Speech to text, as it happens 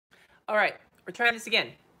All right, we're trying this again.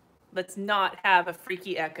 Let's not have a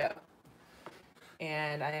freaky echo.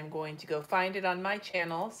 And I am going to go find it on my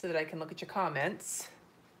channel so that I can look at your comments.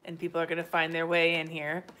 And people are going to find their way in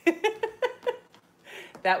here.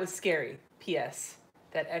 That was scary. P.S.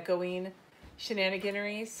 That echoing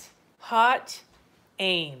shenaniganeries. Hot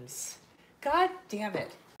Ames. God damn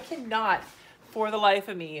it. I cannot, for the life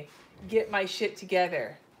of me, get my shit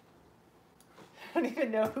together. I don't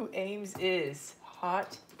even know who Ames is.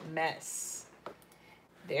 Hot mess.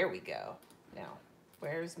 There we go. Now,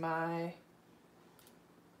 where's my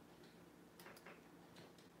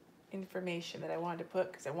information that I wanted to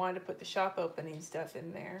put? Because I wanted to put the shop opening stuff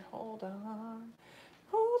in there. Hold on.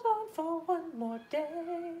 Hold on for one more day.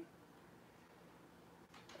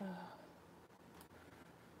 Here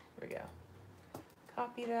we go.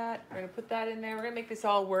 Copy that. We're going to put that in there. We're going to make this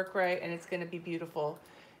all work right, and it's going to be beautiful.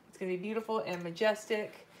 It's going to be beautiful and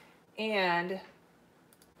majestic. And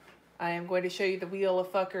I am going to show you the wheel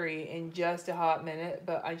of fuckery in just a hot minute,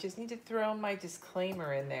 but I just need to throw my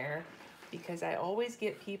disclaimer in there because I always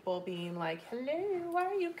get people being like, hello, why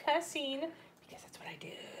are you cussing? Because that's what I do.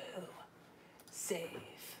 Save.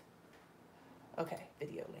 Okay,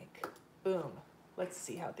 video link. Boom. Let's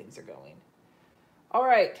see how things are going. All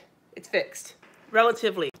right, it's fixed.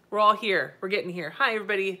 Relatively. We're all here. We're getting here. Hi,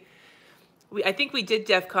 everybody. I think we did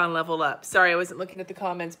DEF CON level up. Sorry, I wasn't looking at the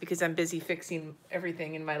comments because I'm busy fixing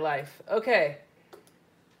everything in my life. Okay.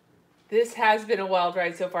 This has been a wild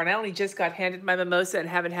ride so far, and I only just got handed my mimosa and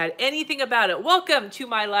haven't had anything about it. Welcome to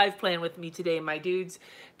my live plan with me today, my dudes.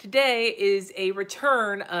 Today is a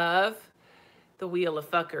return of the Wheel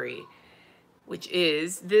of Fuckery, which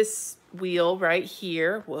is this wheel right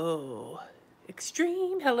here. Whoa.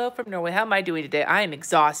 Extreme. Hello from Norway. How am I doing today? I am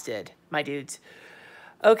exhausted, my dudes.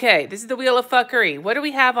 Okay, this is the Wheel of Fuckery. What do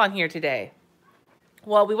we have on here today?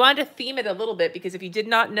 Well, we wanted to theme it a little bit because if you did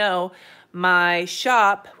not know, my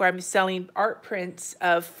shop where I'm selling art prints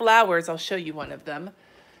of flowers, I'll show you one of them.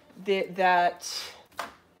 That's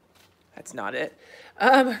not it.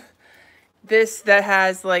 This that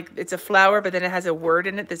has like, it's a flower, but then it has a word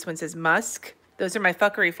in it. This one says musk. Those are my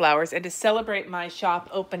fuckery flowers. And to celebrate my shop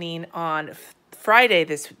opening on Friday,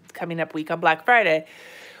 this coming up week on Black Friday,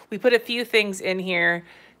 we put a few things in here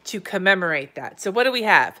to commemorate that. So what do we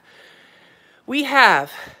have? We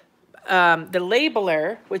have the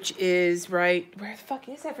labeler, which is right, where the fuck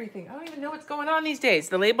is everything? I don't even know what's going on these days.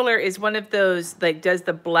 The labeler is one of those, like, does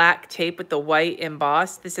the black tape with the white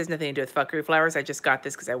embossed. This has nothing to do with fuckery flowers. I just got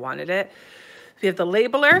this because I wanted it. We have the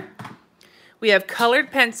labeler. We have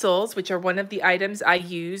colored pencils, which are one of the items I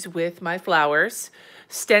use with my flowers.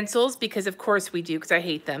 Stencils, because of course we do, because I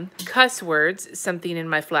hate them. Cuss words, something in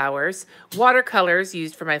my flowers. Watercolors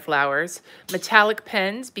used for my flowers. Metallic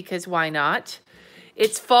pens, because why not?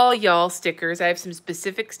 It's fall, y'all stickers. I have some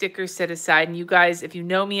specific stickers set aside, and you guys, if you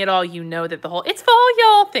know me at all, you know that the whole it's fall,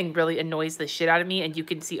 y'all thing really annoys the shit out of me, and you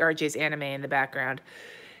can see RJ's anime in the background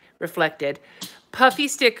reflected. Puffy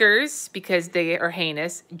stickers, because they are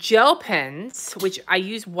heinous. Gel pens, which I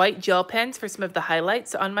use white gel pens for some of the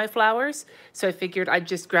highlights on my flowers. So I figured I'd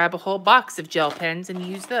just grab a whole box of gel pens and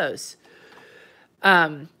use those.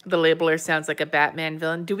 The labeler sounds like a Batman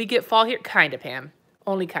villain. Do we get fall here? Kinda, Pam.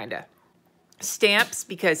 Only kinda. Stamps,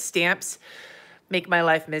 because stamps make my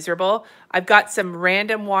life miserable. I've got some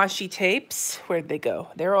random washi tapes. Where'd they go?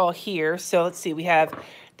 They're all here. So let's see. We have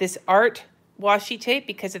this art washi tape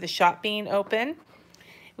because of the shop being open.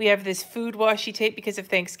 We have this food washi tape because of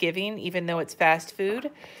Thanksgiving, even though it's fast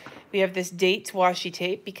food. We have this dates washi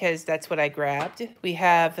tape because that's what I grabbed. We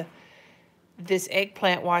have this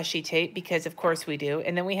eggplant washi tape because of course we do.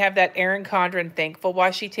 And then we have that Erin Condren thankful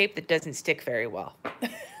washi tape that doesn't stick very well.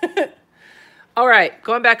 All right,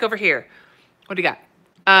 going back over here. What do you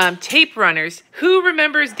got? Tape runners. Who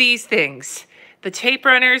remembers these things? The tape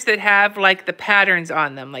runners that have like the patterns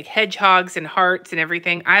on them, like hedgehogs and hearts and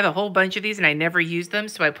everything. I have a whole bunch of these and I never use them,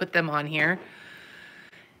 so I put them on here.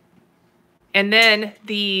 And then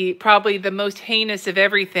probably the most heinous of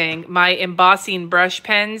everything, my embossing brush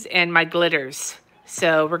pens and my glitters.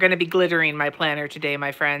 So we're going to be glittering my planner today,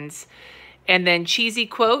 my friends. And then cheesy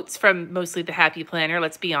quotes from mostly the Happy Planner,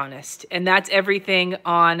 let's be honest. And that's everything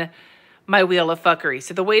on my Wheel of Fuckery.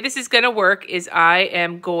 So the way this is going to work is I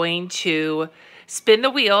am going to spin the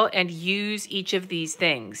wheel and use each of these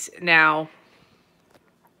things. Now,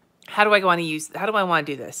 how do I want to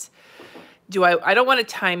do this? I don't want to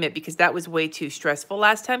time it because that was way too stressful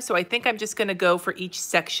last time. So I think I'm just going to go for each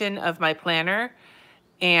section of my planner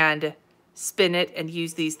and spin it and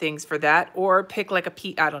use these things for that, or pick like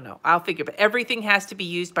a I don't know. I'll figure, but everything has to be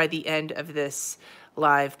used by the end of this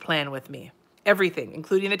live plan with me. Everything,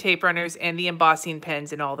 including the tape runners and the embossing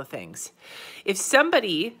pens and all the things. If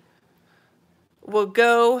somebody will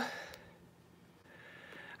go,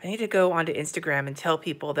 I need to go onto Instagram and tell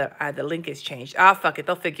people that the link has changed. Ah, fuck it.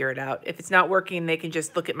 They'll figure it out. If it's not working, they can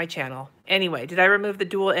just look at my channel. Anyway, did I remove the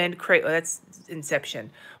dual end crate? Oh, that's Inception.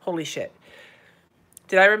 Holy shit.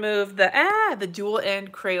 Did I remove the dual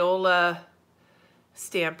end Crayola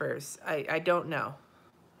stampers? I don't know.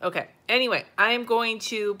 Okay. Anyway, I am going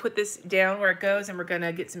to put this down where it goes, and we're going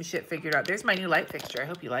to get some shit figured out. There's my new light fixture. I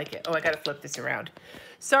hope you like it. Oh, I got to flip this around.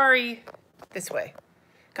 Sorry. This way.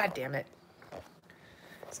 God damn it.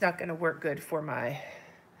 It's not going to work good for my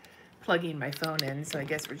plugging my phone in, so I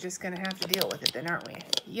guess we're just going to have to deal with it then, aren't we?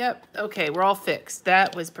 Yep. Okay, we're all fixed.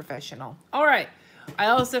 That was professional. All right. I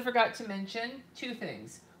also forgot to mention 2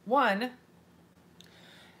 things. One,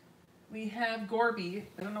 we have Gorby.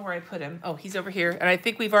 I don't know where I put him. Oh, he's over here. And I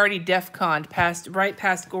think we've already DEFCON'd right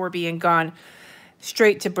past Gorby and gone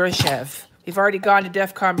straight to Brushev. We've already gone to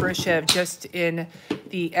DEFCON Brushev just in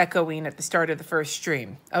the echoing at the start of the first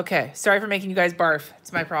stream. Okay, sorry for making you guys barf.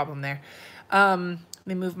 It's my problem there. Let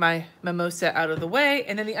me move my mimosa out of the way.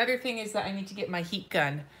 And then the other thing is that I need to get my heat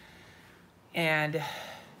gun. And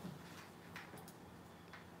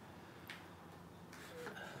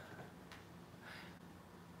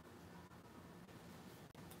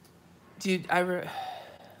dude,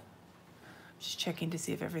 just checking to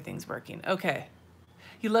see if everything's working. Okay.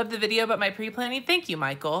 You love the video about my pre-planning? Thank you,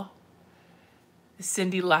 Michael.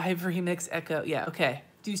 Cindy live remix echo. Yeah, okay.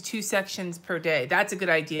 Do 2 sections per day. That's a good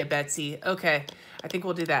idea, Betsy. Okay, I think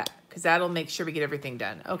we'll do that because that'll make sure we get everything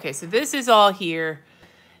done. Okay, so this is all here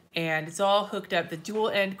and it's all hooked up. The dual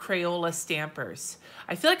end Crayola stampers.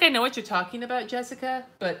 I feel like I know what you're talking about, Jessica,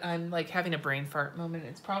 but I'm like having a brain fart moment.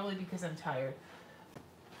 It's probably because I'm tired.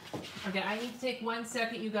 Okay, I need to take 1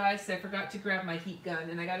 second, you guys, because I forgot to grab my heat gun,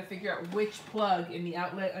 and I got to figure out which plug in the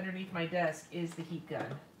outlet underneath my desk is the heat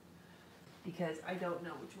gun, because I don't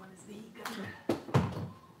know which one is the heat gun. I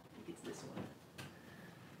think it's this one.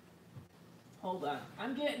 Hold on.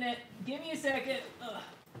 I'm getting it. Give me a second. Ugh.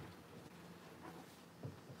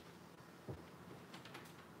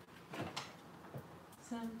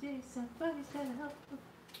 Someday somebody's gonna help me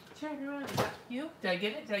turn around. Is that you? Did I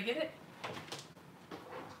get it? Did I get it?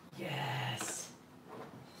 Yes.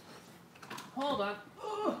 Hold on.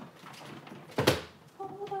 Ugh.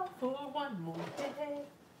 Hold on for one more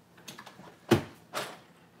day.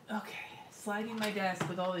 Okay. Sliding my desk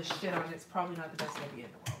with all this shit on it's probably not the best idea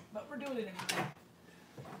in the world, but we're doing it anyway.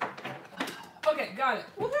 Okay, got it.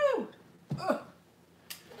 Woohoo! Ugh.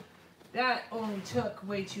 That only took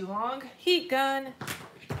way too long. Heat gun.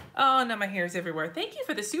 Oh, now my hair is everywhere. Thank you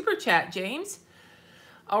for the super chat, James.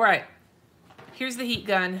 All right. Here's the heat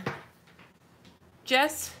gun.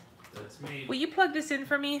 Jess? That's me. Will you plug this in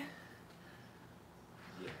for me?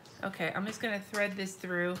 Yes. Okay, I'm just going to thread this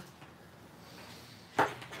through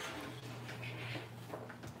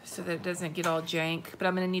so that it doesn't get all jank, but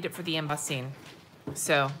I'm going to need it for the embossing.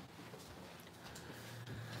 So,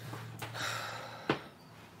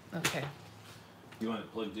 okay. You want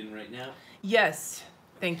it plugged in right now? Yes,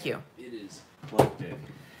 thank you. It is plugged in.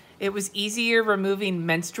 It was easier removing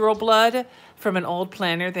menstrual blood from an old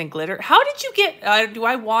planner than glitter. How did you get, do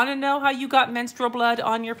I want to know how you got menstrual blood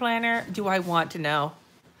on your planner? Do I want to know?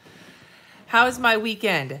 How is my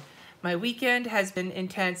weekend? My weekend has been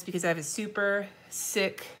intense because I have a super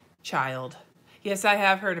sick child. Yes, I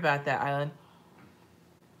have heard about that, Island.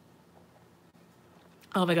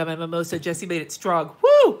 Oh my God, my mimosa. Jessie made it strong.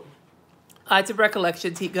 Woo! It's a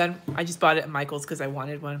Recollections heat gun. I just bought it at Michael's because I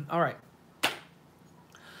wanted one. All right.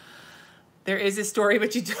 There is a story,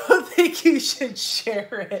 but you don't think you should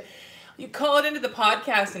share it. You call it into the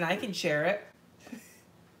podcast and I can share it.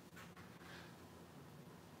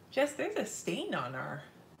 Jess, there's a stain on our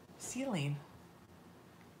ceiling.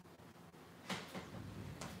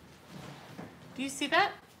 Do you see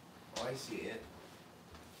that? Oh, I see it.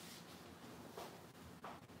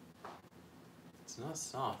 It's not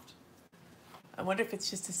soft. I wonder if it's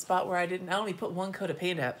just a spot where I only put 1 coat of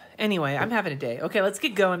paint up. Anyway, I'm having a day. Okay, let's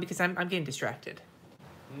get going because I'm getting distracted.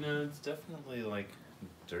 No, it's definitely like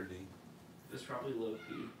dirty. It's probably low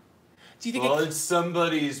key. Do you think it's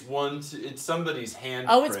somebody's it's somebody's hand.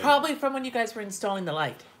 Oh, it's probably from when you guys were installing the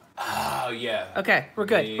light. Oh, yeah. Okay, we're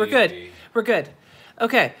good. Maybe. We're good. We're good.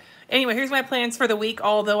 Okay. Anyway, here's my plans for the week,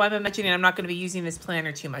 although I'm imagining I'm not going to be using this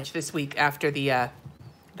planner too much this week after the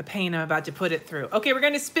pain I'm about to put it through. Okay, we're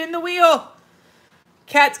going to spin the wheel.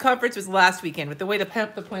 Kat's conference was last weekend with the way the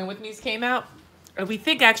Plan With Me's came out. We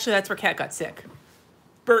think actually that's where Kat got sick.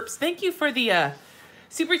 Burps. Thank you for the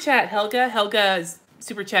super chat, Helga. Helga's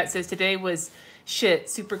super chat says today was Shit,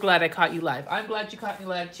 super glad I caught you live. I'm glad you caught me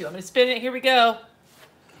live too. I'm gonna spin it. Here we go.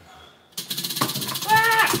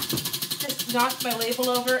 Ah! Just knocked my label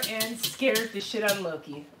over and scared the shit out of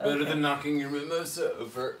Loki. Okay. Better than knocking your mimosa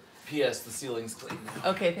over. P.S. The ceiling's clean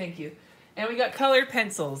now. Okay, thank you. And we got colored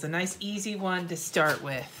pencils, a nice easy one to start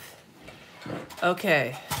with.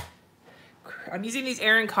 Okay. I'm using these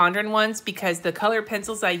Erin Condren ones because the colored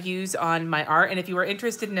pencils I use on my art, and if you are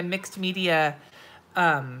interested in a mixed media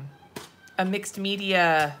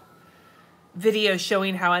video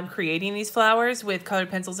showing how I'm creating these flowers with colored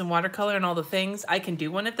pencils and watercolor and all the things, I can do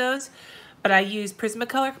one of those. But I use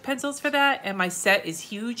Prismacolor pencils for that, and my set is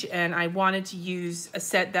huge, and I wanted to use a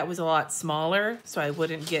set that was a lot smaller so I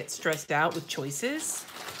wouldn't get stressed out with choices.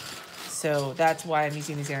 So that's why I'm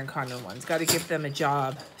using these Erin Condren ones. Got to give them a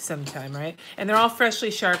job sometime, right? And they're all freshly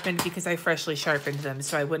sharpened because I freshly sharpened them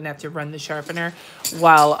so I wouldn't have to run the sharpener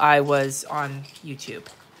while I was on YouTube.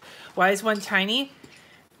 Why is one tiny?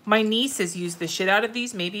 My niece has used the shit out of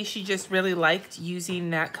these. Maybe she just really liked using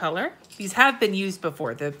that color. These have been used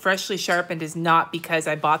before. The freshly sharpened is not because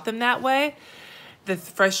I bought them that way. The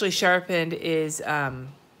freshly sharpened is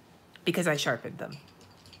because I sharpened them.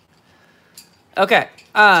 Okay.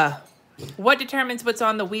 What determines what's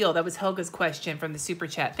on the wheel? That was Helga's question from the super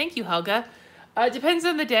chat. Thank you, Helga. Depends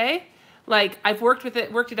on the day. Like, I've worked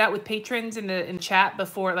it out with patrons in chat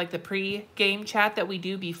before, like the pre-game chat that we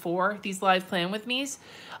do before these live Plan With Me's.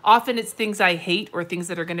 Often it's things I hate or things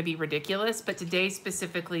that are going to be ridiculous, but today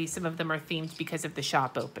specifically, some of them are themed because of the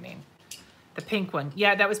shop opening. The pink one.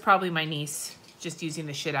 Yeah, that was probably my niece just using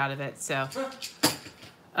the shit out of it, so.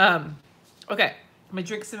 Okay, I'm going to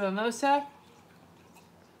drink some mimosa.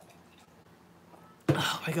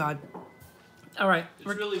 Oh, my God. All right. It's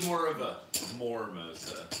really more of a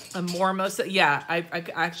mimosa. A mimosa? Yeah, I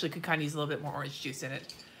actually could kind of use a little bit more orange juice in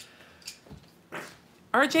it.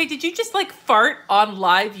 RJ, did you just like fart on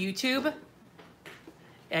live YouTube?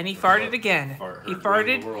 And he farted again. He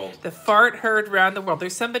farted. The fart heard around the world.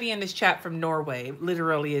 There's somebody in this chat from Norway.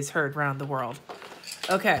 Literally is heard around the world.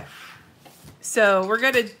 Okay. So we're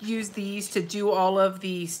going to use these to do all of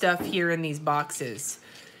the stuff here in these boxes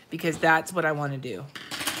because that's what I want to do.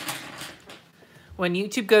 When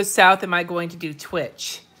YouTube goes south, am I going to do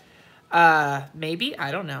Twitch? Maybe.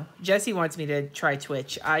 I don't know. Jesse wants me to try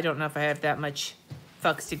Twitch. I don't know if I have that much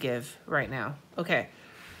fucks to give right now. Okay.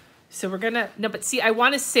 So we're going to... No, but see, I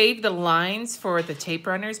want to save the lines for the tape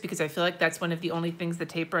runners because I feel like that's one of the only things the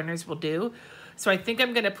tape runners will do. So I think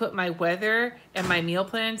I'm going to put my weather and my meal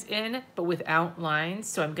plans in, but without lines.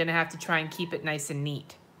 So I'm going to have to try and keep it nice and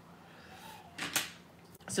neat.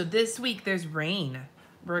 So this week there's rain.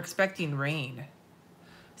 We're expecting rain.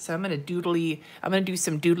 So I'm going to do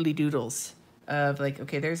some doodly doodles of like,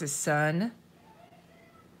 okay, there's a sun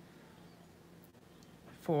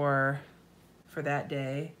for that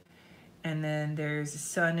day. And then there's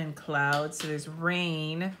sun and clouds. So there's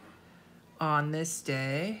rain on this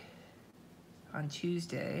day, on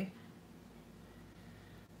Tuesday.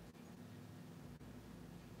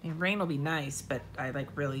 I mean, rain will be nice, but I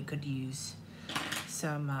like really could use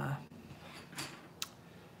some,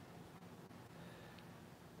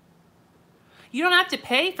 you don't have to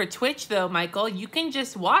pay for Twitch though, Michael. You can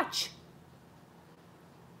just watch.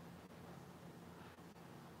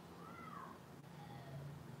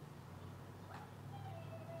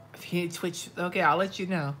 If you need Twitch, okay, I'll let you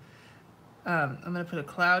know. I'm gonna put a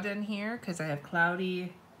cloud in here because I have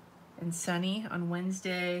cloudy and sunny on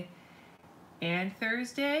Wednesday and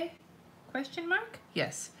Thursday, question mark?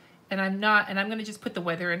 Yes. And I'm gonna just put the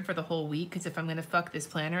weather in for the whole week because if I'm gonna fuck this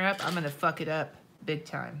planner up, I'm gonna fuck it up big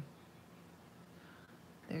time.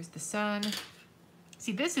 There's the sun.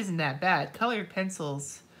 See, this isn't that bad. Colored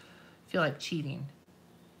pencils feel like cheating.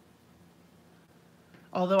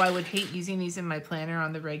 Although I would hate using these in my planner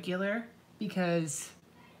on the regular because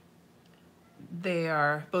they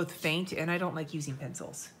are both faint and I don't like using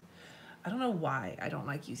pencils. I don't know why I don't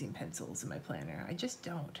like using pencils in my planner. I just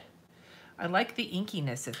don't. I like the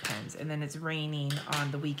inkiness of pens, and then it's raining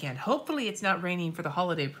on the weekend. Hopefully it's not raining for the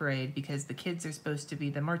holiday parade because the kids are supposed to be,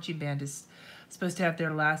 the marching band is supposed to have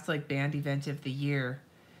their last like band event of the year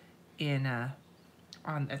in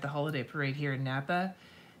at the holiday parade here in Napa,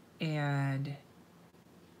 and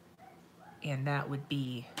that would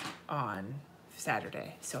be on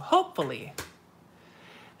Saturday. So hopefully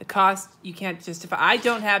the cost you can't justify. I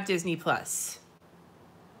don't have Disney Plus.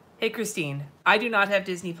 Hey Christine, I do not have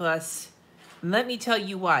Disney Plus. Let me tell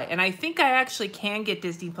you why. And I think I actually can get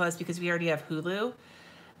Disney Plus because we already have Hulu.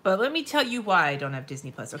 But let me tell you why I don't have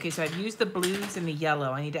Disney Plus. Okay, so I've used the blues and the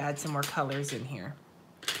yellow. I need to add some more colors in here.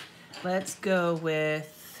 Let's go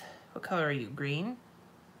with, what color are you? Green?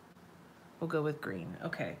 We'll go with green.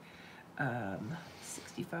 Okay.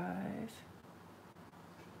 65,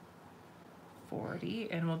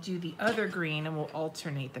 40, and we'll do the other green and we'll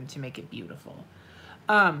alternate them to make it beautiful.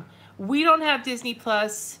 We don't have Disney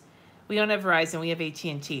Plus. We don't have Verizon. We have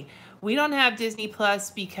AT&T. We don't have Disney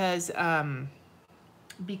Plus because I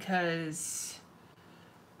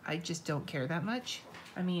just don't care that much.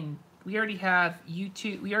 I mean, we already have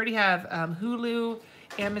YouTube. We already have Hulu,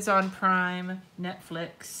 Amazon Prime,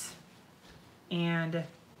 Netflix, and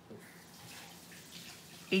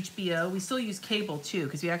HBO. We still use cable too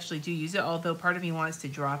because we actually do use it, although part of me wants to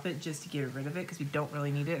drop it just to get rid of it because we don't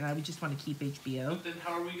really need it, and I would just want to keep HBO. But then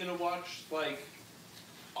how are we going to watch, like,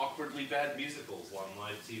 awkwardly bad musicals on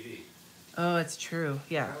live TV? Oh, it's true.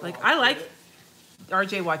 Yeah, like I like...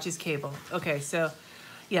 RJ watches cable. Okay, so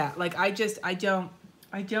yeah, like I don't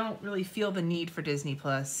really feel the need for Disney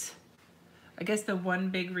Plus. I guess the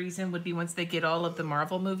one big reason would be once they get all of the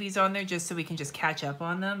Marvel movies on there, just so we can just catch up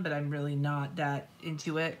on them, but I'm really not that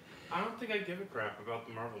into it. I don't think I give a crap about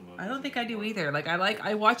the Marvel movies. I don't think I do either. Like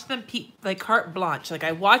I watch them like carte blanche. Like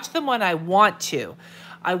I watch them when I want to.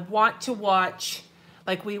 I want to watch,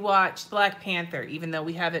 like we watched Black Panther, even though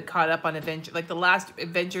we haven't caught up on Avengers, like the last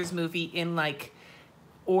Avengers movie in like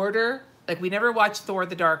order. Like we never watched Thor: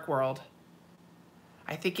 The Dark World.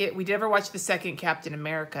 We never watched the second Captain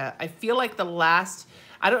America. I feel like the last,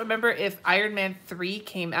 I don't remember if Iron Man 3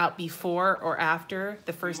 came out before or after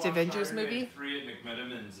the first Avengers movie. Iron Man 3 at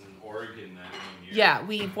McMenamin's in Oregon that one year. Yeah,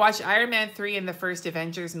 we watched Iron Man 3 and the first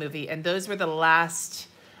Avengers movie, and those were the last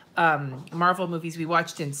Marvel movies we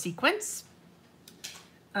watched in sequence.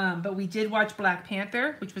 But we did watch Black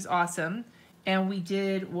Panther, which was awesome. And we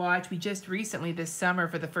just recently this summer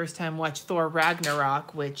for the first time watched Thor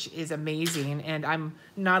Ragnarok, which is amazing. And I'm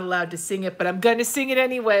not allowed to sing it, but I'm going to sing it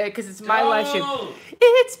anyway because it's my live show.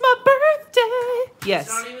 It's my birthday. Yes.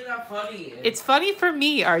 It's not even that funny. It's funny for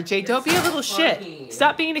me, RJ. Don't be a little funny. shit.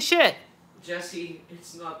 Stop being a shit. Jesse,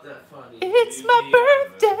 it's not that funny. It's my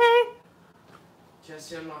birthday.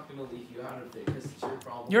 Jesse, I'm not going to leave you out of it because it's your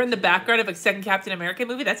problem. You're in the background of a second Captain America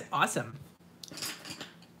movie? That's awesome.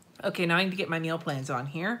 Okay, now I need to get my meal plans on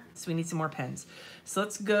here. So we need some more pens. So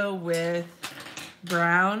let's go with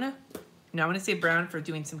brown. Now I'm going to say brown for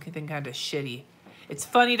doing something kind of shitty. It's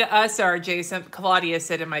funny to us, RJ. Claudia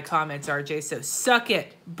said in my comments, RJ. So suck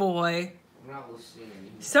it, boy. I'm not listening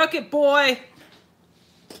anymore. Suck it, boy.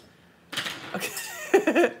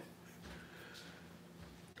 Okay.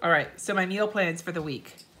 All right, so my meal plans for the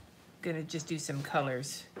week. I'm going to just do some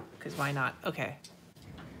colors because why not? Okay.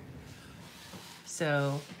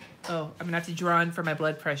 So... oh, I'm gonna have to draw in for my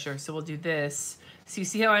blood pressure. So we'll do this. So you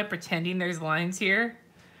see how I'm pretending there's lines here?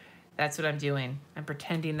 That's what I'm doing. I'm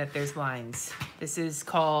pretending that there's lines. This is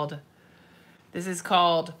called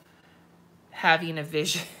having a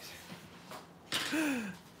vision.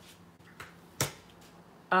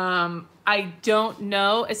 I don't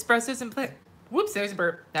know. Espressos and whoops, there's a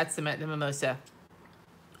burp. That's the mimosa.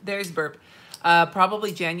 There's burp.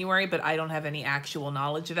 Probably January, but I don't have any actual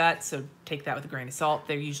knowledge of that, so take that with a grain of salt.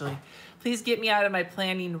 They're usually, please get me out of my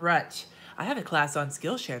planning rut. I have a class on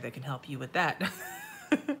Skillshare that can help you with that.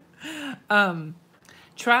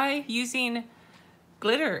 Try using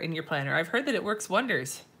glitter in your planner. I've heard that it works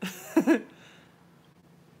wonders.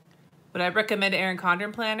 Would I recommend an Erin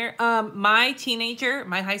Condren planner? My teenager,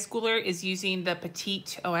 my high schooler, is using the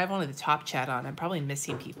petite. Oh, I have only the top chat on. I'm probably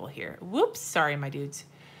missing people here. Whoops, sorry, my dudes.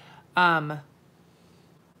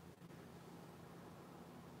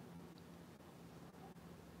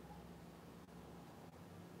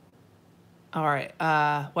 All right.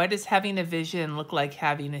 Why does having a vision look like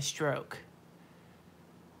having a stroke?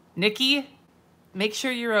 Nikki, make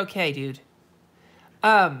sure you're okay, dude.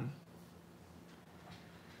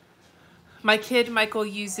 My kid, Michael,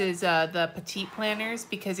 uses the petite planners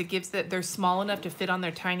because it gives that they're small enough to fit on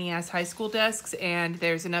their tiny ass high school desks, and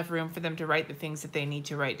there's enough room for them to write the things that they need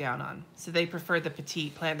to write down on. So they prefer the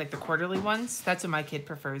petite plan, like the quarterly ones. That's what my kid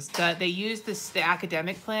prefers. They use the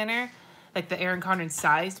academic planner, like the Erin Condren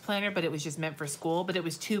sized planner, but it was just meant for school. But it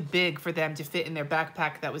was too big for them to fit in their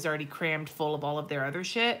backpack that was already crammed full of all of their other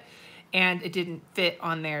shit, and it didn't fit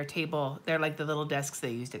on their table. They're like the little desks they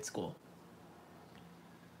used at school.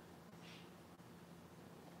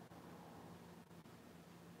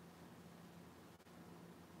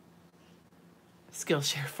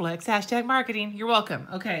 Skillshare flex, hashtag marketing. You're welcome.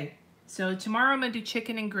 Okay, so tomorrow I'm gonna do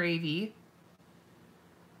chicken and gravy,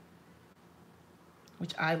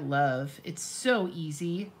 which I love. It's so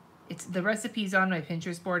easy. The recipe's on my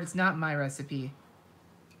Pinterest board. It's not my recipe,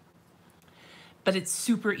 but it's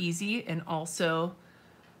super easy. And also,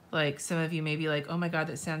 like, some of you may be like, oh my God,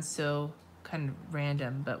 that sounds so kind of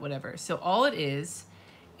random, but whatever. So all it is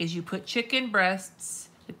you put chicken breasts,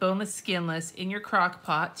 boneless, skinless, in your crock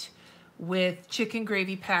pot with chicken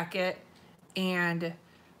gravy packet and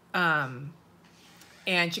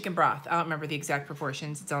chicken broth. I don't remember the exact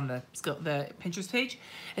proportions. It's on the Pinterest page.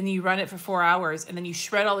 And then you run it for 4 hours, and then you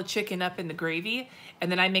shred all the chicken up in the gravy.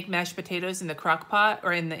 And then I make mashed potatoes in the crock pot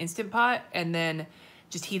or in the Instant Pot, and then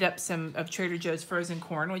just heat up some of Trader Joe's frozen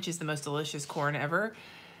corn, which is the most delicious corn ever.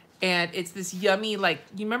 And it's this yummy, like,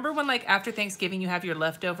 you remember when, like, after Thanksgiving you have your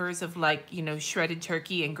leftovers of, like, you know, shredded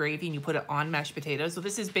turkey and gravy, and you put it on mashed potatoes? Well,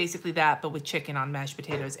 this is basically that, but with chicken on mashed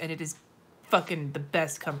potatoes, and it is fucking the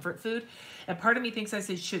best comfort food. And part of me thinks I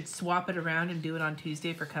should swap it around and do it on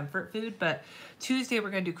Tuesday for comfort food, but Tuesday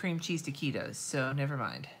we're going to do cream cheese taquitos, so never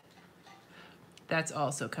mind. That's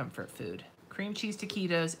also comfort food. Cream cheese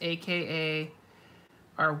taquitos, aka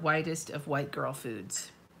our whitest of white girl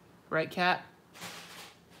foods. Right, Kat?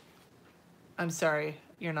 I'm sorry,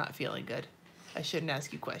 you're not feeling good. I shouldn't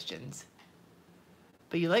ask you questions.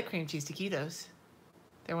 But you like cream cheese taquitos.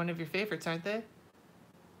 They're one of your favorites, aren't they?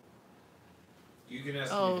 You can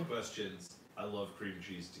ask me the questions. I love cream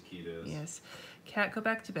cheese taquitos. Yes. Kat, go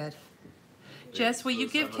back to bed. Jess, will you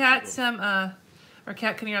give Kat some, or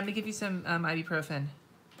Kat, come here, I'm going to give you some ibuprofen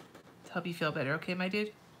to help you feel better, okay, my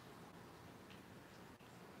dude?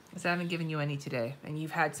 Because I haven't given you any today, and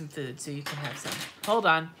you've had some food, so you can have some. Hold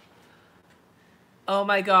on. Oh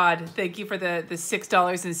my God, thank you for the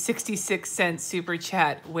 $6.66 super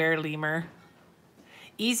chat, Ware Lemur.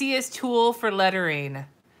 Easiest tool for lettering.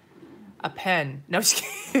 A pen. No, just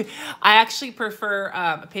kidding. I actually prefer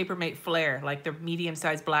a Papermate Flare, like the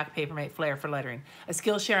medium-sized black Papermate Flare for lettering. A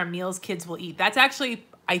Skillshare on meals kids will eat. That's actually,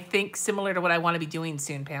 I think, similar to what I want to be doing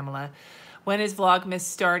soon, Pamela. When is Vlogmas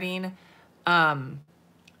starting? I'm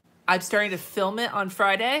starting to film it on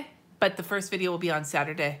Friday, but the first video will be on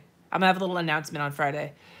Saturday. I'm going to have a little announcement on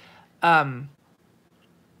Friday.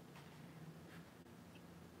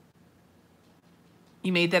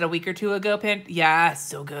 You made that a week or two ago, Pan? Yeah,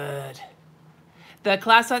 so good. The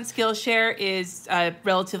class on Skillshare is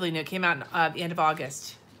relatively new. It came out at the end of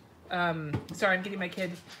August. Sorry, I'm getting my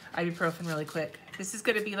kid ibuprofen really quick. This is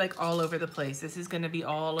going to be like all over the place. This is going to be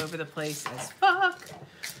all over the place as fuck.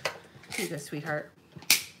 Here you go, sweetheart.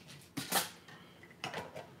 There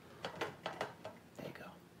you go.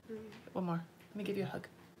 One more. Let me give you a hug.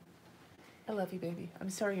 I love you, baby.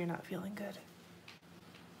 I'm sorry you're not feeling good.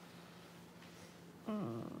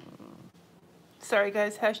 Sorry,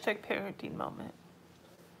 guys. Hashtag parenting moment.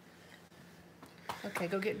 Okay,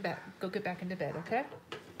 go get back into bed, okay?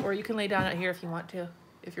 Or you can lay down out here if you want to,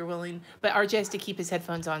 if you're willing. But RJ has to keep his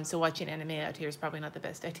headphones on, so watching anime out here is probably not the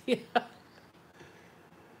best idea.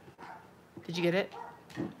 Did you get it?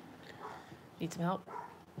 Need some help?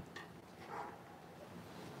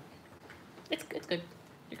 It's good.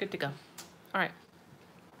 You're good to go. All right.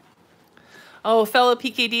 Oh, fellow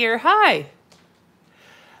PKDer, hi.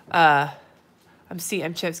 I'm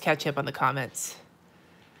just catching up on the comments.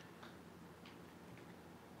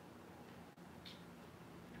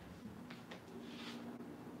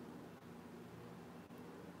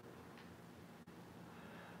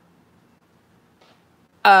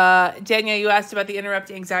 Danielle, you asked about the interrupt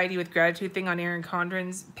anxiety with gratitude thing on Erin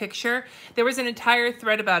Condren's picture. There was an entire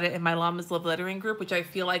thread about it in my Llamas Love Lettering group, which I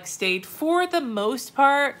feel like stayed, for the most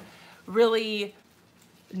part, really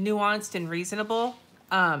nuanced and reasonable.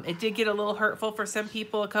 It did get a little hurtful for some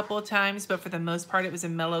people a couple of times, but for the most part, it was a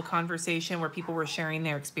mellow conversation where people were sharing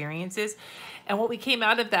their experiences. And what we came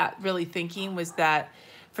out of that really thinking was that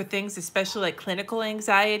for things, especially like clinical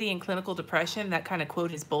anxiety and clinical depression, that kind of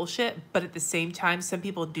quote is bullshit. But at the same time, some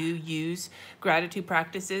people do use gratitude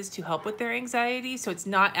practices to help with their anxiety. So it's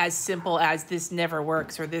not as simple as this never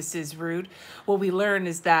works or this is rude. What we learn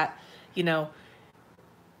is that, you know,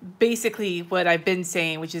 basically what I've been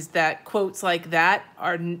saying, which is that quotes like that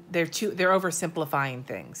they're oversimplifying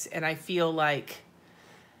things. And I feel like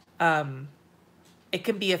it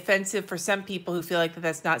can be offensive for some people who feel like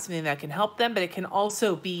that's not something that can help them, but it can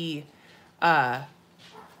also be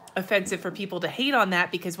offensive for people to hate on that,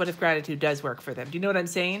 because what if gratitude does work for them? Do you know what I'm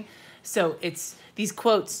saying? So it's, these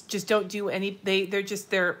quotes just don't do any,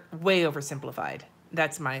 they're way oversimplified.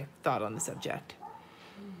 That's my thought on the subject.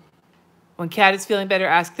 When Kat is feeling better,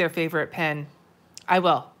 ask their favorite pen. I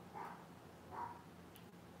will.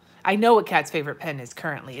 I know what Kat's favorite pen is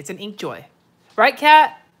currently. It's an Inkjoy. Right,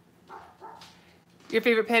 Kat? Your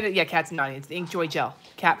favorite pen? Yeah, Kat's nodding. It's the Inkjoy gel.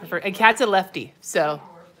 Kat prefers, and Kat's a lefty, so.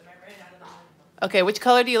 Okay, which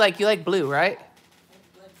color do you like? You like blue, right?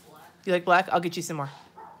 You like black? I'll get you some more.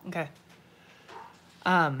 Okay.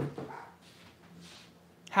 How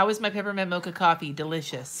is my peppermint mocha coffee?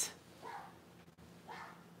 Delicious.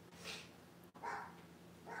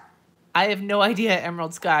 I have no idea,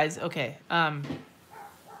 Emerald Skies. Okay.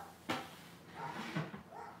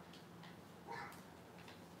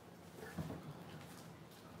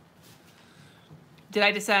 Did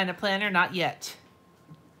I decide on a planner? Not yet.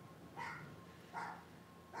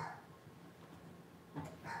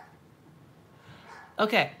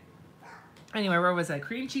 Okay. Anyway, where was I?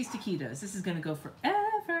 Cream cheese taquitos. This is going to go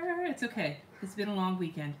forever. It's okay. It's been a long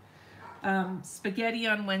weekend. Spaghetti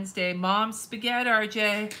on Wednesday. Mom's spaghetti,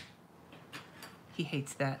 RJ. He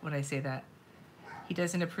hates that when I say that. He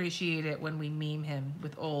doesn't appreciate it when we meme him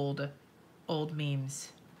with old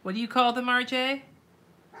memes. What do you call them, RJ?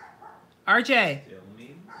 RJ.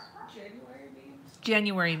 Memes? January memes?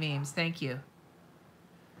 January memes. Thank you.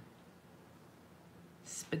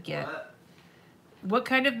 Spaghetti. What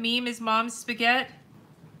kind of meme is Mom's spaghetti?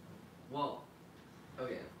 Well,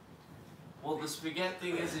 okay. Well, the spaghetti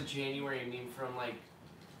thing is a January meme from like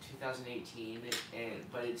 2018,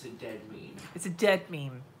 but it's a dead meme. It's a dead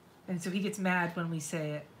meme. And so he gets mad when we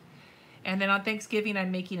say it. And then on Thanksgiving,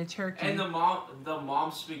 I'm making a turkey. And the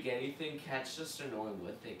mom spaghetti thing, Kat's just annoying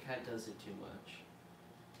with it. Kat does it too much.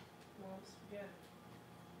 Mom spaghetti.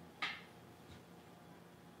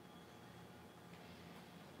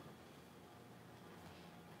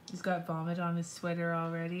 He's got vomit on his sweater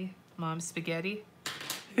already. Mom's spaghetti.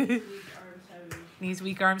 Knees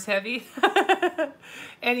weak, arms heavy.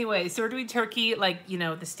 Anyway, so we're doing turkey, like, you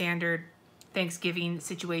know, the standard Thanksgiving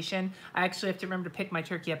situation. I actually have to remember to pick my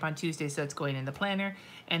turkey up on Tuesday, so it's going in the planner.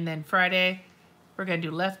 And then Friday, we're going to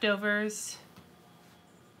do leftovers,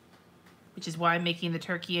 which is why I'm making the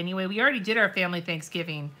turkey anyway. We already did our family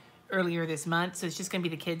Thanksgiving earlier this month, so it's just going to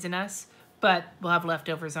be the kids and us. But we'll have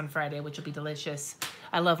leftovers on Friday, which will be delicious.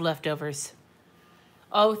 I love leftovers.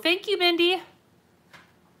 Oh, thank you, Mindy.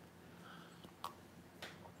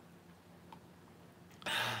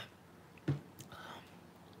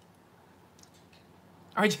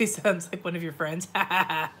 RJ sounds like one of your friends.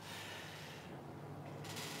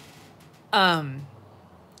 And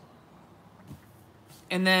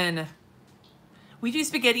then we do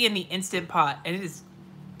spaghetti in the Instant Pot, and it is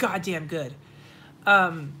goddamn good.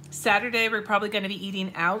 Saturday, we're probably going to be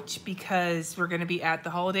eating out because we're going to be at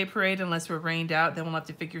the holiday parade unless we're rained out. Then we'll have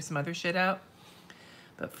to figure some other shit out.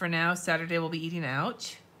 But for now, Saturday, we'll be eating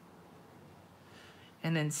out.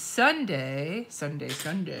 And then Sunday,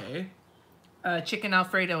 chicken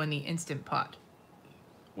Alfredo in the Instant Pot,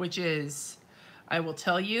 which is, I will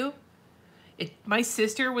tell you, my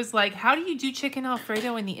sister was like, how do you do chicken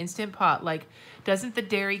Alfredo in the Instant Pot? Like, doesn't the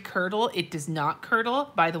dairy curdle? It does not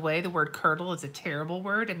curdle. By the way, the word curdle is a terrible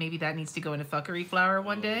word, and maybe that needs to go into fuckery flour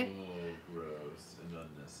one day. Oh, gross and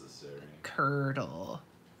unnecessary. Curdle.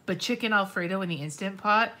 But chicken Alfredo in the Instant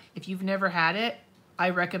Pot, if you've never had it,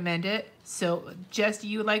 I recommend it. So, Jess, do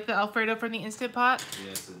you like the Alfredo from the Instant Pot?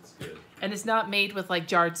 Yes, it's good. And it's not made with like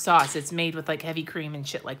jarred sauce. It's made with like heavy cream and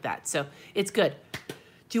shit like that. So it's good.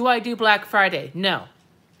 Do I do Black Friday? No.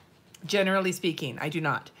 Generally speaking, I do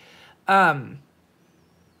not. What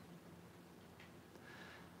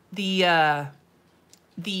we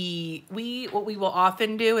will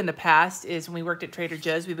often do in the past is when we worked at Trader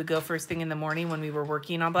Joe's, we would go first thing in the morning when we were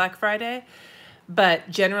working on Black Friday. But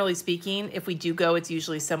generally speaking, if we do go, it's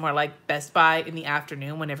usually somewhere like Best Buy in the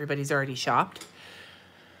afternoon when everybody's already shopped.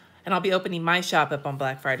 And I'll be opening my shop up on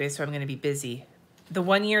Black Friday, so I'm going to be busy. The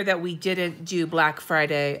one year that we didn't do Black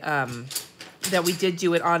Friday, that we did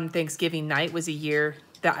do it on Thanksgiving night, was a year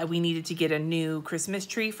that we needed to get a new Christmas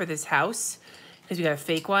tree for this house because we got a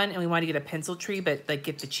fake one, and we wanted to get a pencil tree, but like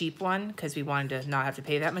get the cheap one because we wanted to not have to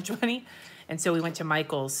pay that much money. And so we went to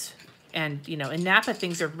Michael's, and you know, in Napa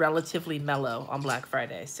things are relatively mellow on Black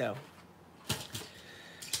Friday. So,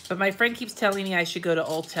 but my friend keeps telling me I should go to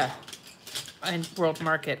Ulta and World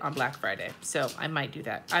Market on Black Friday. So I might do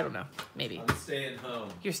that. I don't know. Maybe. I'm staying home.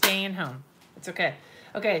 You're staying home. It's okay.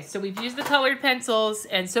 Okay, so we've used the colored pencils,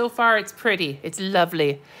 and so far it's pretty. It's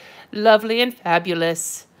lovely. Lovely and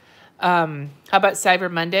fabulous. How about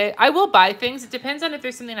Cyber Monday? I will buy things. It depends on if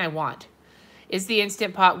there's something I want. Is the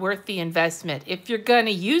Instant Pot worth the investment? If you're going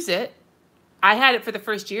to use it, I had it for the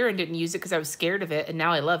first year and didn't use it because I was scared of it, and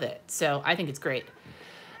now I love it. So I think it's great.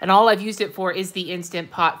 And all I've used it for is the Instant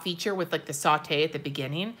Pot feature with like the saute at the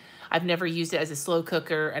beginning. I've never used it as a slow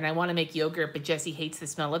cooker, and I want to make yogurt, but Jesse hates the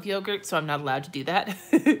smell of yogurt, so I'm not allowed to do that.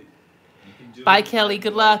 Bye, Kelly.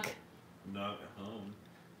 Good luck. Not home.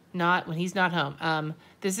 Not when he's not home.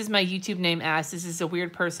 This is my YouTube name asked. This is a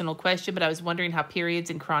weird personal question, but I was wondering how periods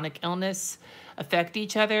and chronic illness affect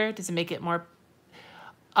each other. Does it make it more...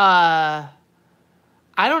 I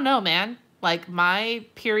don't know, man. Like, my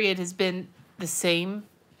period has been the same.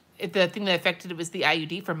 The thing that affected it was the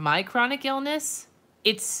IUD. For my chronic illness,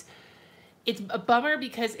 it's it's a bummer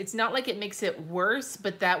because it's not like it makes it worse,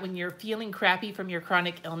 but that when you're feeling crappy from your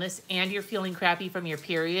chronic illness and you're feeling crappy from your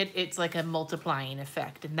period, it's like a multiplying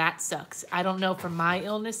effect, and that sucks. I don't know for my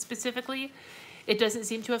illness specifically. It doesn't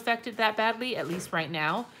seem to affect it that badly, at least right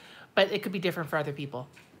now, but it could be different for other people.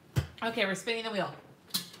 Okay, we're spinning the wheel.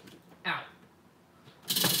 Ow.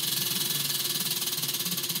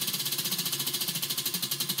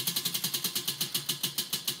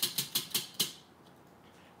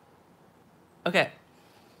 Okay.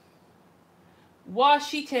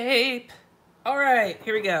 Washi tape. All right,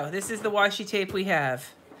 here we go. This is the washi tape we have.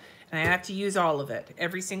 And I have to use all of it,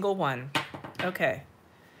 every single one. Okay.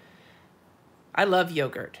 I love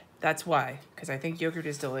yogurt. That's why, because I think yogurt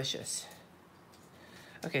is delicious.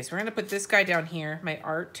 Okay, so we're gonna put this guy down here, my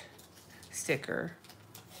art sticker,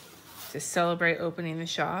 to celebrate opening the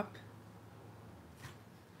shop.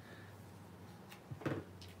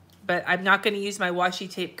 But I'm not gonna use my washi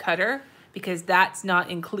tape cutter because that's not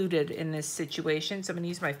included in this situation. So I'm gonna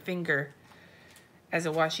use my finger as a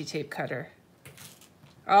washi tape cutter.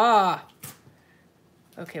 Ah!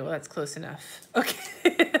 Okay, well that's close enough.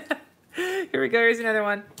 Okay. Here we go, here's another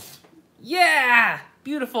one. Yeah!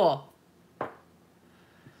 Beautiful.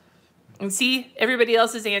 And see, everybody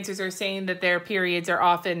else's answers are saying that their periods are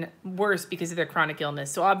often worse because of their chronic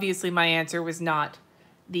illness. So obviously my answer was not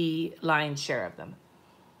the lion's share of them.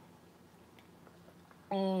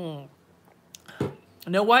 No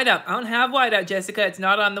whiteout. I don't have whiteout, Jessica. It's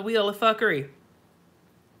not on the wheel of fuckery.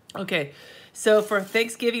 Okay, so for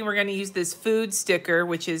Thanksgiving, we're going to use this food sticker,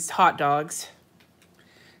 which is hot dogs.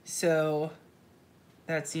 So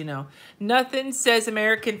that's, you know, nothing says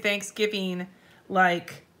American Thanksgiving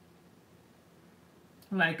like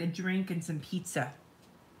a drink and some pizza.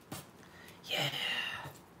 Yeah.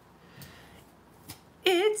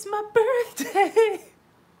 It's my birthday.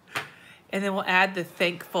 And then we'll add the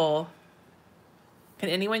thankful. Can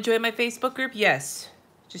anyone join my Facebook group? Yes.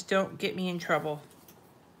 Just don't get me in trouble.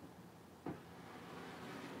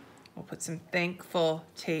 We'll put some thankful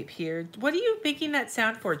tape here. What are you making that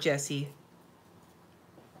sound for, Jesse?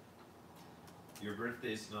 Your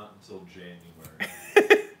birthday's not until January.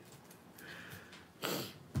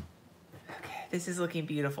 Okay, this is looking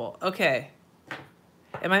beautiful. Okay.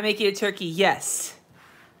 Am I making a turkey? Yes.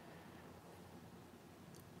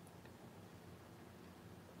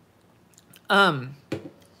 Okay,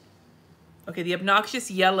 the obnoxious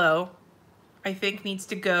yellow, I think, needs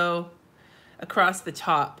to go across the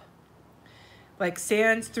top. Like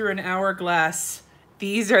sands through an hourglass,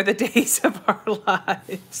 these are the days of our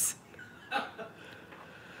lives.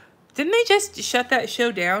 Didn't they just shut that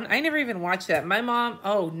show down? I never even watched that. My mom,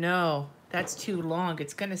 oh no, that's too long.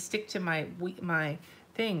 It's gonna stick to my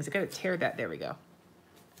things. I gotta tear that, there we go.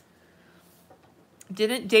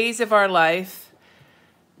 Didn't Days of Our Life,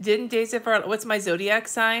 what's my zodiac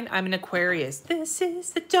sign? I'm an Aquarius. This is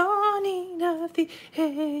the dawning of the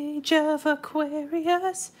age of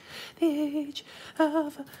Aquarius. The age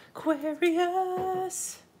of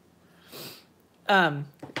Aquarius.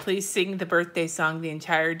 Please sing the birthday song the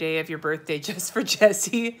entire day of your birthday just for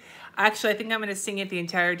Jesse. Actually, I think I'm going to sing it the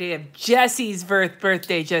entire day of Jesse's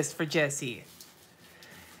birthday just for Jesse.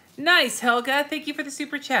 Nice, Helga. Thank you for the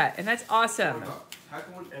super chat. And that's awesome.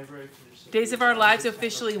 Days of Our Lives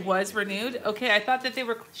officially was renewed. Okay, I thought that they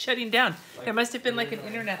were shutting down. There must have been like an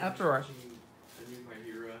internet uproar.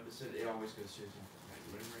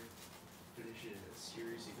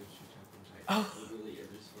 Oh.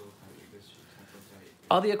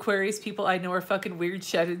 All the Aquarius people I know are fucking weird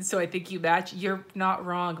shut-ins, so I think you match. You're not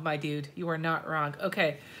wrong, my dude. You are not wrong.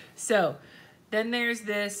 Okay, so then there's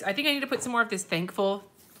this. I think I need to put some more of this thankful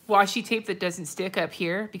washi tape that doesn't stick up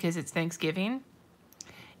here because it's Thanksgiving.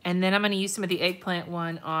 And then I'm going to use some of the eggplant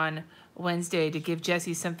one on Wednesday to give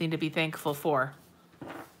Jesse something to be thankful for.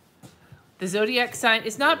 The zodiac sign,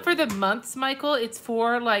 it's not for the months, Michael. It's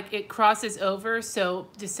for, like, it crosses over. So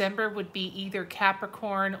December would be either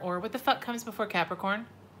Capricorn or what the fuck comes before Capricorn?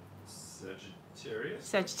 Sagittarius?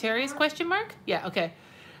 Sagittarius, question mark? Yeah, okay.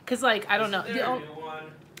 Because, like, I don't know.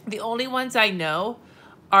 The only ones I know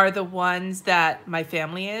are the ones that my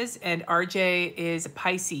family is. And RJ is a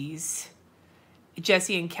Pisces.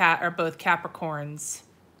 Jesse and Kat are both Capricorns,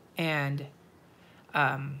 and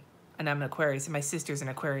I'm an Aquarius, and my sister's an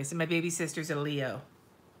Aquarius, and my baby sister's a Leo.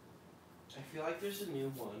 I feel like there's a new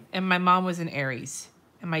one. And my mom was an Aries,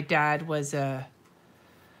 and my dad was a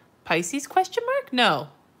Pisces, question mark? No.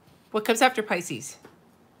 What comes after Pisces?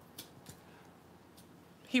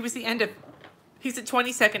 He was the end of, he's the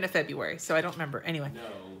 22nd of February, so I don't remember. Anyway. No.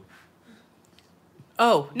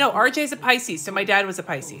 Oh, no, RJ's a Pisces, so my dad was a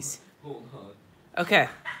Pisces. Hold on. Okay.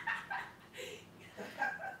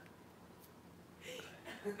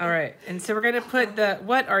 All right, and so we're gonna put the,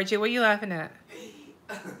 what, RJ, what are you laughing at?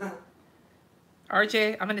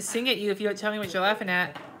 RJ, I'm gonna sing at you if you don't tell me what you're laughing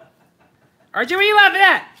at. RJ, what are you laughing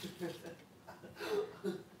at?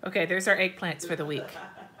 Okay, there's our eggplants for the week.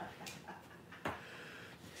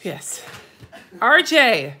 Yes.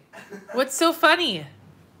 RJ, what's so funny?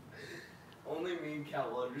 Only me and Cal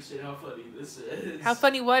will understand how funny this is. How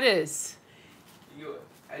funny what is?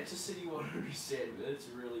 I just said you won't understand, but it's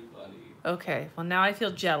really funny. Okay, well now I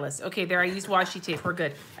feel jealous. Okay, there, I used washi tape. We're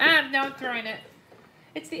good. Ah, now I'm throwing it.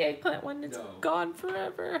 It's the eggplant one that's gone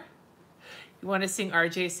forever. You want to sing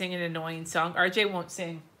RJ sing an annoying song? RJ won't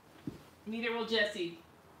sing. Neither will Jesse.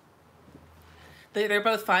 They're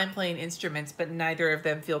both fine playing instruments, but neither of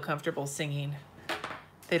them feel comfortable singing.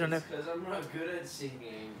 They don't know. Because I'm not good at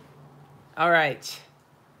singing. All right.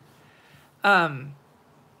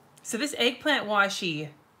 So this eggplant washi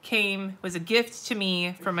was a gift to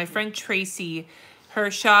me from my friend Tracy.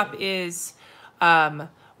 Her shop is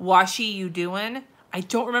Washi You Doin'. I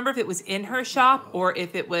don't remember if it was in her shop or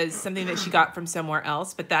if it was something that she got from somewhere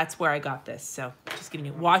else, but that's where I got this. So just giving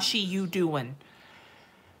you Washi You Doin'.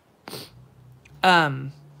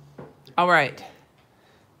 All right.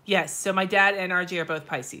 Yes, so my dad and RJ are both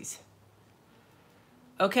Pisces.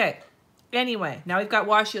 Okay. Anyway, now we've got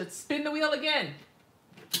washi. Let's spin the wheel again.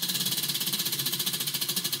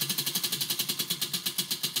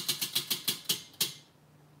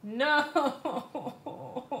 No.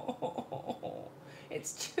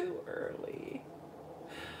 It's too early.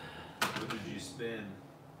 What did you spin?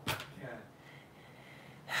 Yeah.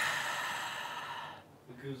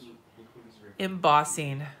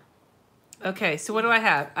 Embossing. Okay, so what do I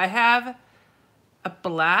have? I have a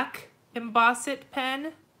black emboss it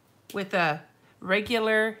pen with a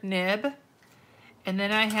regular nib. And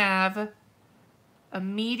then I have a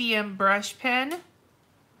medium brush pen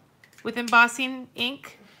with embossing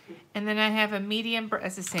ink. And then I have a medium,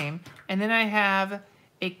 that's the same. And then I have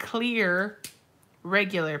a clear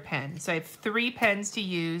regular pen. So I have 3 pens to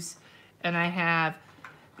use. And I have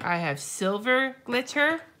silver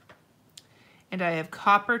glitter. And I have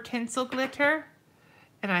copper tinsel glitter.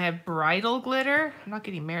 And I have bridal glitter. I'm not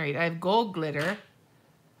getting married. I have gold glitter.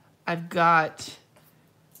 I've got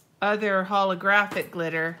other holographic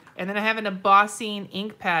glitter. And then I have an embossing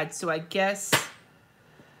ink pad. So I guess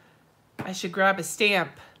I should grab a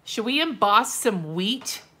stamp. Should we emboss some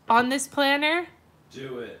wheat on this planner?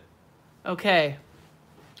 Do it. Okay.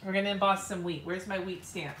 We're going to emboss some wheat. Where's my wheat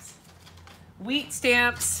stamps? Wheat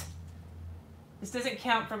stamps. This doesn't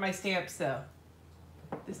count for my stamps, though.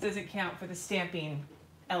 This doesn't count for the stamping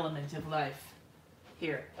element of life.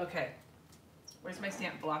 Here. Okay. Where's my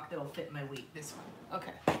stamp block that'll fit my wheat? This one.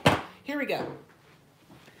 Okay. Here we go.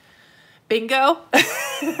 Bingo.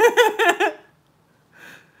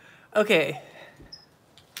 Okay.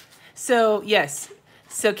 So, yes.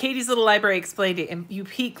 So Katie's Little Library explained it. And you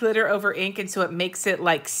heat glitter over ink, and so it makes it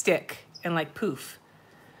like stick and like poof.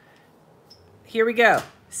 Here we go.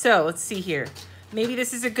 So, let's see here. Maybe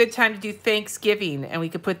this is a good time to do Thanksgiving, and we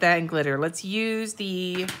could put that in glitter. Let's use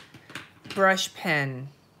the brush pen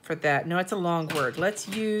for that. No, it's a long word. Let's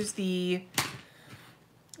use this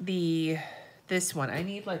one. I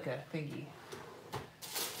need like a thingy.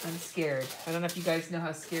 I'm scared. I don't know if you guys know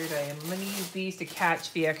how scared I am. I'm gonna use these to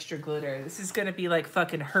catch the extra glitter. This is gonna be like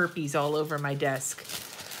fucking herpes all over my desk.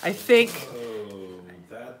 I think. Oh,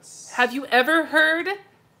 that's. Have you ever heard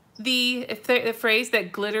the phrase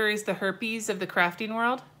that glitter is the herpes of the crafting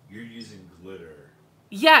world? You're using glitter.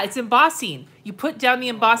 Yeah, it's embossing. You put down the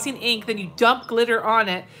embossing ink, then you dump glitter on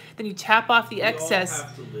it, then you tap off the excess. We all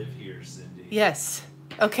have to live here, Cindy. Yes.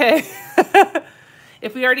 Okay.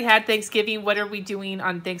 If we already had Thanksgiving, what are we doing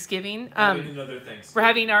on Thanksgiving? Having another Thanksgiving. We're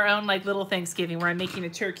having our own like little Thanksgiving where I'm making a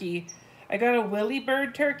turkey. I got a Willy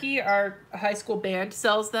Bird turkey. Our high school band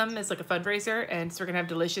sells them as like a fundraiser, and so we're gonna have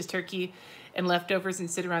delicious turkey and leftovers and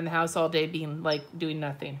sit around the house all day being like doing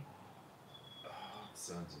nothing. Oh,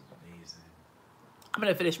 sounds amazing. I'm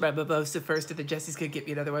gonna finish my babosa first, and then Jesse's gonna get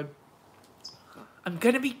me another one. I'm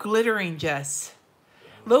gonna be glittering, Jess.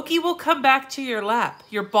 Loki will come back to your lap.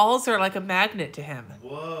 Your balls are like a magnet to him.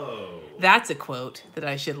 Whoa. That's a quote that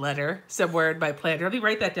I should letter somewhere in my planner. Let me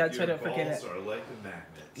write that down so I don't forget it. Your balls are like a magnet.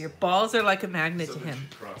 Your balls are like a magnet to him.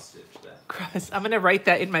 Cross-stitch that. I'm going to write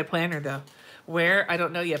that in my planner, though. Where? I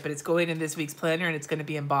don't know yet, but it's going in this week's planner, and it's going to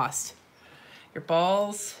be embossed. Your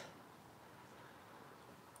balls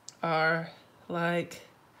are like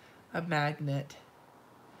a magnet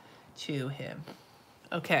to him.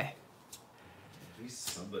 Okay. At least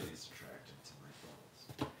somebody's attracted to my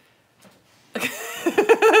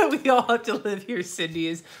balls. We all have to live here. Cindy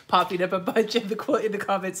is popping up a bunch in the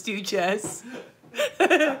comments too, Jess.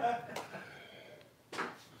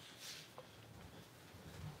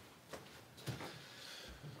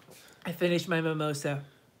 I finished my mimosa.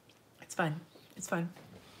 It's fine. It's fine.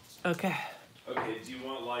 Okay. Okay, do you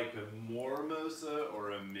want like a more mosa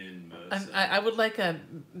or a min mosa? I would like a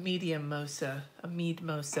medium mosa, a mead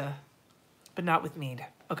mosa, but not with mead.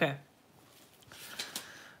 Okay.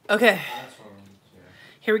 Okay.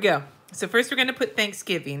 Here we go. So first we're going to put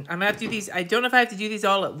Thanksgiving. I'm going to have to do these. I don't know if I have to do these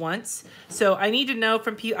all at once. So I need to know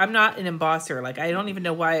from people. I'm not an embosser. Like, I don't even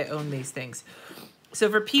know why I own these things. So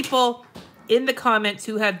for people in the comments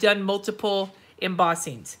who have done multiple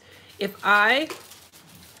embossings, if I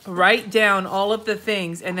write down all of the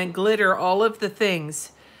things and then glitter all of the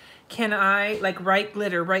things, can I, like, write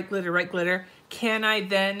glitter, write glitter, write glitter, can I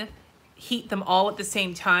then heat them all at the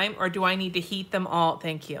same time, or do I need to heat them all?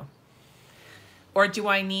 Thank you. Or do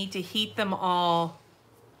I need to heat them all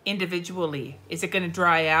individually? Is it going to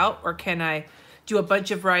dry out, or can I do a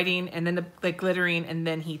bunch of writing and then the glittering and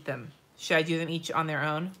then heat them? Should I do them each on their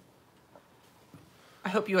own? I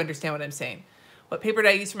hope you understand what I'm saying. What paper did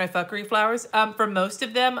I use for my fuckery flowers? For most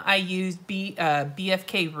of them, I used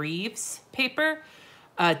BFK Reeves paper,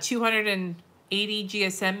 280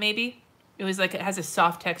 GSM maybe. It was like, it has a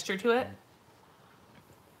soft texture to it.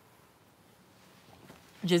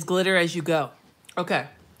 Just glitter as you go. Okay,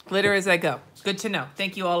 glitter as I go. Good to know.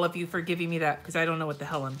 Thank you all of you for giving me that, because I don't know what the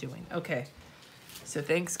hell I'm doing. Okay, so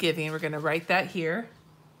Thanksgiving, we're gonna write that here.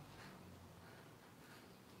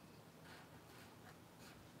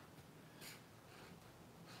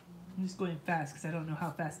 I'm just going fast because I don't know how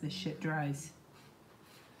fast this shit dries.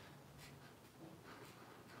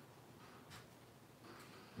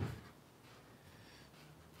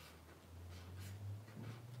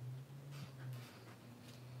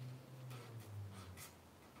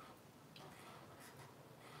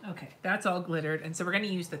 Okay, that's all glittered. And so we're going to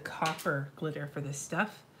use the copper glitter for this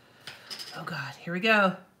stuff. Oh God, here we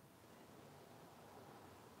go.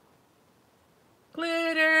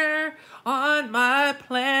 Glitter on my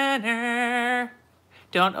planner.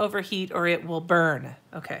 Don't overheat or it will burn.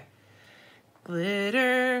 Okay.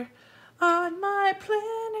 Glitter on my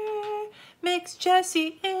planner makes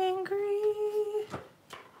Jessie angry.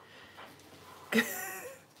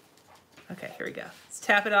 Okay, here we go. Let's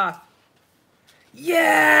tap it off.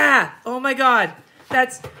 Yeah! Oh my God.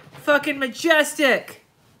 That's fucking majestic.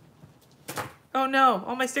 Oh no,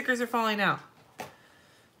 all my stickers are falling out.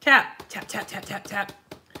 Tap, tap, tap, tap, tap, tap.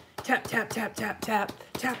 Tap, tap, tap, tap, tap.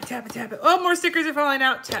 Tap, tap, tap. Oh, more stickers are falling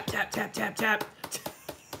out. Tap, tap, tap, tap, tap.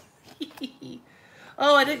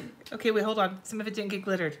 Oh, I didn't. Okay, wait, hold on. Some of it didn't get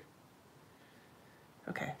glittered.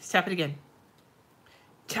 Okay, let's tap it again.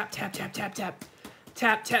 Tap, tap, tap, tap, tap.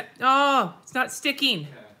 Tap, tap. Oh, it's not sticking.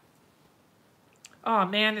 Oh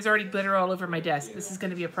man, there's already glitter all over my desk. This is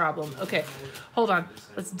going to be a problem. Okay, hold on.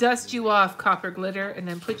 Let's dust you off, copper glitter, and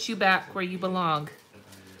then put you back where you belong.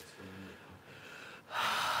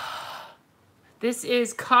 This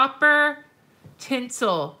is copper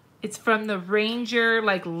tinsel. It's from the Ranger,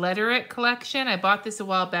 like, Letter It collection. I bought this a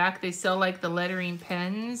while back. They sell, like, the lettering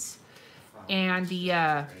pens and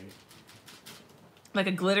the, like,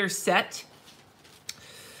 a glitter set.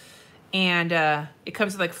 And it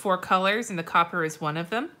comes with, like, 4 colors, and the copper is one of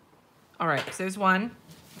them. All right, so there's one.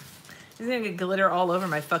 This is going to get glitter all over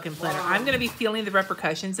my fucking planner. Wow. I'm going to be feeling the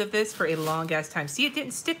repercussions of this for a long-ass time. See, it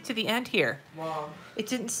didn't stick to the end here. Wow. It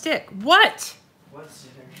didn't stick. What? What's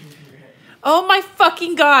dinner? Oh my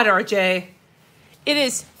fucking God, RJ. It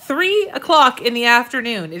is 3 o'clock in the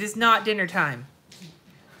afternoon. It is not dinner time.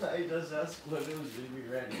 I just asked when it was going to be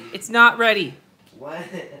ready. It's not ready. What?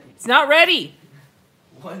 It's not ready.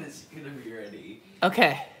 When is it going to be ready?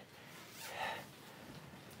 Okay.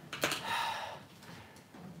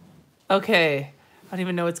 Okay. I don't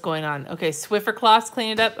even know what's going on. Okay, Swiffer cloths, clean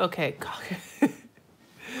it up. Okay.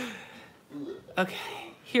 Okay,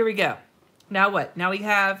 here we go. Now what? Now I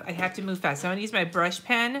have to move fast. So I'm gonna use my brush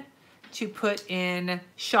pen to put in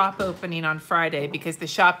shop opening on Friday, because the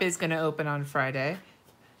shop is gonna open on Friday.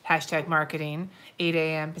 Hashtag marketing, 8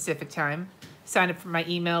 a.m. Pacific time. Sign up for my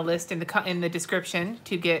email list in the description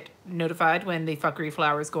to get notified when the fuckery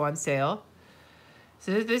flowers go on sale.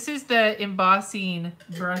 So this is the embossing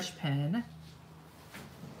brush pen.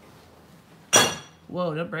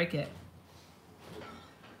 Whoa, don't break it.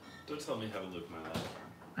 Don't tell me how to live my life.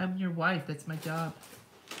 I'm your wife. That's my job.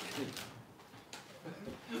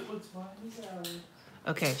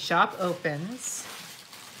 Okay, shop opens.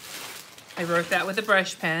 I wrote that with a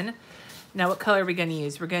brush pen. Now what color are we going to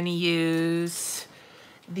use? We're going to use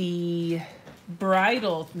the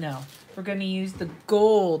bridal. No, we're going to use the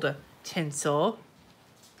gold tinsel.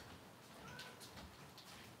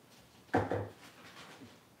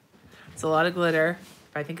 It's a lot of glitter.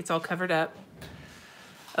 I think it's all covered up.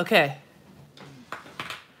 Okay.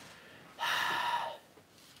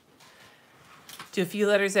 Do a few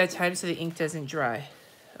letters at a time so the ink doesn't dry.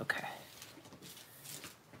 Okay.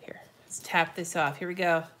 Here, let's tap this off. Here we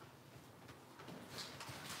go.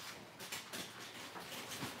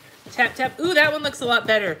 Tap, tap. Ooh, that one looks a lot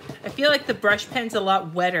better. I feel like the brush pen's a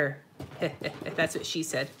lot wetter. That's what she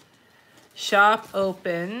said. Shop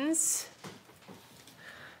opens.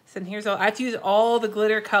 So here's all, I have to use all the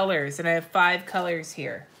glitter colors, and I have 5 colors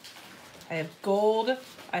here. I have gold,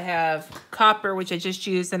 I have copper, which I just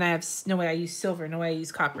used, and I have, no way, I use silver, no way I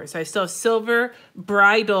use copper. So I still have silver,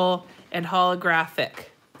 bridal, and holographic.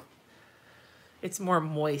 It's more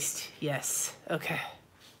moist, yes, okay.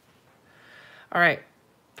 All right,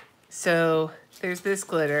 so there's this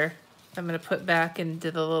glitter. I'm gonna put back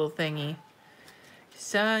into the little thingy.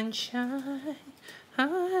 Sunshine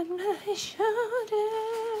on my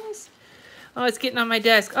shoulders. Oh, it's getting on my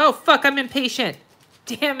desk. Oh, fuck, I'm impatient.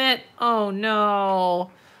 Damn it. Oh, no.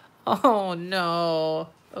 Oh, no.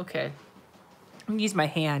 Okay. I'm gonna use my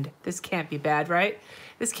hand. This can't be bad, right?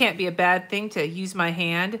 This can't be a bad thing to use my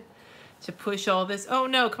hand to push all this. Oh,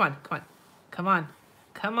 no. Come on. Come on. Come on.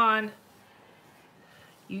 Come on.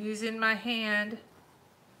 Using my hand.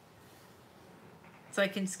 It's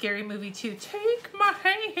like in Scary Movie 2. Take my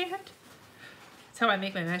hand. That's how I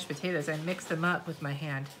make my mashed potatoes. I mix them up with my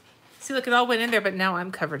hand. See, look, it all went in there, but now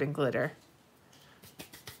I'm covered in glitter.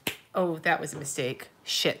 Oh, that was a mistake.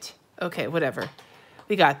 Shit. Okay, whatever.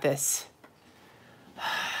 We got this.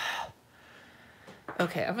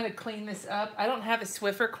 Okay, I'm going to clean this up. I don't have a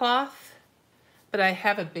Swiffer cloth, but I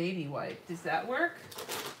have a baby wipe. Does that work?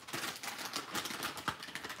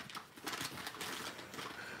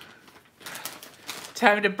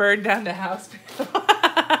 Time to burn down the house.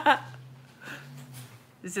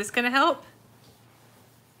 Is this going to help?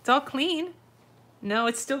 It's all clean. No,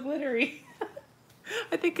 it's still glittery.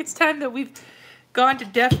 I think it's time that we've gone to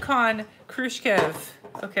DEFCON Khrushchev.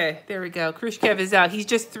 Okay, there we go. Khrushchev is out. He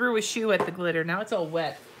just threw a shoe at the glitter. Now it's all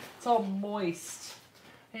wet. It's all moist.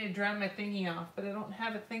 I need to dry my thingy off, but I don't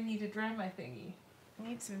have a thingy to dry my thingy. I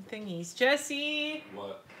need some thingies. Jesse!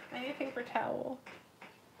 What? I need a paper towel.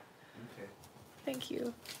 Okay. Thank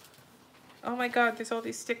you. Oh my God, there's all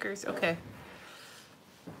these stickers. Okay.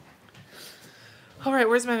 All right,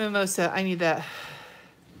 where's my mimosa? I need that.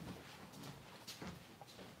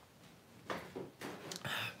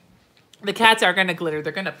 The cats are gonna glitter.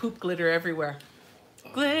 They're gonna poop glitter everywhere.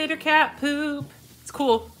 Glitter cat poop. It's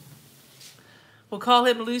cool. We'll call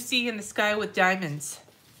him Lucy in the Sky with Diamonds.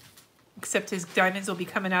 Except his diamonds will be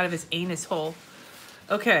coming out of his anus hole.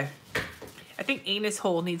 Okay. I think anus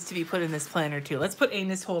hole needs to be put in this planner too. Let's put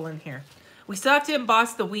anus hole in here. We still have to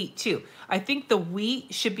emboss the wheat too. I think the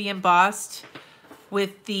wheat should be embossed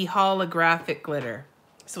with the holographic glitter.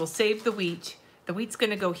 So we'll save the wheat. The wheat's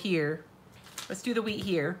gonna go here. Let's do the wheat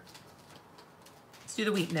here. Let's do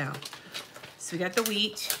the wheat now. So we got the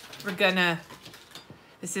wheat. We're gonna,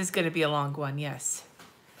 this is gonna be a long one, yes.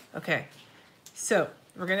 Okay, so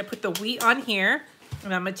we're gonna put the wheat on here,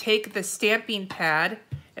 and I'm gonna take the stamping pad,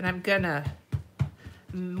 and I'm gonna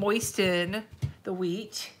moisten the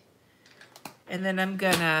wheat, and then I'm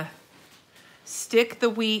gonna stick the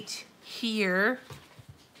wheat here.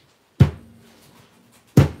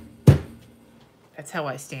 That's how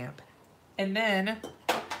I stamp. And then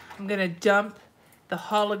I'm gonna dump the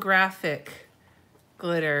holographic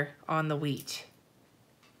glitter on the wheat.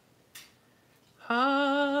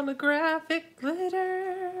 Holographic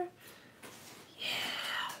glitter.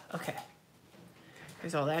 Yeah. Okay.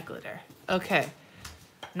 There's all that glitter. Okay.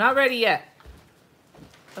 Not ready yet.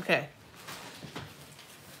 Okay.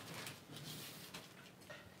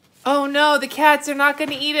 Oh no, the cats are not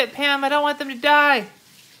gonna eat it, Pam. I don't want them to die.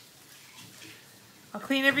 I'll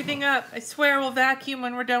clean everything up. I swear we'll vacuum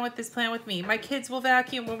when we're done with this plan with me. My kids will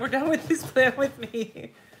vacuum when we're done with this plan with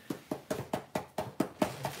me.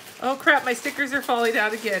 Oh crap, my stickers are falling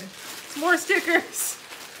out again. It's more stickers.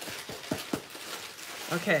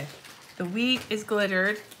 Okay, the wheat is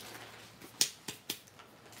glittered.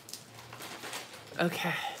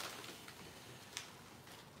 Okay.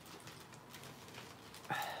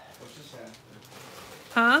 What's this happening?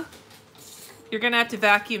 Huh? You're gonna have to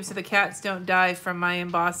vacuum so the cats don't die from my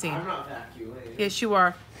embossing. I'm not vacuuming. Yes, you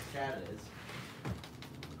are. Cat is.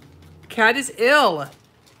 Cat is ill.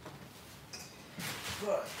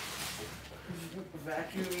 But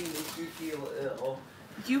vacuuming makes me feel ill.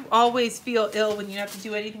 You always feel ill when you have to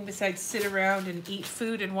do anything besides sit around and eat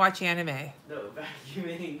food and watch anime. No,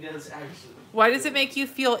 vacuuming does actually. Why does it make you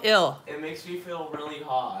feel ill? It makes me feel really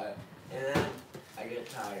hot, and then I get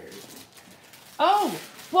tired. Oh,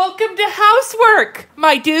 Welcome to housework,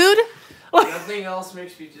 my dude. Nothing else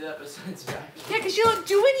makes me do that besides vacuum. Yeah, because you don't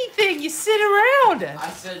do anything. You sit around. I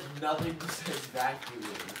said nothing besides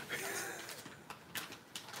vacuuming.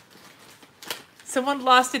 Someone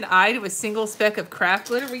lost an eye to a single speck of craft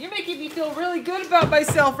glitter. Well, you're making me feel really good about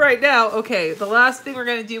myself right now. Okay, the last thing we're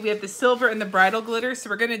going to do, we have the silver and the bridal glitter. So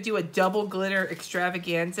we're going to do a double glitter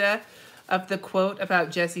extravaganza of the quote about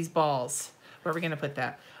Jesse's balls. Where are we going to put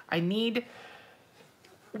that? I need...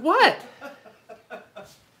 What?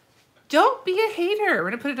 Don't be a hater. We're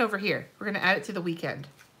going to put it over here. We're going to add it to the weekend.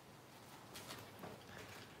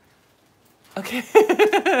 Okay.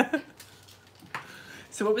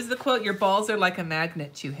 So what was the quote? Your balls are like a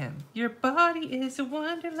magnet to him. Your body is a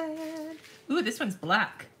wonderland. Ooh, this one's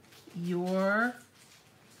black. Your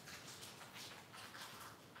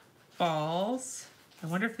balls, I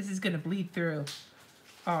wonder if this is going to bleed through,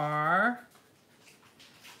 are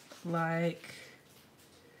like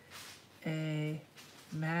a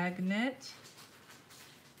magnet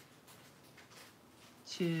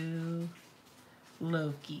to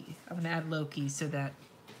Loki. I'm going to add Loki so that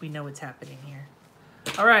we know what's happening here.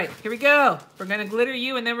 All right, here we go. We're going to glitter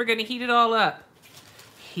you, and then we're going to heat it all up.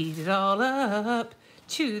 Heat it all up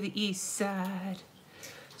to the east side.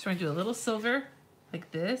 So we're going to do a little silver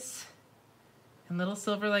like this, and little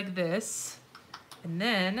silver like this. And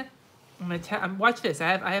then I'm going to watch this.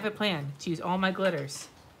 I have a plan to use all my glitters.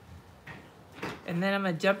 And then I'm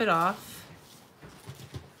going to dump it off.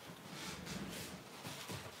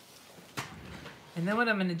 And then what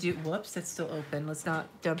I'm going to do, whoops, that's still open. Let's not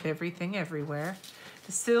dump everything everywhere.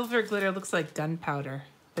 The silver glitter looks like gunpowder,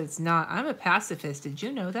 but it's not. I'm a pacifist. Did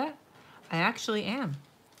you know that? I actually am.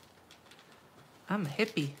 I'm a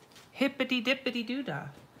hippie. Hippity-dippity-doo-dah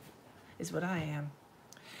is what I am.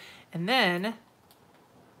 And then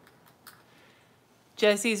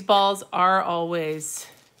Jesse's balls are always...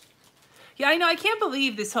 Yeah, I know. I can't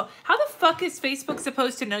believe this whole... How the fuck is Facebook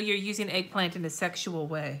supposed to know you're using eggplant in a sexual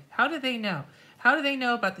way? How do they know? How do they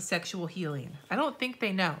know about the sexual healing? I don't think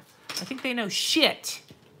they know. I think they know shit.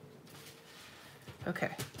 Okay.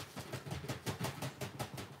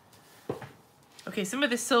 Okay, some of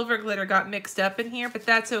the silver glitter got mixed up in here, but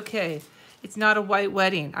that's okay. It's not a white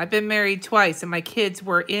wedding. I've been married twice, and my kids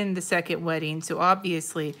were in the second wedding, so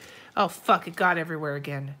obviously... Oh, fuck, it got everywhere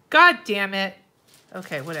again. God damn it.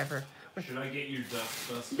 Okay, whatever. Should I get your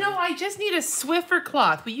dust buster? No, I just need a Swiffer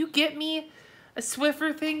cloth. Will you get me a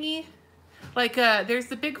Swiffer thingy? Like, there's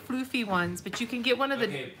the big floofy ones, but you can get one of the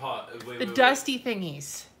wait, dusty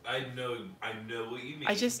thingies. I know what you mean.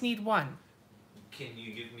 I just need one. Can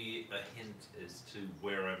you give me a hint as to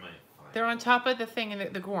where I might find They're on top of the thing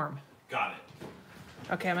in the gorm. Got it.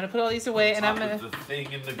 Okay, I'm gonna put all these away, and I'm gonna the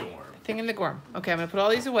thing in the gorm. thing in the gorm. Okay, I'm gonna put all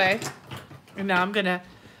these away, and now I'm gonna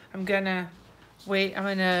wait. I'm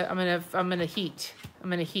gonna heat. I'm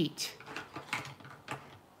gonna heat.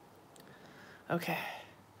 Okay.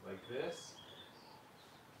 Like this.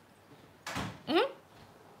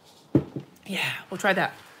 Yeah, we'll try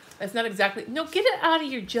that. That's not exactly... No, get it out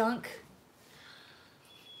of your junk.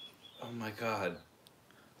 Oh my god.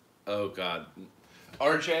 Oh god.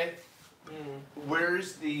 RJ,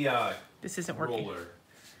 where's the This isn't working. roller?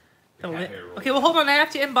 The cat lid. hair roller. Okay, well, hold on. I have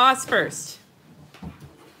to emboss first.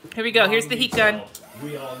 Here we go. Here's the heat gun.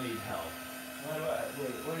 We all need help. Wait,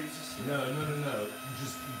 what are you just... No.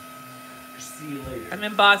 Just see you later. I'm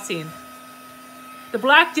embossing. The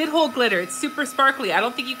black did hold glitter. It's super sparkly. I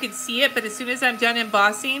don't think you can see it, but as soon as I'm done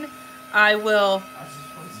embossing, I will...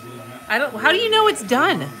 How do you know it's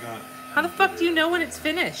done? How the fuck do you know when it's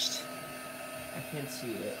finished? I can't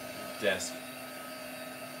see it. Desk.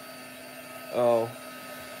 Oh.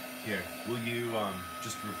 Here, will you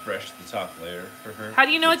just refresh the top layer for her? How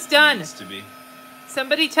do you know it's done? Needs to be.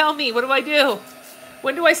 Somebody tell me. What do I do?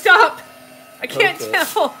 When do I stop? I can't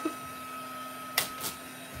tell.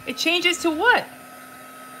 It changes to what?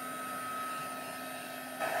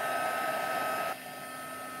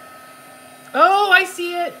 Oh, I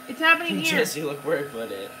see it. It's happening here. Jesse, look where I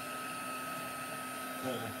put it.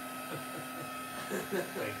 Thank you,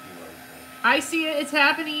 RJ. I see it. It's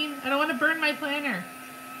happening. I don't want to burn my planner.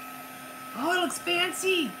 Oh, it looks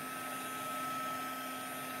fancy.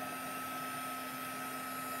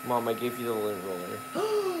 Mom, I gave you the lint roller.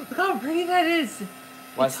 Look how pretty that is.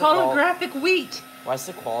 Why's It's the qual- holographic wheat. Why's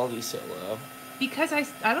the quality so low? Because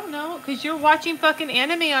I don't know. Because you're watching fucking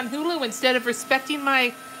anime on Hulu instead of respecting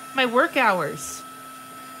my work hours.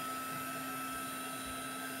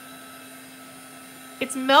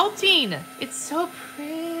 It's melting. It's so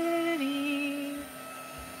pretty.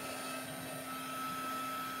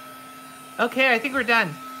 Okay, I think we're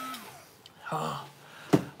done. Oh.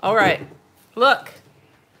 All right. Look.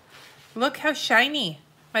 Look how shiny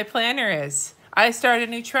my planner is. I started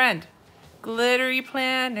a new trend. Glittery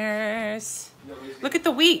planners. Look at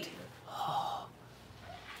the wheat. Oh.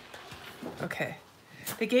 Okay.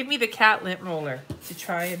 They gave me the cat lint roller to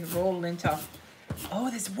try and roll lint off.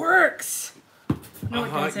 Oh, this works. No,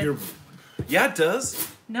 it doesn't. Yeah, it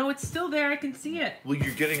does. No, it's still there. I can see it. Well,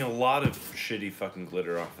 you're getting a lot of shitty fucking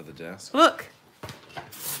glitter off of the desk. Look.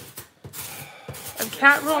 I'm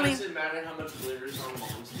cat rolling. Why does it matter how much glitter is on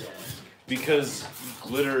Mom's desk? Because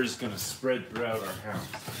glitter is going to spread throughout our house.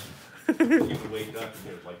 You wake up and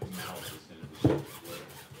get like the mouth is going to be glitter.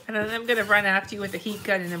 And then I'm going to run after you with a heat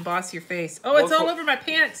gun and emboss your face. Oh, it's all over my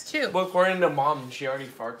pants, too. Well, according to Mom, she already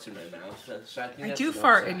farts in my mouth. So I do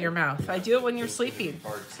fart in your mouth. I do it when you're sleeping.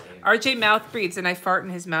 RJ mouth breathes, and I fart in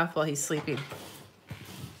his mouth while he's sleeping.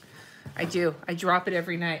 I do. I drop it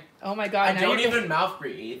every night. Oh, my God. I don't even mouth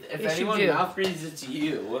breathe. If anyone mouth breathes, it's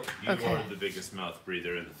you. You are the biggest mouth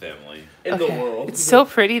breather in the family. In the world. It's so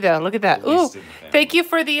pretty, though. Look at that. Ooh, thank you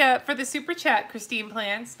for the super chat, Christine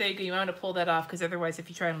Plans. There you go. You want to pull that off, because otherwise, if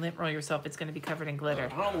you try and lint roll yourself, it's going to be covered in glitter.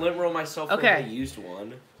 I don't lint roll myself when I used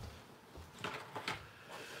one.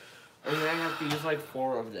 I mean, I have to use like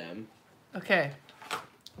 4 of them. Okay.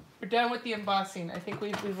 We're done with the embossing. I think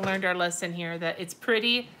we've learned our lesson here that it's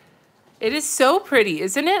pretty. It is so pretty,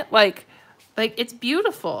 isn't it? Like it's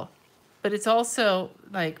beautiful, but it's also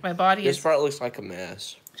like my body This part looks like a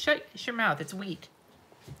mess. Shut your mouth. It's wheat.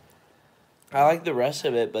 I like the rest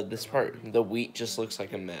of it, but this part, the wheat, just looks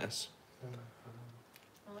like a mess.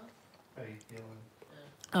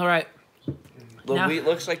 All right. The wheat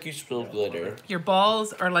looks like you spilled glitter. Your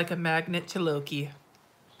balls are like a magnet to Loki.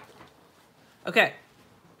 Okay.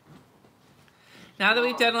 Now that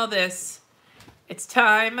we've done all this, it's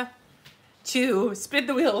time to spin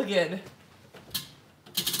the wheel again.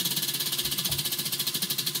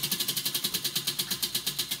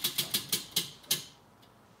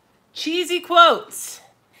 Cheesy quotes.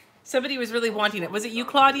 Somebody was really wanting it. Was it you,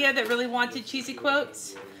 Claudia, that really wanted cheesy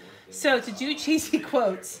quotes? So to do cheesy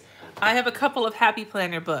quotes, I have a couple of Happy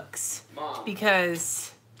Planner books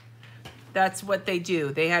because that's what they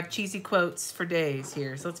do. They have cheesy quotes for days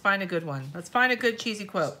here. So let's find a good one. Let's find a good cheesy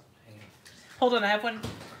quote. Hold on, I have one.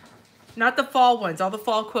 Not the fall ones. All the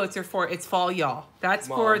fall quotes are for it's fall, y'all. That's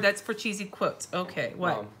for cheesy quotes. Okay,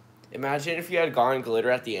 what? Mom, imagine if you had gone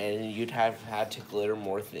glitter at the end and you'd have had to glitter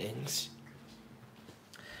more things.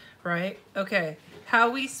 Right? Okay. How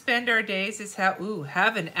we spend our days is have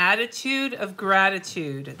an attitude of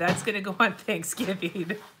gratitude. That's going to go on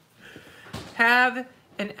Thanksgiving. Have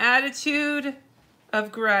an attitude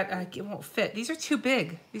of it won't fit. These are too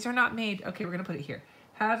big. These are not made. Okay, we're going to put it here.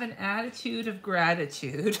 Have an attitude of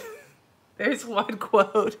gratitude. There's one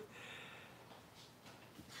quote.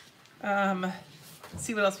 Let's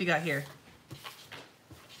see what else we got here.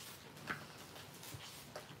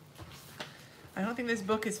 I don't think this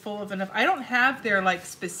book is full of enough. I don't have their like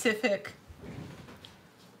specific.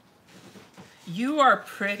 You are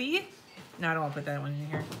pretty. No, I don't want to put that one in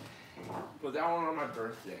here. Put that one on my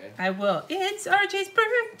birthday. I will. It's RJ's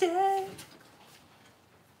birthday.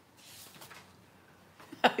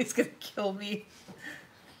 He's gonna kill me.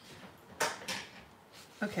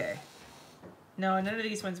 Okay. No, none of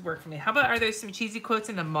these ones work for me. How about, are there some cheesy quotes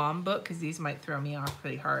in the mom book? Because these might throw me off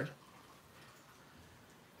pretty hard.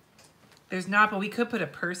 There's not, but we could put a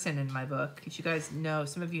person in my book. Because you guys know,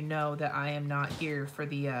 some of you know that I am not here for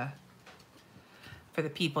the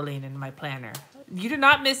peopling in my planner. You did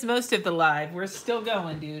not miss most of the live. We're still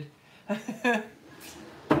going, dude. All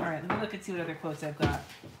right, let me look and see what other quotes I've got.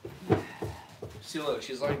 See, look,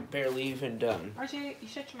 she's like barely even done. RJ, you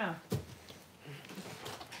shut your mouth.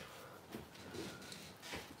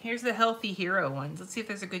 Here's the healthy hero ones. Let's see if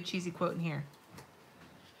there's a good cheesy quote in here.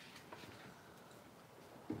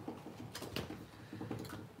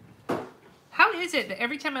 How is it that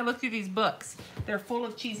every time I look through these books, they're full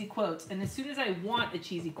of cheesy quotes, and as soon as I want a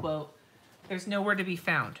cheesy quote, there's nowhere to be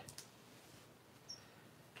found?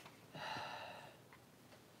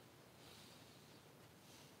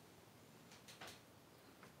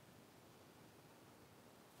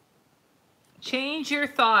 Change your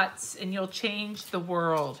thoughts and you'll change the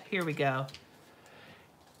world. Here we go.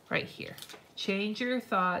 Right here. Change your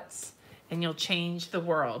thoughts and you'll change the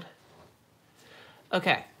world.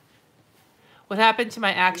 Okay. What happened to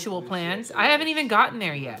my actual plans? I haven't even gotten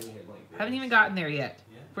there yet.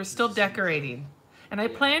 We're still decorating. And I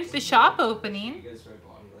planned the shop opening.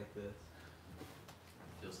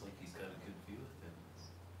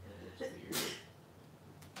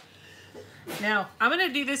 Now, I'm going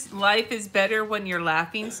to do this life is better when you're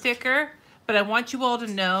laughing sticker, but I want you all to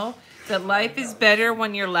know that life is better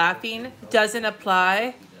when you're laughing doesn't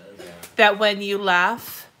apply that when you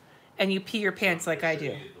laugh and you pee your pants like I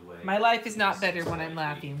do. My life is not better when I'm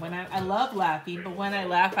laughing. When I love laughing, but when I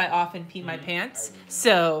laugh, I often pee my pants.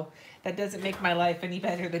 So that doesn't make my life any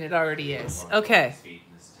better than it already is. Okay.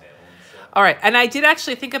 All right. And I did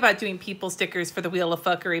actually think about doing people stickers for the Wheel of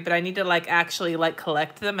Fuckery, but I need to like actually like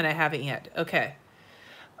collect them, and I haven't yet. Okay.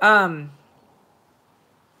 All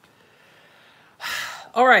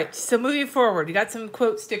right. So moving forward, we got some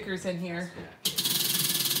quote stickers in here.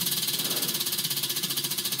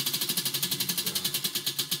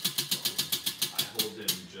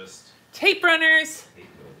 Tape runners.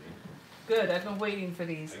 Good, I've been waiting for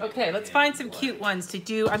these. Okay, let's find some cute ones to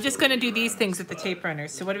do. I'm just gonna do these things with the tape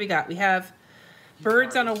runners. So what do we got? We have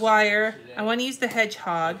birds on a wire. I wanna use the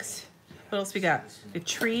hedgehogs. What else we got? The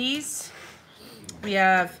trees. We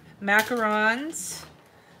have macarons.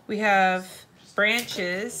 We have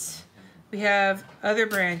branches. We have other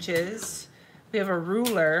branches. We have a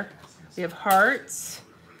ruler. We have hearts.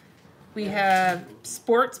 We have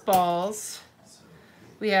sports balls.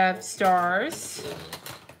 We have stars.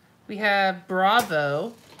 We have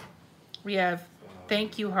bravo. We have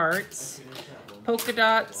thank you hearts, polka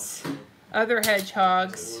dots, other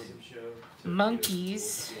hedgehogs,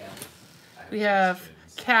 monkeys. We have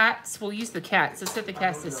cats. We'll use the cats. Let's set the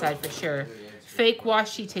cats aside for sure. Fake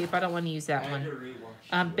washi tape. I don't want to use that one.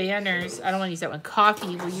 Banners. I don't want to use that one.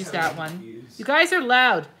 Coffee. We'll use that one. You guys are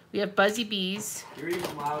loud. We have buzzy bees. You're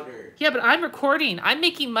even louder. Yeah, but I'm recording. I'm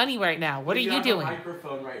making money right now. What are you doing? I have a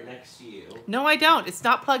microphone right next to you. No, I don't. It's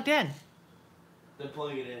not plugged in. Then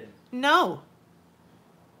plug it in. No.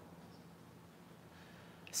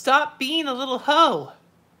 Stop being a little hoe.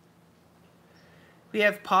 We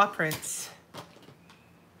have paw prints.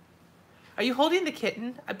 Are you holding the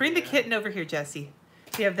kitten? Bring the kitten over here, Jesse.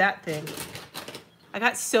 We have that thing. I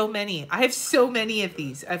got so many. I have so many of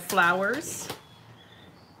these. I have flowers.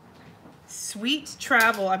 Sweet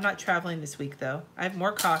travel. I'm not traveling this week, though. I have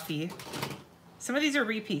more coffee. Some of these are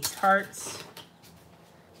repeats. Hearts.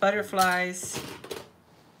 Butterflies.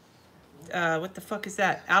 What the fuck is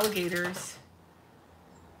that? Alligators.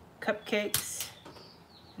 Cupcakes.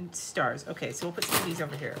 And stars. Okay, so we'll put some of these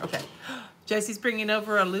over here. Okay. Jesse's bringing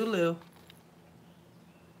over a Lulu.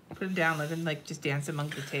 Put him down. Let him, like, just dance among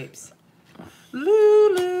the tapes.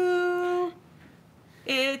 Lulu.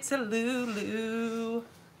 It's a Lulu.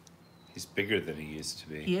 He's bigger than he used to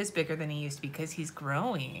be. He is bigger than he used to be because he's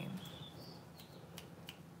growing.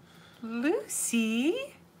 Lucy.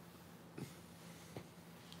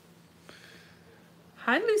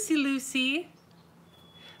 Hi, Lucy, Lucy.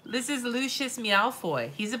 This is Lucius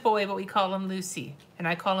Meowfoy. He's a boy, but we call him Lucy. And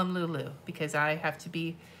I call him Lulu because I have to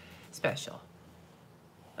be special.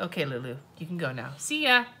 Okay, Lulu, you can go now. See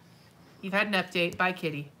ya. You've had an update. Bye,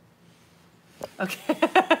 kitty. Okay.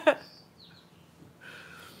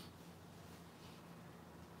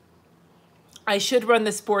 I should run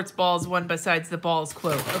the sports balls one besides the balls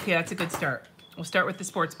quote. Okay, that's a good start. We'll start with the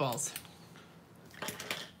sports balls.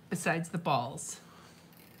 Besides the balls.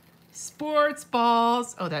 Sports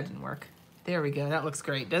balls. Oh, that didn't work. There we go. That looks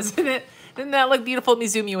great, doesn't it? Doesn't that look beautiful? Let me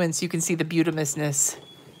zoom you in so you can see the beautimousness.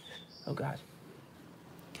 Oh, God.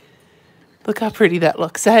 Look how pretty that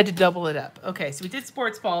looks. I had to double it up. Okay, so we did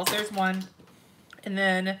sports balls. There's one. And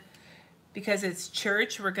then, because it's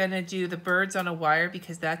church, we're going to do the birds on a wire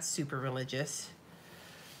because that's super religious.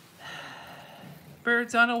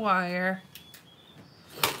 Birds on a wire.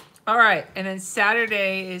 All right, and then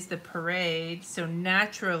Saturday is the parade. So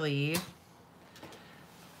naturally,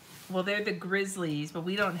 well, they're the grizzlies, but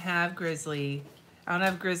we don't have grizzly. I don't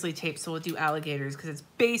have grizzly tape, so we'll do alligators because it's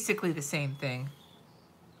basically the same thing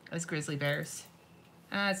as grizzly bears.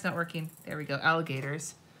 It's not working. There we go,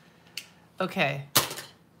 alligators. Okay.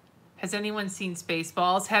 Has anyone seen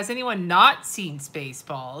Spaceballs? Has anyone not seen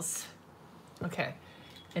Spaceballs? Okay.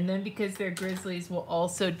 And then because they're grizzlies, we'll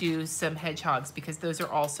also do some hedgehogs because those are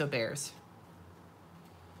also bears.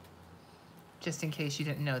 Just in case you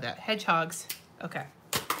didn't know that. Hedgehogs. Okay.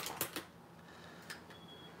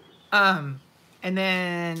 And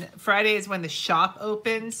then Friday is when the shop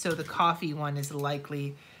opens, so the coffee one is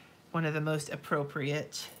likely one of the most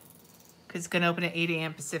appropriate because it's going to open at 8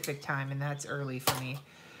 a.m. Pacific time, and that's early for me.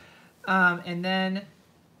 And then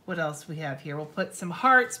what else we have here? We'll put some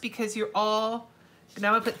hearts because you're all...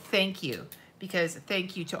 Now I'm going to put thank you because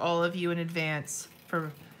thank you to all of you in advance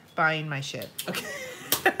for buying my shit. Okay.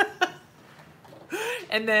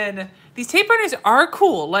 And then these tape runners are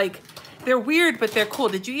cool. Like, they're weird, but they're cool.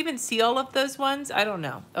 Did you even see all of those ones? I don't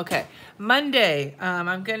know. Okay. Monday,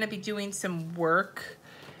 I'm going to be doing some work.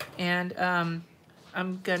 And I'm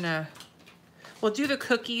going to... We'll do the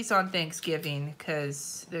cookies on Thanksgiving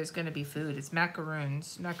because there's going to be food. It's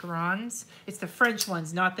macaroons. Macarons. It's the French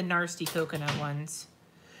ones, not the nasty coconut ones.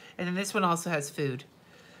 And then this one also has food.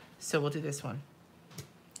 So we'll do this one.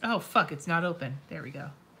 Oh, fuck. It's not open. There we go.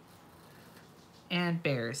 And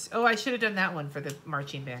bears. Oh, I should have done that one for the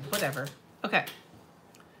marching band. Whatever. Okay.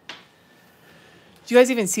 Do you guys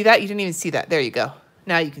even see that? You didn't even see that. There you go.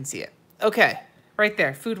 Now you can see it. Okay. Right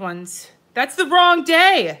there. Food ones. That's the wrong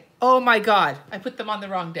day. Oh my God. I put them on the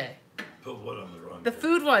wrong day. Put what on the wrong The day?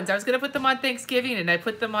 food ones. I was going to put them on Thanksgiving and I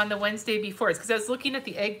put them on the Wednesday before. It's because I was looking at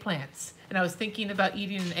the eggplants and I was thinking about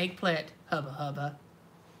eating an eggplant. Hubba hubba.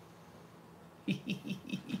 Bow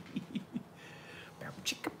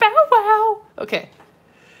chicka bow wow. Okay.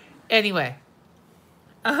 Anyway.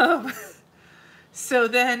 So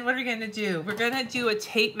then what are we going to do? We're going to do a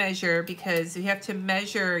tape measure because you have to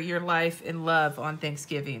measure your life in love on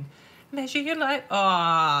Thanksgiving. Measure your life.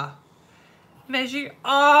 Ah. Measure.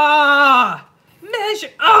 Ah. Measure.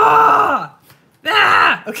 Ah.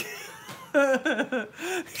 Ah. Okay.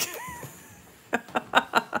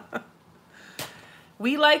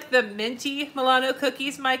 We like the minty Milano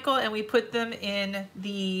cookies, Michael, and we put them in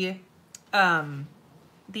the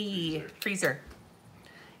freezer.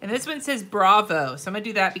 And this one says Bravo. So I'm going to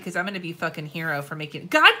do that because I'm going to be fucking hero for making...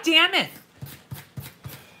 God damn it!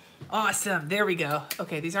 Awesome. There we go.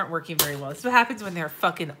 Okay, these aren't working very well. This is what happens when they're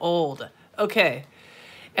fucking old. Okay.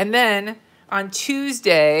 And then on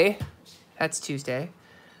Tuesday... That's Tuesday.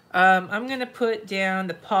 I'm going to put down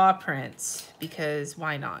the paw prints because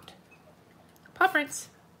why not? Paw prints.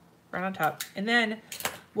 Right on top. And then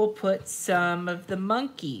we'll put some of the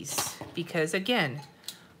monkeys because, again,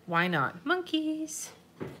 why not? Monkeys.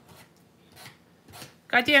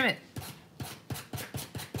 God damn it.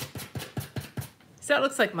 So that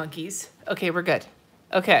looks like monkeys. Okay, we're good.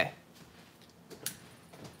 Okay.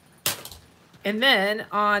 And then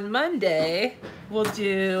on Monday, we'll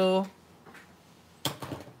do...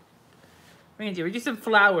 We're gonna do some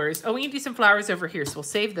flowers. Oh, we need to do some flowers over here, so we'll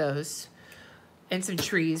save those. And some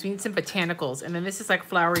trees. We need some botanicals. And then this is like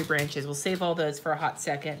flowery branches. We'll save all those for a hot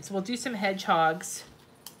second. So we'll do some hedgehogs.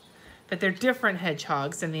 But they're different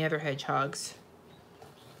hedgehogs than the other hedgehogs.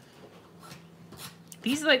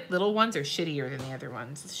 These like little ones are shittier than the other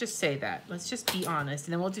ones. Let's just say that. Let's just be honest.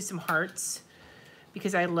 And then we'll do some hearts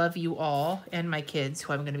because I love you all and my kids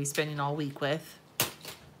who I'm going to be spending all week with.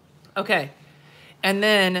 Okay. And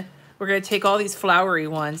then we're going to take all these flowery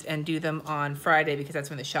ones and do them on Friday because that's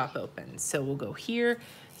when the shop opens. So we'll go here.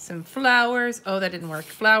 Some flowers. Oh, that didn't work.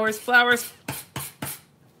 Flowers, flowers.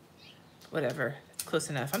 Whatever. It's close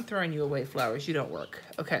enough. I'm throwing you away, flowers. You don't work.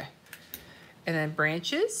 Okay. And then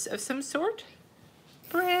branches of some sort.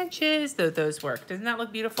 Branches, though those work. Doesn't that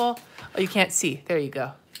look beautiful? Oh, you can't see. There you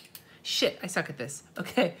go. Shit, I suck at this.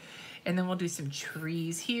 Okay, and then we'll do some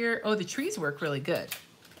trees here. Oh, the trees work really good.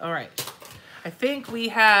 All right, I think we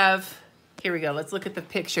have, here we go. Let's look at the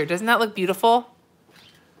picture. Doesn't that look beautiful?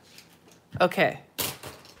 Okay.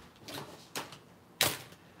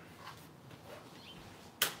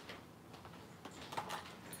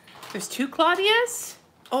 There's two Claudias?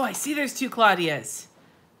 Oh, I see there's two Claudias.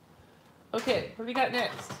 Okay, what do we got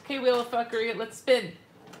next? Okay, wheel of fuckery, let's spin.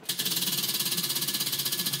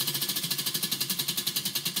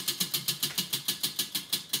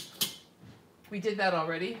 We did that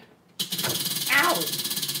already. Ow!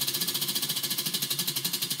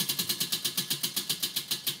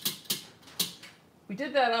 We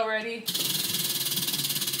did that already.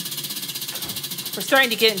 We're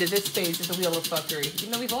starting to get into this phase of the wheel of fuckery.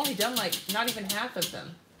 Even though we've only done like not even half of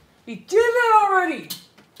them. We did that already!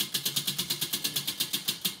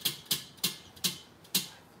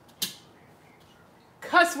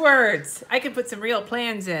 Cuss words. I can put some real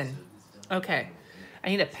plans in. Okay. I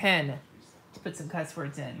need a pen to put some cuss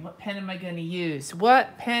words in. What pen am I going to use?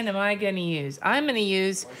 What pen am I going to use? I'm going to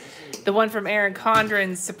use the one from Erin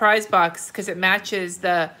Condren's surprise box because it matches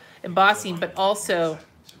the embossing, but also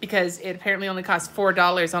because it apparently only costs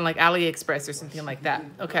 $4 on like AliExpress or something like that.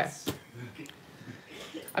 Okay.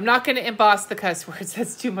 I'm not going to emboss the cuss words.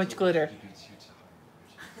 That's too much glitter.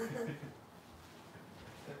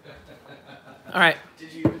 All right.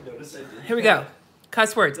 Did you even notice I did? Here we go.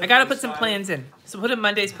 Cuss words. I got to put some plans in. So put in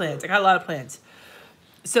Monday's plans. I got a lot of plans.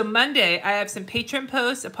 So Monday, I have some Patreon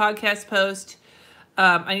posts, a podcast post.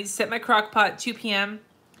 I need to set my crock pot 2 p.m.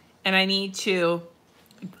 And I need to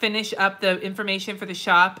finish up the information for the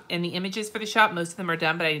shop and the images for the shop. Most of them are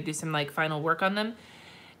done, but I need to do some like final work on them.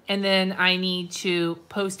 And then I need to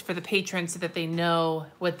post for the patrons so that they know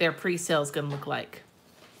what their pre-sale is going to look like.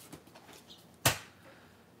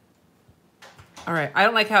 All right. I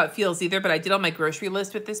don't like how it feels either, but I did on my grocery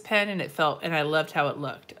list with this pen and it felt, and I loved how it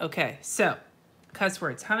looked. Okay. So cuss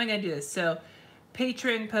words. How am I going to do this? So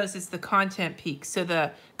patron post is the content peak. So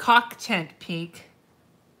the content peak.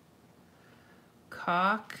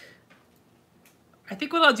 I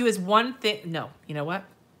think what I'll do is one thing. No, you know what?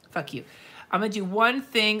 Fuck you. I'm going to do one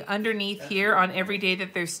thing underneath here on every day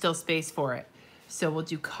that there's still space for it. So we'll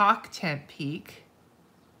do content peak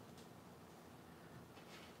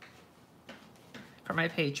for my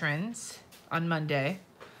patrons on Monday.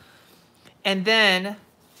 And then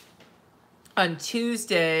on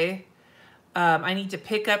Tuesday, I need to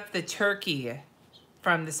pick up the turkey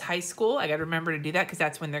from this high school. I got to remember to do that because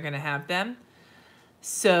that's when they're going to have them.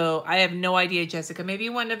 So I have no idea, Jessica. Maybe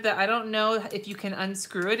one of the, I don't know if you can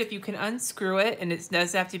unscrew it. If you can unscrew it and it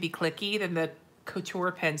does have to be clicky, then the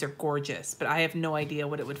couture pens are gorgeous. But I have no idea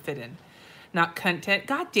what it would fit in. Not content.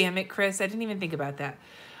 God damn it, Chris. I didn't even think about that.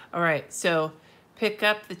 All right. So pick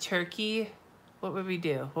up the turkey. What would we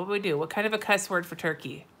do? What would we do? What kind of a cuss word for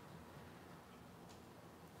turkey?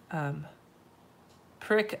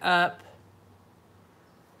 Prick up.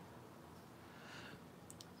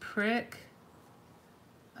 Prick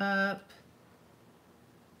up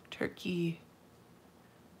turkey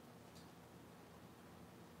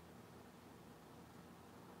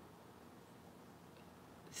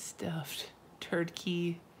stuffed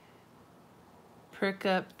turkey. Prick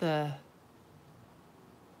up the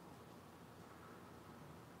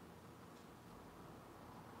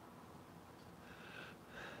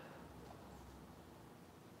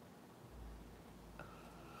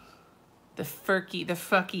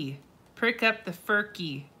fucky. Prick up the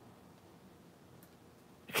furky.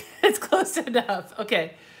 It's close enough.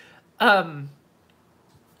 Okay.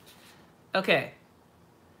 Okay.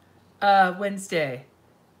 Wednesday.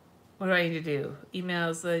 What do I need to do?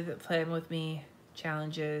 Emails, like, plan with me.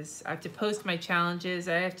 Challenges. I have to post my challenges.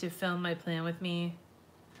 I have to film my plan with me.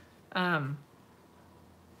 So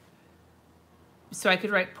I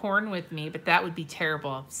could write porn with me, but that would be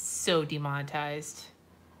terrible. So demonetized.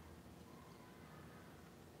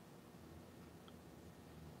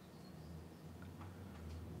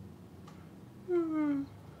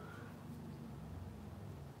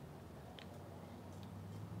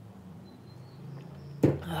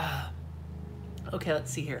 Okay,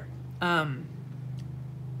 let's see here.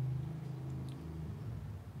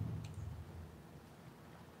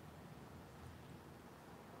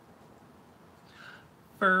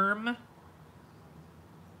 Firm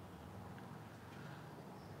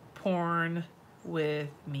porn with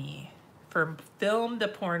me. Film the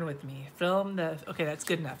porn with me. Okay, that's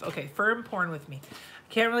good enough. Okay, firm porn with me.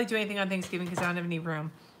 I can't really do anything on Thanksgiving because I don't have any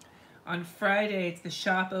room. On Friday, it's the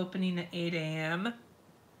shop opening at 8 a.m.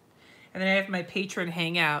 And then I have my patron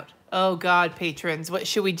hangout. Oh, God, patrons. What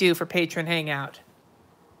should we do for patron hangout?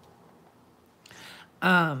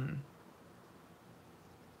 Hung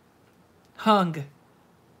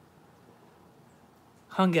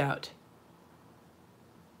out.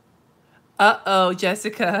 Uh-oh,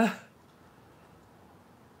 Jessica.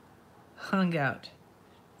 Hung out.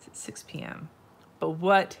 It's at 6 p.m. But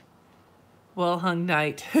what? Well hung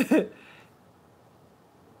night.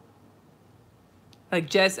 Like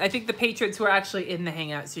Jess, I think the patrons who are actually in the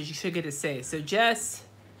hangout, so you should get a say. So Jess,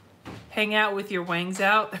 hang out with your wangs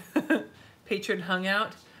out. Patron hung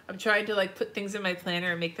out. I'm trying to like put things in my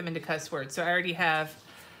planner and make them into cuss words. So I already have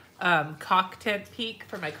content peak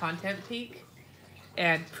for my content peak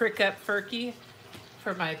and prick up furky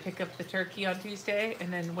for my pick up the turkey on Tuesday.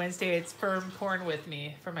 And then Wednesday it's firm porn with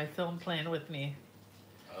me for my film plan with me.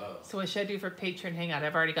 Oh. So what should I do for patron hangout?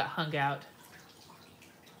 I've already got hung out.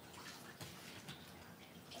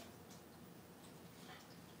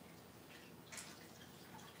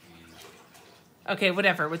 Okay,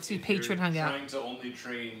 whatever. Let's do patron hung out. Trying to only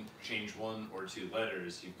change 1 or 2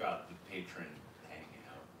 letters, you've got the patron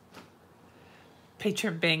hangout.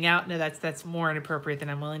 Patron bang out? No, that's more inappropriate than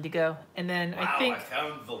I'm willing to go. And then wow, I think... I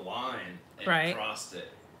found the line and right. Crossed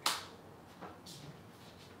it.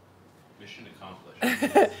 Mission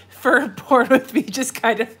accomplished. Firm porn with me just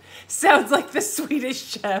kind of sounds like the Swedish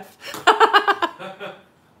chef.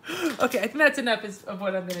 Okay, I think that's enough of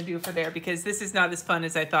what I'm going to do for there because this is not as fun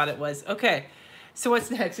as I thought it was. Okay, so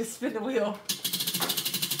what's next? Just spin the wheel.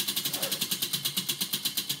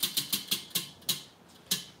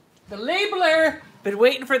 The labeler. Been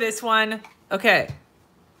waiting for this one. Okay.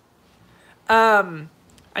 I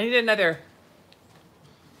need another.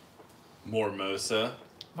 Mormosa.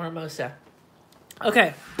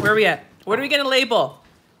 Okay, where are we at? What are we going to label?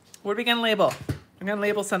 What are we going to label? I'm going to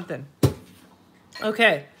label something.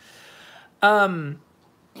 Okay. RJ.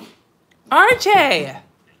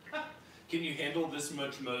 Can you handle this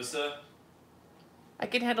much mosa? I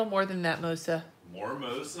can handle more than that, Mosa. More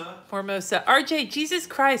mosa? More Mosa. RJ, Jesus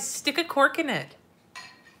Christ, stick a cork in it.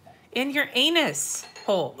 In your anus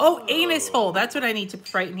hole. Oh, anus hole. That's what I need to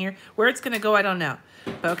write in here. Where it's going to go, I don't know.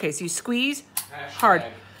 But okay, so you squeeze hard.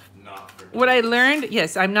 Not for What I learned,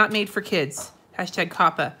 yes, I'm not made for kids. Hashtag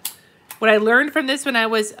COPPA. What I learned from this when I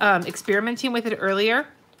was experimenting with it earlier,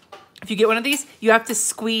 if you get one of these, you have to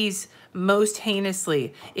squeeze most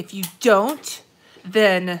heinously. If you don't,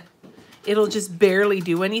 then it'll just barely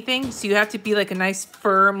do anything. So you have to be like a nice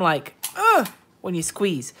firm, like, when you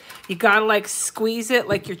squeeze. You gotta like squeeze it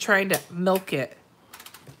like you're trying to milk it.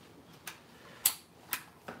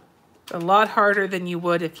 A lot harder than you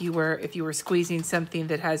would if you were squeezing something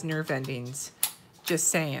that has nerve endings. Just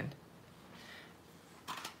saying.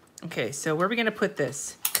 Okay, so where are we gonna put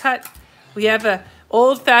this? Cut. We have a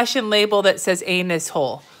old-fashioned label that says anus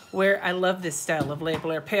hole. Where I love this style of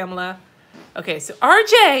labeler, Pamela. Okay, so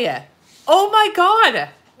RJ. Oh my God!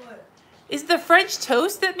 What? Is the French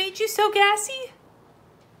toast that made you so gassy?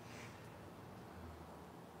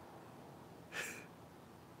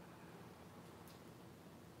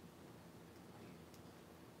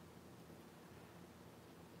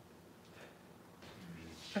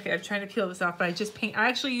 Okay, I'm trying to peel this off, but I just paint. I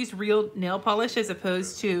actually use real nail polish as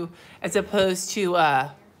opposed to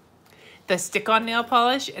the stick-on nail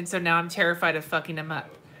polish, and so now I'm terrified of fucking them up.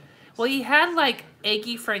 Well, you had like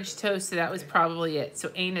eggy French toast, so that was probably it. So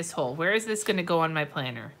anus hole. Where is this gonna go on my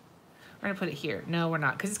planner? We're gonna put it here. No, we're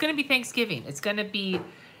not, because it's gonna be Thanksgiving. It's gonna be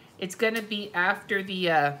after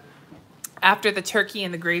the turkey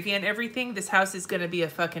and the gravy and everything. This house is gonna be a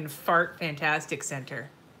fucking fart fantastic center.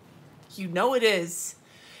 You know it is.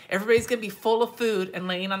 Everybody's gonna be full of food and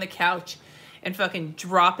laying on the couch and fucking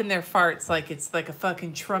dropping their farts like it's like a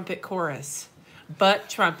fucking trumpet chorus. Butt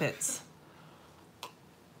trumpets.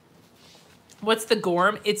 What's the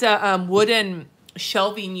Gorm? It's a wooden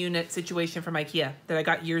shelving unit situation from IKEA that I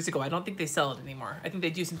got years ago. I don't think they sell it anymore. I think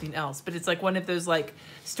they do something else. But it's like one of those like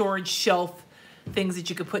storage shelf things that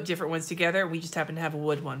you could put different ones together. We just happen to have a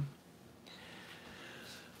wood one.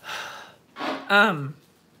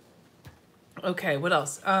 Okay, what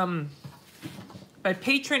else? My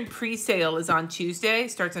patron pre-sale is on Tuesday.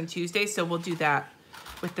 Starts on Tuesday, so we'll do that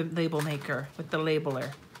with the label maker, with the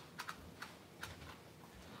labeler.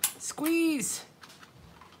 Squeeze.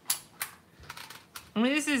 I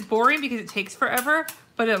mean, this is boring because it takes forever,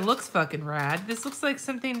 but it looks fucking rad. This looks like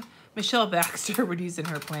something Michelle Baxter would use in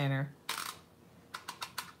her planner.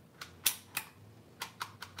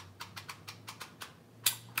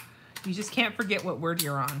 You just can't forget what word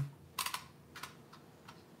you're on.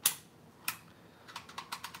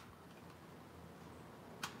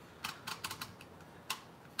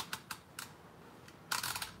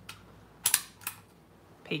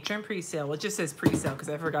 Patron pre-sale. Well, it just says pre-sale because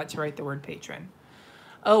I forgot to write the word patron.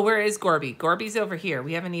 Oh, where is Gorby? Gorby's over here.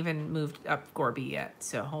 We haven't even moved up Gorby yet,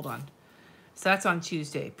 so hold on. So that's on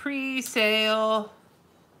Tuesday. Pre-sale.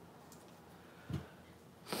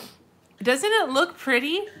 Doesn't it look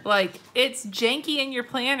pretty? Like, it's janky in your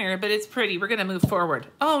planner, but it's pretty. We're going to move forward.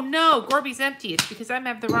 Oh, no. Gorby's empty. It's because I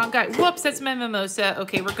have the wrong guy. Whoops, that's my mimosa.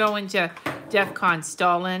 Okay, we're going to DEF CON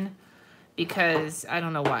Stalin because I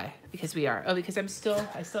don't know why. Because we are. Oh, because I still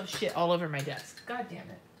have shit all over my desk. God damn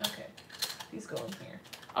it. Okay. These go in here.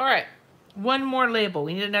 All right. One more label.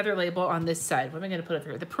 We need another label on this side. What am I going to put up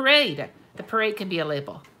here? The parade. The parade can be a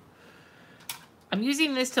label. I'm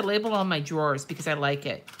using this to label all my drawers because I like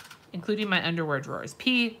it, including my underwear drawers.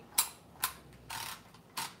 P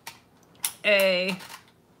A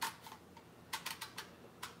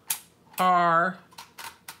R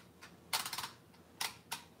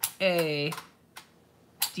A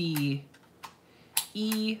D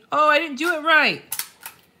E. Oh, I didn't do it right.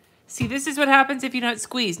 See, this is what happens if you don't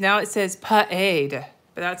squeeze. Now it says parade,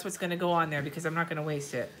 but that's what's going to go on there because I'm not going to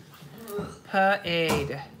waste it.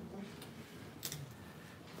 Parade.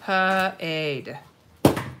 Parade.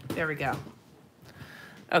 There we go.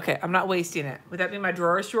 Okay, I'm not wasting it. Would that be my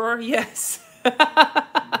drawers drawer? Yes.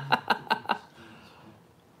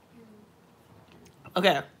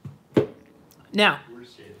 Okay. Now,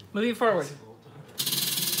 moving forward.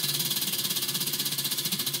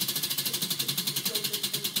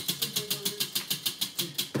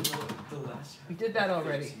 We did that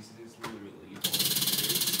already.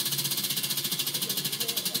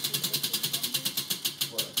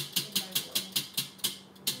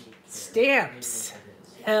 Stamps.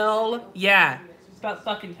 Hell yeah. It's about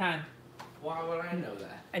fucking time. Why would I know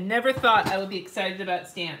that? I never thought I would be excited about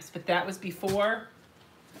stamps, but that was before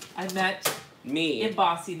I met Me.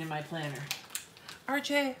 embossing in my planner.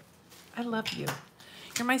 RJ, I love you.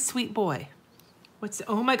 You're my sweet boy.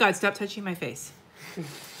 Oh my God, stop touching my face.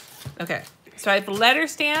 Okay, so I have letter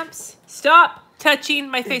stamps. Stop touching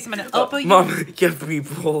my face. I'm gonna open you. Mom, you have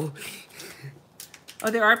people.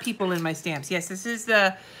 Oh, there are people in my stamps. Yes, this is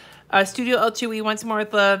the Studio L2E Once More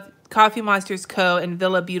with Love, Coffee Monsters Co. and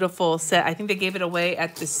Villa Beautiful set. I think they gave it away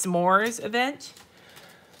at the S'mores event.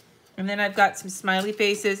 And then I've got some smiley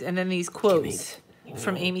faces and then these quotes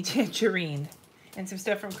from Amy Tangerine and some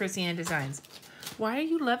stuff from Chrissy Ann Designs. Why are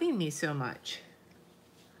you loving me so much?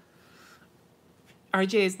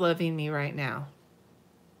 RJ is loving me right now.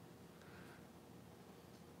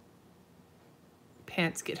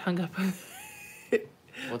 Pants get hung up on.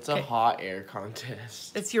 What's a hot air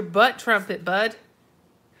contest? It's your butt trumpet, bud.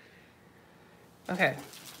 Okay.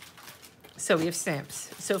 So we have stamps.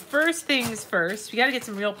 So first things first, we got to get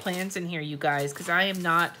some real plans in here, you guys, because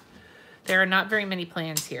there are not very many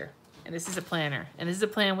plans here. And this is a planner. And this is a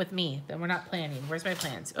plan with me. Then we're not planning. Where's my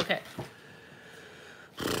plans? Okay.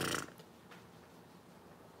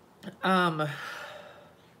 Did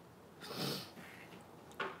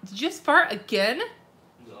you just fart again?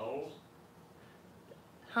 No.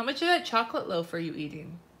 How much of that chocolate loaf are you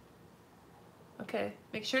eating? Okay.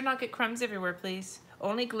 Make sure to not get crumbs everywhere, please.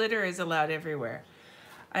 Only glitter is allowed everywhere.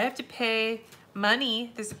 I have to pay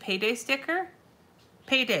money. There's a payday sticker.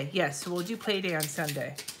 Payday. Yes, so we'll do payday on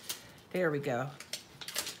Sunday. There we go.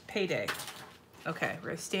 Payday. Okay, we're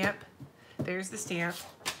gonna stamp. There's the stamp.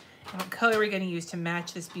 And what color are we gonna use to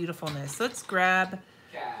match this beautifulness? Let's grab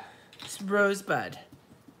this rosebud.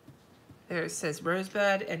 There it says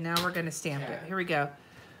rosebud, and now we're gonna stamp it. Here we go.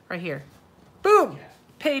 Right here. Boom!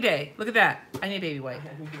 Payday. Look at that. I need a baby wipe.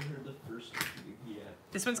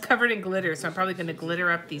 This one's covered in glitter, so I'm probably gonna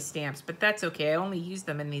glitter up these stamps, but that's okay. I only use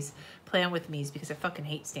them in these plan with me's because I fucking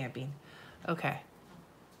hate stamping. Okay.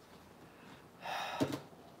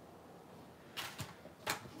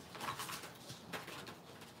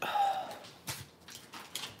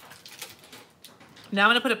 Now I'm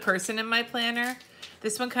gonna put a person in my planner.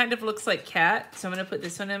 This one kind of looks like Kat, so I'm gonna put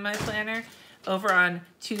this one in my planner over on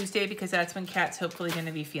Tuesday because that's when Kat's hopefully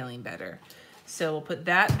gonna be feeling better. So we'll put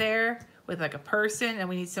that there with like a person, and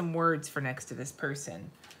we need some words for next to this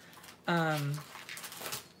person. No,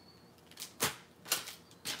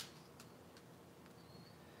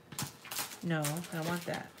 I don't want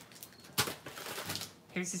that.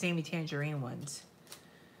 Here's his Amy Tangerine ones.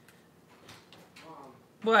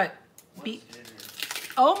 What?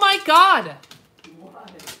 Oh my God!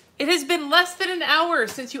 What? It has been less than an hour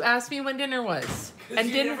since you asked me when dinner was. And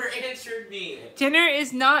you never answered me. Dinner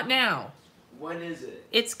is not now. When is it?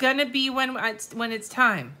 It's gonna be when it's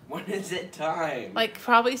time. When is it time? Like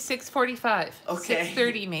probably 6:45. Okay.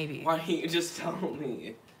 6:30 maybe. Why don't you just tell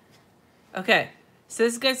me? Okay. So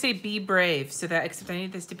this is gonna say be brave. So that, except I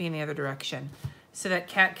need this to be in the other direction. So that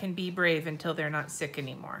Kat can be brave until they're not sick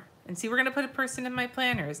anymore. And see, we're gonna put a person in my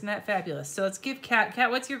planner. Isn't that fabulous? So let's give Kat,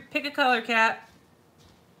 what's your, pick a color, Kat.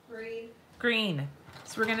 Green. Green.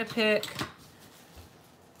 So we're gonna pick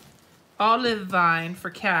olive vine for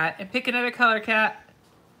Kat. And pick another color, Kat.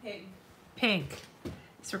 Pink. Pink.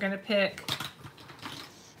 So we're gonna pick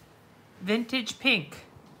vintage pink.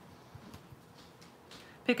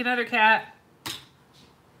 Pick another, Kat.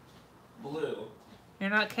 Blue.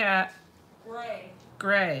 You're not Kat. Gray.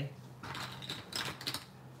 Gray.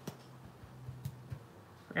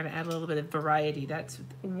 We're gonna add a little bit of variety. That's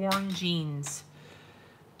worn jeans.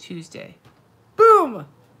 Tuesday. Boom!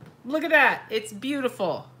 Look at that. It's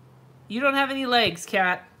beautiful. You don't have any legs,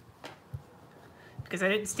 Kat. Because I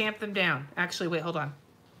didn't stamp them down. Actually, wait, hold on.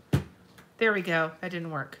 There we go. That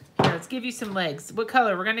didn't work. Here, let's give you some legs. What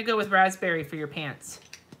color? We're gonna go with raspberry for your pants.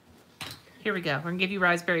 Here we go. We're gonna give you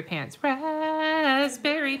raspberry pants.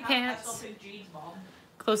 Raspberry pants.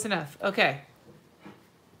 Close enough. Okay.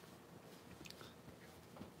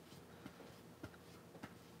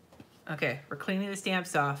 Okay, we're cleaning the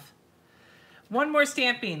stamps off. One more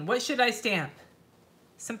stamping. What should I stamp?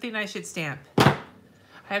 Something I should stamp. I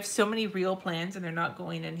have so many real plans and they're not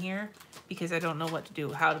going in here because I don't know what to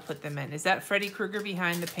do, how to put them in. Is that Freddy Krueger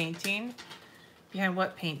behind the painting? Behind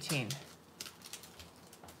what painting?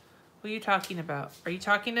 What are you talking about? Are you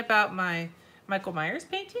talking about my Michael Myers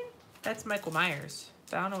painting? That's Michael Myers.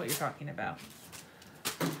 I don't know what you're talking about.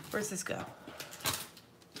 Where's this go?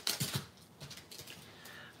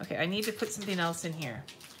 Okay, I need to put something else in here.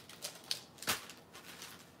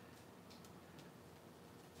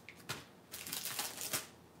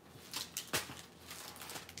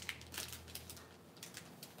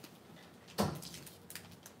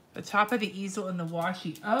 The top of the easel and the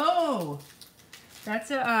washi. Oh, that's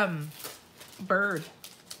a bird.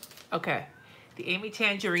 Okay, the Amy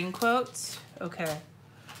Tangerine quotes. Okay,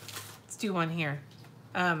 do one here.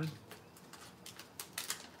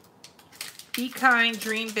 Be kind,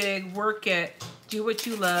 dream big, work it, do what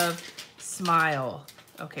you love, smile.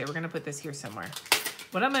 Okay, we're gonna put this here somewhere.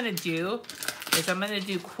 What I'm gonna do is I'm gonna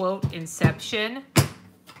do quote Inception.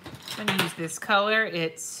 I'm gonna use this color.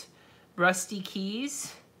 It's Rusty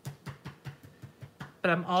Keys.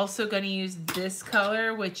 But I'm also gonna use this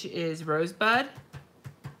color, which is Rosebud,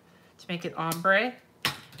 to make it ombre.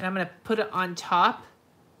 And I'm gonna put it on top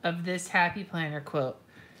of this Happy Planner quote.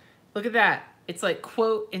 Look at that. It's like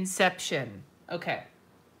quote Inception. Okay.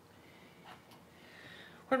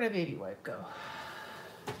 Where'd my baby wipe go?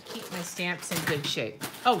 Keep my stamps in good shape.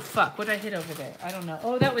 Oh, fuck. What did I hit over there? I don't know.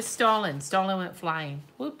 Oh, that was Stalin. Stalin went flying.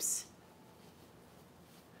 Whoops.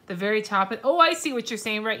 The very top. Oh, I see what you're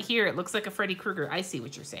saying right here. It looks like a Freddy Krueger. I see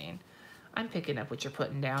what you're saying. I'm picking up what you're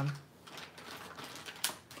putting down.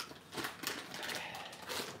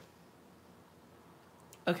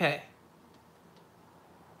 Okay.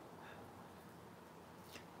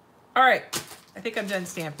 All right. I think I'm done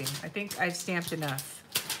stamping. I think I've stamped enough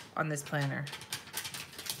on this planner.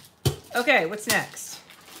 Okay, what's next?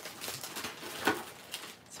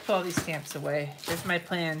 Let's put all these stamps away. There's my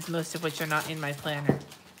plans, most of which are not in my planner.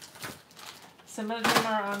 Some of them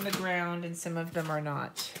are on the ground and some of them are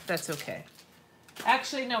not. That's okay.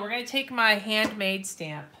 Actually, no, we're going to take my handmade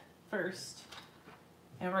stamp first.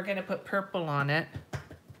 And we're going to put purple on it.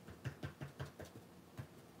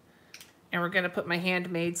 And we're going to put my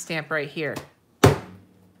handmade stamp right here.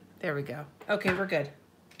 There we go. Okay, we're good.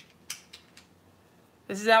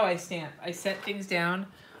 This is how I stamp. I set things down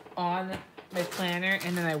on my planner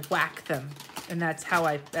and then I whack them. And that's how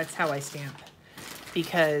I stamp.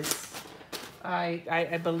 Because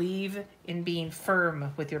I believe in being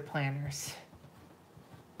firm with your planners.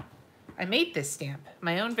 I made this stamp,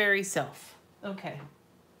 my own very self. Okay.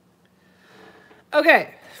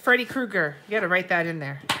 Okay, Freddy Krueger. You gotta write that in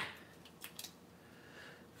there.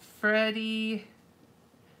 Freddy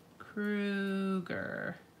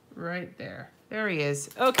Krueger. Right there. There he is.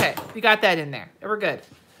 Okay, we got that in there. We're good.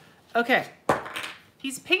 Okay.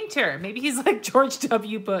 He's a painter. Maybe he's like George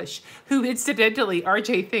W. Bush, who incidentally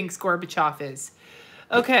RJ thinks Gorbachev is.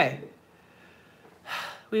 Okay.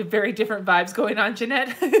 We have very different vibes going on,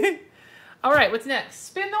 Jeanette. All right, what's next?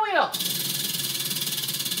 Spin the wheel.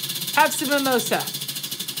 Have some mimosa.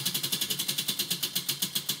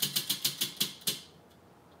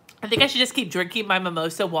 I think I should just keep drinking my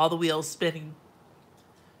mimosa while the wheel's spinning.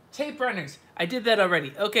 Tape runners. I did that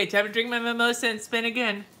already. Okay, time to drink my mimosa and spin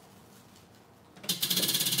again.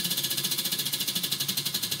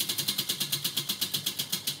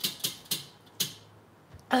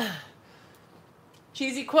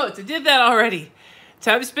 Cheesy quotes. I did that already.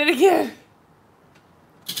 Time to spin again.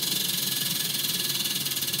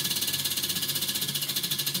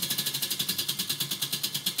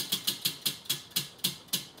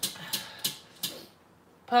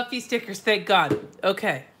 Puffy stickers, thank God.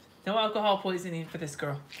 Okay. No alcohol poisoning for this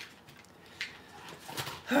girl.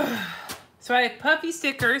 So I have puffy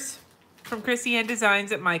stickers from Chrissy Ann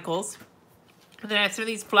Designs at Michael's. And then I have some of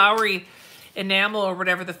these flowery enamel or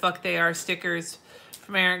whatever the fuck they are stickers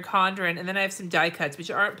from Erin Condren. And then I have some die cuts, which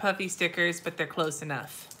aren't puffy stickers, but they're close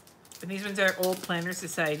enough. And these ones are Old Planner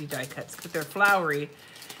Society die cuts, but they're flowery.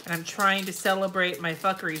 And I'm trying to celebrate my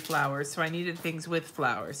fuckery flowers, so I needed things with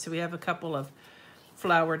flowers. So we have a couple of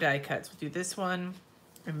flower die cuts. We'll do this one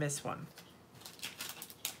and this one.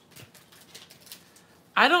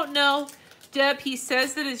 I don't know. Deb, he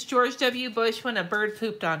says that it's George W. Bush when a bird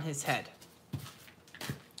pooped on his head.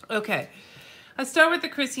 Okay. Let's start with the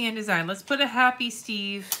Chrissy Ann design. Let's put a Happy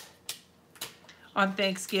Steve on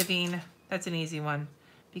Thanksgiving. That's an easy one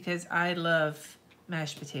because I love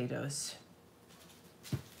mashed potatoes.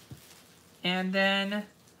 And then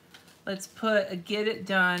let's put a Get It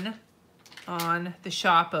Done on the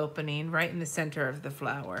shop opening right in the center of the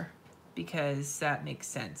flower because that makes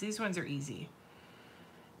sense. These ones are easy.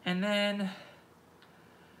 And then,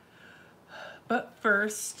 but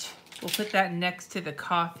first, we'll put that next to the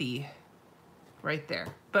coffee right there.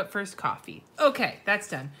 But first, coffee. Okay, that's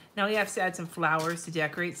done. Now we have to add some flowers to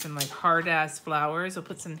decorate, some like hard-ass flowers. We'll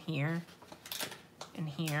put some here and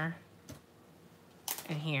here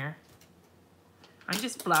and here. I'm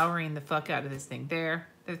just flowering the fuck out of this thing.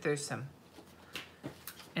 There's some.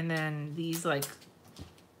 And then these like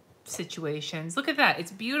situations. Look at that.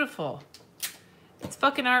 It's beautiful. It's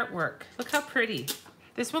fucking artwork. Look how pretty.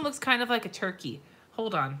 This one looks kind of like a turkey.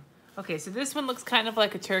 Hold on. Okay, so this one looks kind of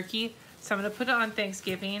like a turkey. So I'm going to put it on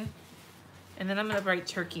Thanksgiving. And then I'm going to write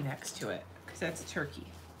turkey next to it. Because that's a turkey.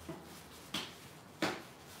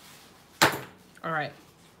 All right.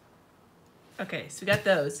 Okay, so we got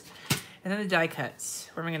those. And then the die cuts.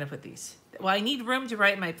 Where am I going to put these? Well, I need room to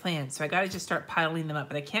write my plans, so I got to just start piling them up.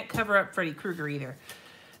 But I can't cover up Freddy Krueger either.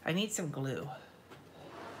 I need some glue.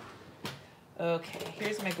 Okay,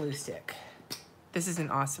 here's my glue stick. This is an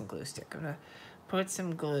awesome glue stick. I'm going to put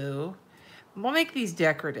some glue. We'll make these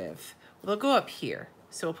decorative. They'll go up here.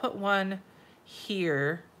 So we'll put one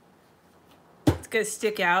here. It's going to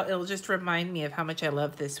stick out. It'll just remind me of how much I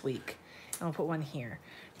love this week. And I'll put one here.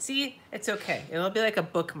 See, it's okay. It'll be like a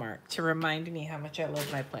bookmark to remind me how much I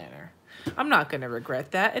love my planner. I'm not going to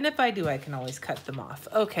regret that. And if I do, I can always cut them off.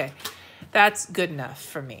 Okay, that's good enough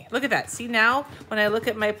for me. Look at that. See, now when I look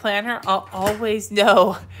at my planner, I'll always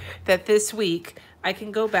know that this week I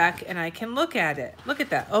can go back and I can look at it. Look at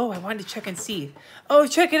that. Oh, I wanted to check and see. Oh,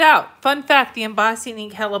 check it out. Fun fact, the embossing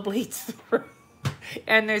ink hella bleeds through.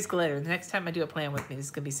 And there's glitter. The next time I do a plan with me, this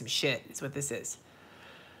is going to be some shit. Is what this is.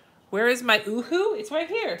 Where is my oohoo? It's right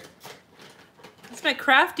here. It's my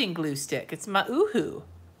crafting glue stick. It's my oohoo.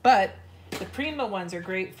 But the Prima ones are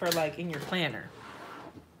great for like in your planner.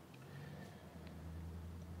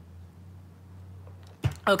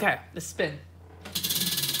 Okay, let's spin.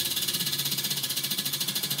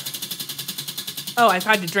 Oh, I've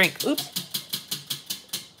had to drink. Oops.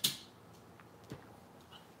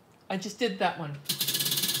 I just did that one.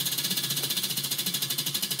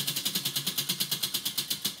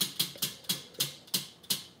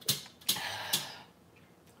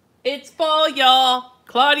 It's fall, y'all.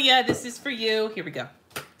 Claudia, this is for you. Here we go.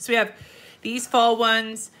 So we have these fall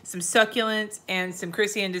ones, some succulents, and some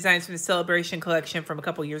Christian designs from the Celebration collection from a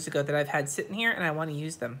couple years ago that I've had sitting here, and I want to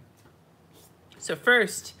use them. So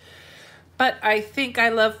first, but I think I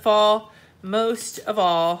love fall most of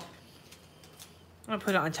all. I'm going to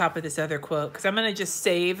put it on top of this other quote because I'm going to just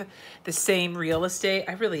save the same real estate.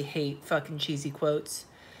 I really hate fucking cheesy quotes.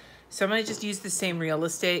 So I'm going to just use the same real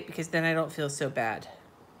estate because then I don't feel so bad.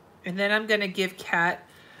 And then I'm going to give Kat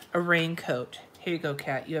a raincoat. Here you go,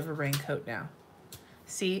 Kat. You have a raincoat now.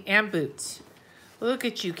 See? And boots. Look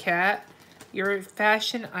at you, Kat. You're a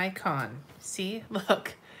fashion icon. See?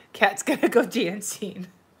 Look. Kat's going to go dancing.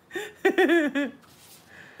 And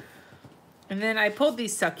then I pulled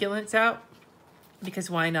these succulents out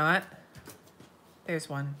because why not? There's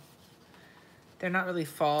one. They're not really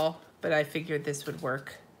fall, but I figured this would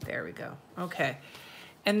work. There we go. Okay.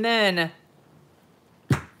 And then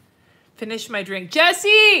finish my drink.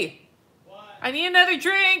 Jesse! What? I need another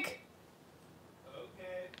drink.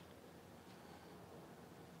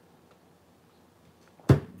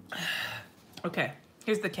 Okay. Okay,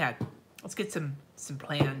 here's the cat. Let's get some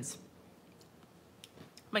plans.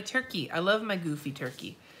 My turkey. I love my goofy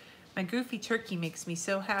turkey. My goofy turkey makes me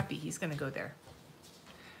so happy. He's going to go there.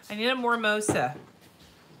 I need a Mormosa.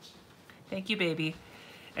 Thank you, baby.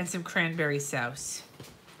 And some cranberry sauce,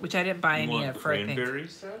 which I didn't buy any of for our cranberry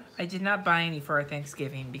sauce? I did not buy any for our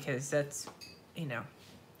Thanksgiving because that's, you know,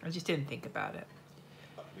 I just didn't think about it.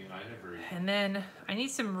 I mean, I never eat. And then I need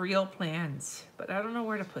some real plans, but I don't know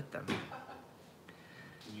where to put them.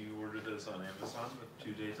 Can you order those on Amazon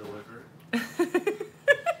with 2-day delivery?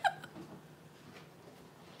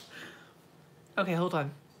 Okay, hold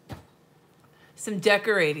on. Some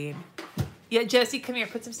decorating. Yeah, Jesse, come here.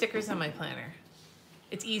 Put some stickers on my planner.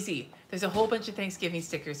 It's easy. There's a whole bunch of Thanksgiving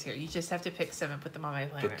stickers here. You just have to pick some and put them on my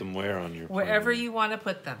planner. Put them where on your Wherever planner? you want to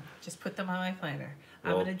put them. Just put them on my planner.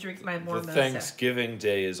 Well, I'm going to drink my Mormosa. The Thanksgiving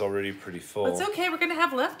day is already pretty full. It's okay. We're going to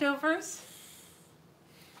have leftovers.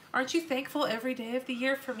 Aren't you thankful every day of the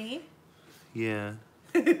year for me? Yeah.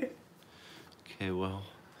 Okay, well,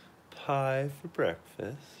 pie for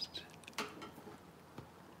breakfast.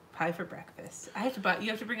 Pie for breakfast. I have to buy.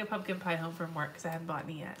 You have to bring a pumpkin pie home from work because I haven't bought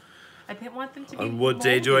any yet. I didn't want them to be. On what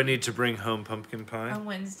day do I moldy. need to bring home pumpkin pie? On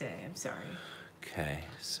Wednesday. I'm sorry. Okay,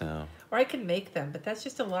 so Or I can make them, but that's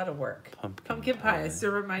just a lot of work. Pumpkin pie. It's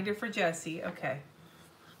a reminder for Jesse. Okay.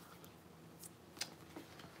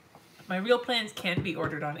 My real plans can be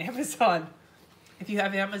ordered on Amazon if you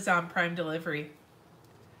have Amazon Prime delivery.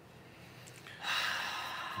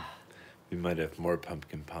 we might have more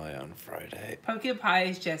pumpkin pie on Friday. Pumpkin pie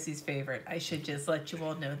is Jesse's favorite. I should just let you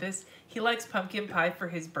all know this. He likes pumpkin pie for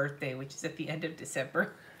his birthday, which is at the end of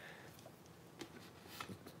December.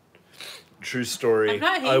 True story. I'm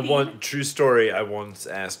not hating. True story. I once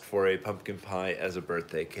asked for a pumpkin pie as a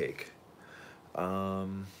birthday cake.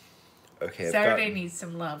 Okay. Saturday needs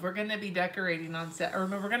some love. We're gonna be decorating on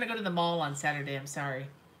we're gonna go to the mall on Saturday. I'm sorry.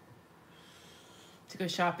 To go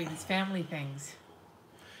shopping. It's family things.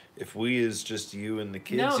 If we is just you and the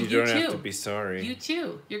kids, No, you you don't too. have to be sorry. You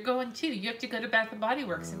too. You're going too. You have to go to Bath and Body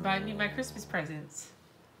Works and buy me my Christmas presents.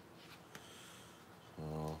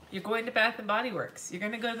 Well, You're going to Bath and Body Works. You're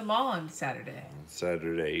going to go to the mall on Saturday. on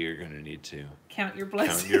Saturday, you're going to need to Count your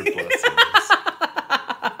blessings. count your blessings.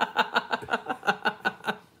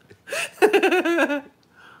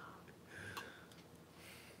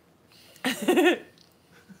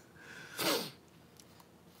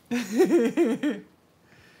 Do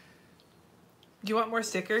you want more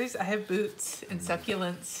stickers? I have boots and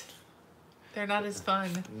succulents. They're not as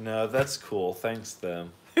fun. No, that's cool. Thanks,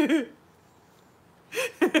 them.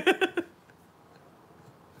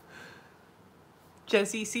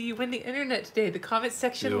 Jesse, see, you win the internet today. The comment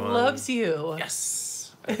section You won. loves you.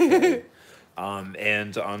 Yes. Okay.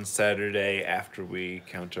 And on Saturday, after we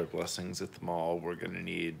count our blessings at the mall, we're going to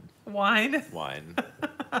need Wine. wine.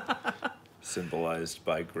 Symbolized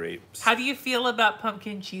by grapes. How do you feel about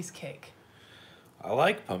pumpkin cheesecake? I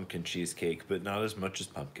like pumpkin cheesecake, but not as much as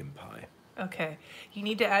pumpkin pie. Okay. You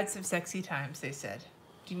need to add some sexy times, they said.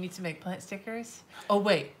 Do you need some eggplant stickers? Oh,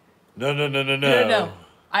 wait. No. No.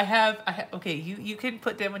 I have okay, you can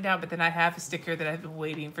put that one down, but then I have a sticker that I've been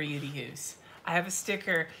waiting for you to use. I have a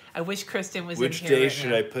sticker. I wish Kristen was Which in here day right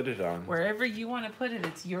should now. I put it on? Wherever you want to put it,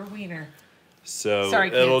 it's your wiener. So Sorry,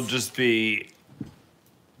 it'll kids. just be.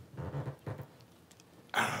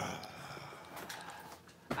 I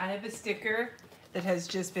have a sticker that has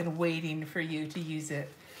just been waiting for you to use it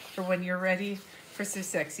for when you're ready for some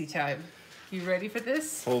sexy time. You ready for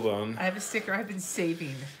this? Hold on. I have a sticker I've been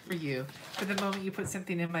saving for you for the moment you put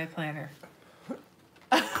something in my planner.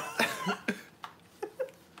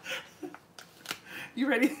 You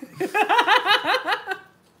ready?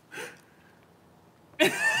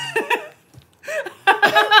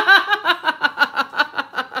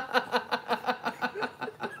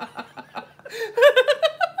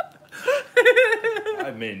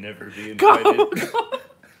 I may never be invited.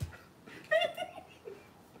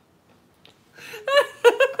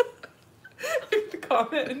 The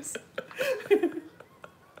comments.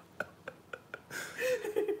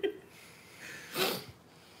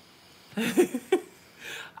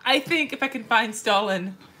 I think if I can find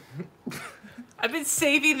Stalin. I've been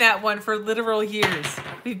saving that one for literal years.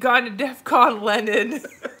 We've gone to DEFCON Lenin.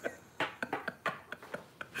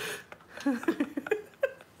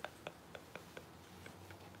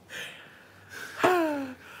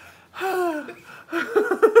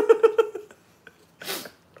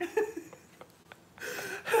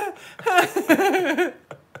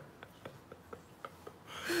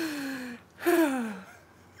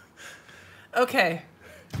 Okay.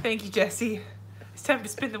 Thank you, Jesse. It's time to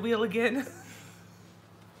spin the wheel again.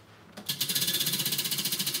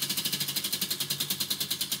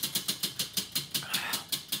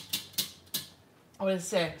 What does it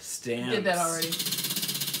say? Stamps. We did that already.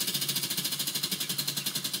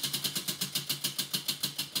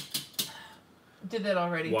 Did that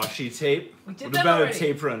already. Washi tape. We did What that about already.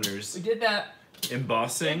 tape runners? We did that.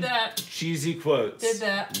 Embossing. Did that. Cheesy quotes. Did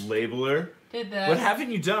that. Labeler. Did that. What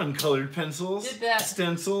haven't you done? Colored pencils? Did that.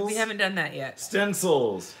 Stencils? We haven't done that yet.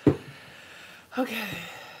 Stencils. Okay.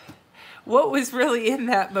 What was really in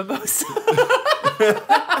that mimosa?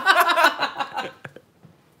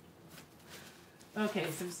 Okay,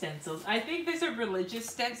 some stencils. I think there's a religious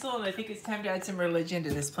stencil, and I think it's time to add some religion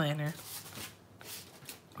to this planner.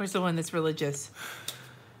 Where's the one that's religious?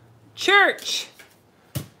 Church!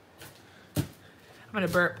 I'm gonna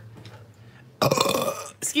burp.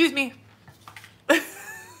 Excuse me.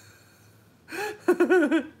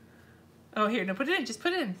 Oh, here, no, put it in. Just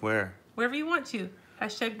put it in. Where? Wherever you want to.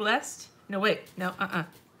 Hashtag blessed. No, wait. No,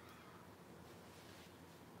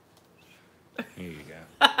 Here you go.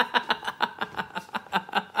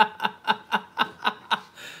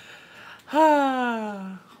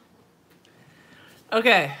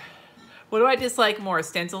 Okay. What do I dislike more,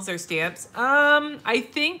 stencils or stamps? I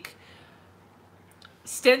think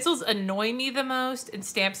stencils annoy me the most and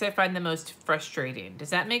stamps I find the most frustrating. Does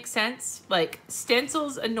that make sense? Like,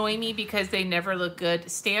 stencils annoy me because they never look good.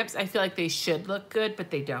 Stamps, I feel like they should look good, but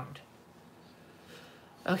they don't.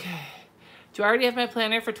 Okay. Do I already have my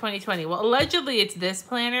planner for 2020? Well, allegedly it's this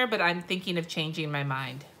planner, but I'm thinking of changing my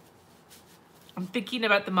mind. I'm thinking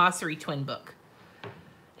about the Mossery Twin book.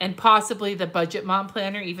 And possibly the Budget Mom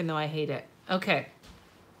planner, even though I hate it. Okay.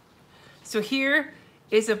 So here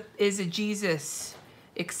is a Jesus,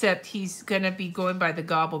 except he's going to be going by the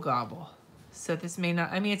gobble gobble. So this may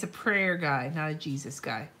not, I mean, it's a prayer guy, not a Jesus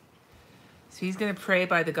guy. So he's going to pray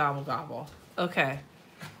by the gobble gobble. Okay.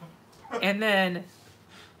 And then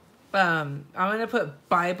I'm going to put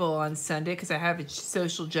Bible on Sunday because I have a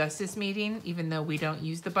social justice meeting, even though we don't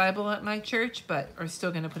use the Bible at my church, but we're still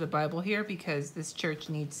going to put a Bible here because this church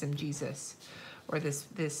needs some Jesus. Or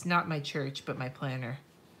this not my church, but my planner.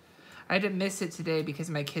 I had to miss it today because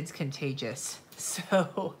my kid's contagious.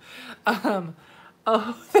 So,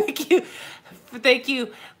 oh, thank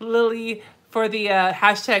you, Lily, for the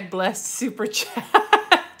hashtag blessed super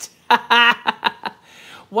chat.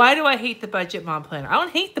 Why do I hate the Budget Mom planner? I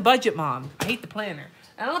don't hate the Budget Mom. I hate the planner.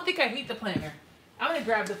 I don't think I hate the planner. I'm going to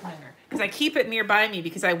grab the planner because I keep it nearby me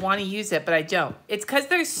because I want to use it, but I don't. It's because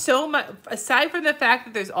there's so much, aside from the fact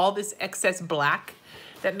that there's all this excess black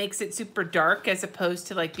that makes it super dark as opposed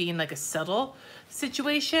to like being like a subtle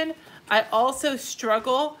situation, I also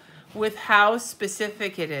struggle with how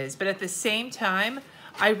specific it is. But at the same time,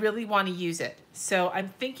 I really want to use it. So I'm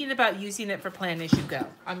thinking about using it for Plan As You Go.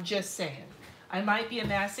 I'm just saying. I might be a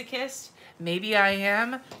masochist. Maybe I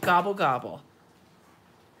am. Gobble, gobble.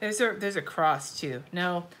 There's a cross too.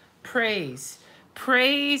 No, praise.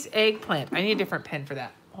 Praise eggplant. I need a different pen for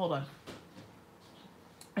that. Hold on.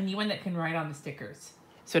 I need one that can write on the stickers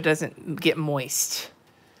so it doesn't get moist.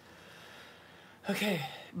 Okay,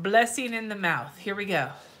 blessing in the mouth. Here we go.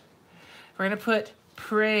 We're gonna put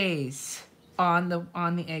praise on the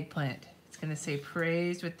eggplant. It's gonna say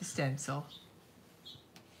praise with the stencil.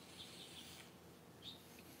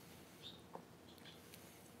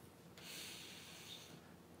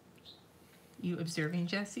 You observing,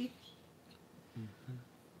 Jesse? Mm-hmm.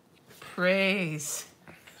 Praise.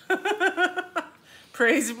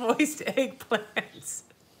 Praise moist eggplants.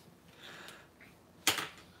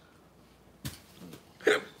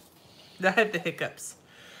 I had the hiccups.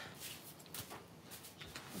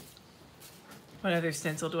 What other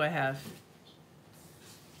stencil do I have?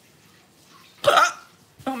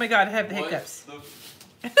 Oh my god, I have the hiccups.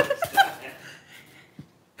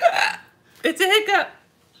 It's a hiccup.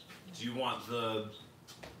 Do you want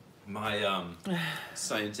my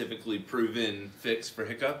scientifically proven fix for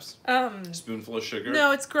hiccups? Spoonful of sugar?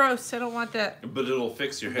 No, it's gross. I don't want that. But it'll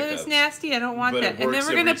fix your hiccups. But it's nasty. I don't want But that. it And then works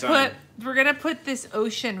we're gonna put this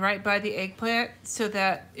ocean right by the eggplant so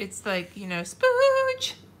that it's like, you know,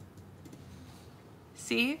 spooge.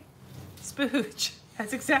 See? Spooge.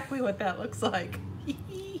 That's exactly what that looks like.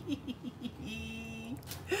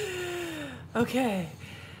 Okay.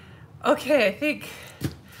 Okay, I think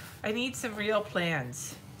I need some real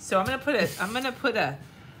plans. So I'm gonna put a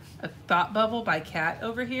thought bubble by Cat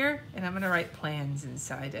over here, and I'm gonna write plans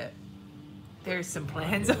inside it. There's some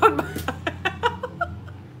plans on my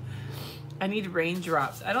I need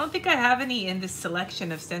raindrops. I don't think I have any in this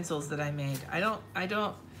selection of stencils that I made.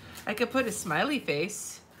 I could put a smiley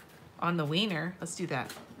face on the wiener. Let's do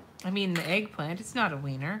that. I mean the eggplant, it's not a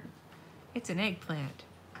wiener. It's an eggplant.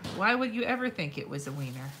 Why would you ever think it was a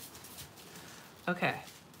wiener? Okay.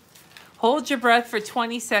 Hold your breath for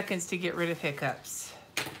 20 seconds to get rid of hiccups.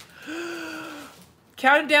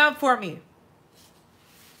 Count down for me.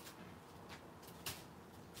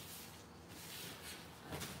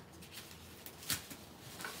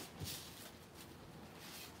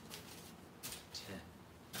 10,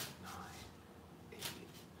 9, 8,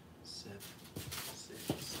 7,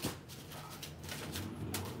 6, 5,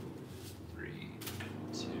 4, 3,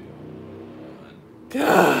 2, 1.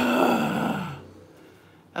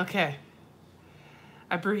 Okay.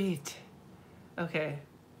 I breathed. Okay.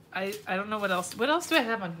 I don't know what else. What else do I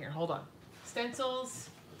have on here? Hold on. Stencils,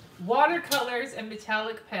 watercolors, and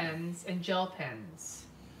metallic pens, and gel pens.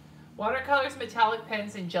 Watercolors, metallic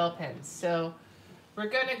pens, and gel pens. So we're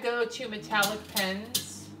going to go to metallic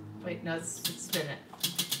pens. Wait, no, let's spin it.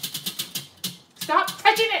 Stop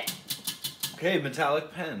touching it! Okay,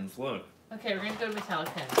 metallic pens, look. Okay, we're going to go to metallic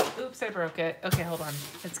pens. Oops, I broke it. Okay, hold on.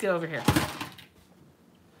 Let's get over here.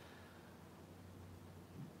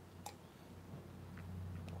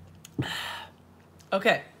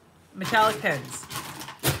 Okay, metallic pens.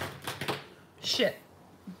 Shit.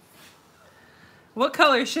 What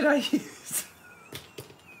color should I use?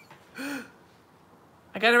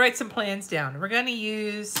 I gotta write some plans down. We're gonna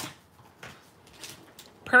use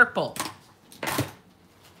purple.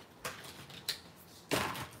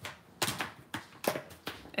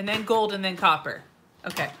 And then gold and then copper.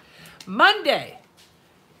 Okay. Monday.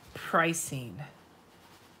 Pricing.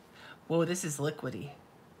 Whoa, this is liquidy.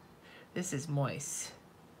 This is moist.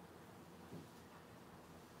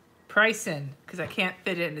 Pricing, because I can't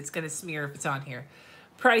fit it and it's going to smear if it's on here.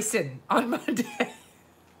 Pricing on Monday.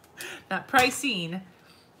 Not pricing,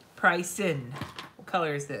 pricing. What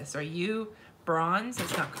color is this? Are you bronze?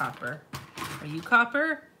 That's not copper. Are you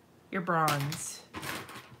copper? You're bronze.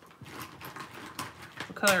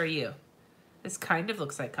 What color are you? This kind of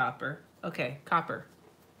looks like copper. Okay, copper.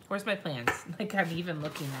 Where's my plans? Like I'm even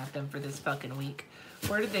looking at them for this fucking week.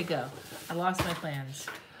 Where did they go? I lost my plans.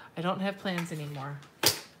 I don't have plans anymore.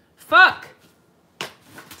 Fuck!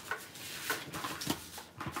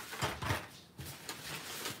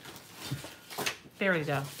 There we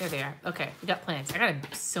go. There they are. Okay, we got plants. I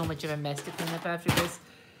got so much of a mess to clean up after this.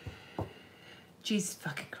 Jesus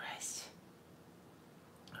fucking Christ.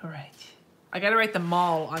 All right. I got to write the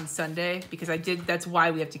mall on Sunday because that's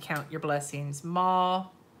why we have to count your blessings.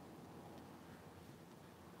 Mall.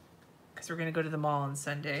 Because we're going to go to the mall on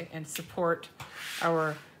Sunday and support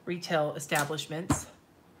our retail establishments.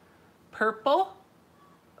 Purple.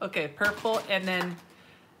 Okay, purple and then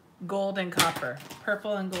gold and copper.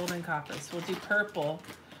 Purple and gold and copper. So we'll do purple.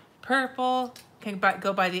 Purple. Can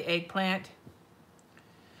go by the eggplant.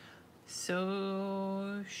 Social.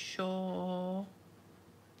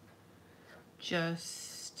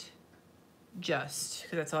 Just. Because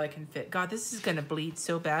that's all I can fit. God, this is going to bleed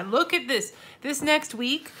so bad. Look at this. This next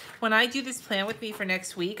week, when I do this plan with me for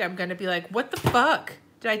next week, I'm going to be like, what the fuck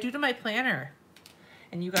did I do to my planner?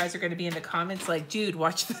 And you guys are going to be in the comments like, dude,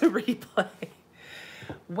 watch the replay.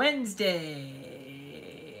 Wednesday.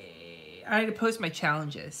 I had to post my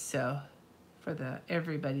challenges, so for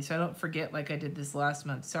everybody, so I don't forget like I did this last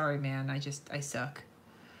month. Sorry, man. I suck.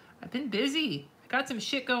 I've been busy. I got some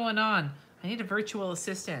shit going on. I need a virtual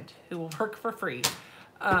assistant who will work for free.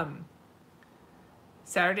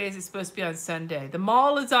 Saturdays is supposed to be on Sunday. The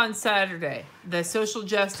mall is on Saturday. The social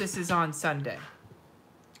justice is on Sunday.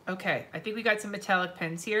 Okay, I think we got some metallic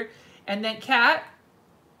pens here. And then Cat!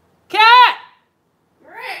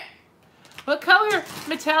 What color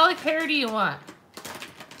metallic hair do you want?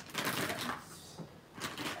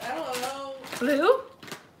 I don't know. Blue?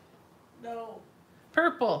 No.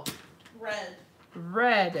 Purple? Red.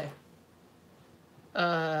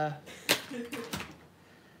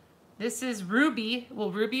 This is ruby.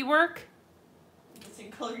 Will ruby work? The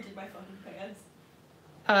same color did my fucking pants.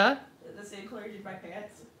 Huh? The same color did my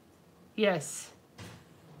pants. Yes.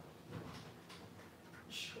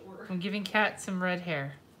 Sure. I'm giving Cat some red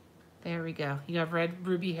hair. There we go. You have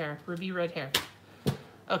ruby hair. Ruby red hair.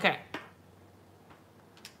 Okay.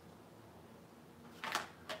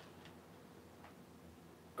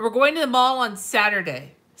 We're going to the mall on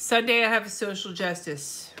Saturday. Sunday I have a social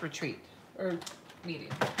justice retreat or meeting.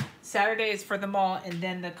 Saturday is for the mall and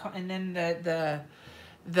then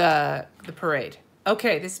the parade.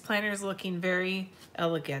 Okay, this planner is looking very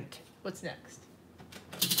elegant. What's next?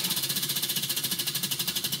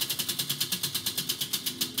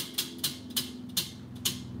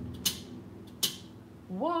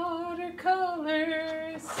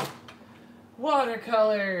 Watercolors.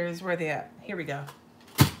 Watercolors. Where are they at? Here we go.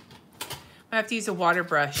 I have to use a water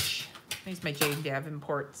brush. I use my Jane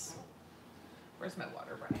Davenport's. Where's my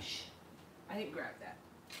water brush? I didn't grab that.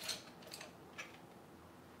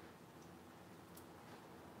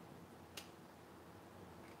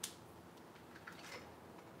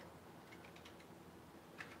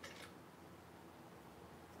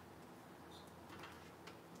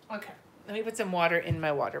 Okay, let me put some water in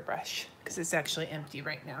my water brush because it's actually empty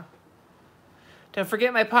right now. Don't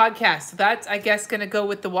forget my podcast. So that's, I guess, going to go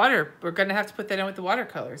with the water. We're going to have to put that in with the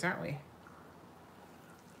watercolors, aren't we?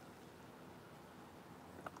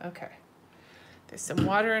 Okay. There's some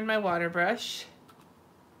water in my water brush.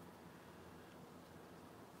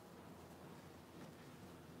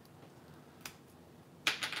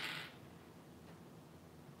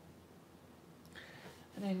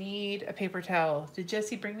 And I need a paper towel. Did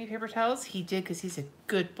Jesse bring me paper towels? He did because he's a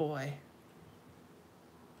good boy.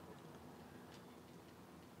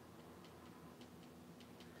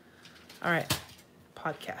 All right,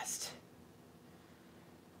 podcast.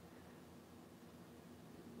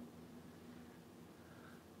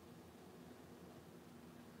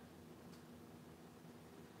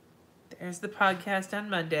 There's the podcast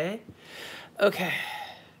on Monday. Okay.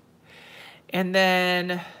 And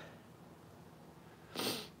then...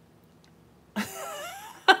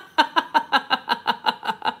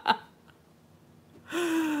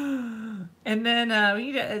 And then we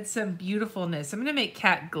need to add some beautifulness. I'm going to make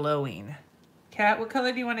Cat glowing. Cat, what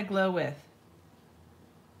color do you want to glow with?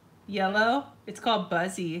 Yellow? It's called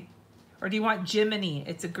Buzzy. Or do you want Jiminy?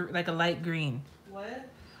 It's like a light green. What?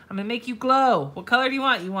 I'm going to make you glow. What color do you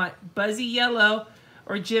want? You want Buzzy yellow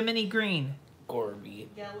or Jiminy green? Gorby.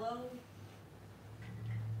 Yellow.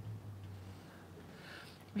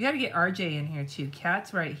 We got to get RJ in here too.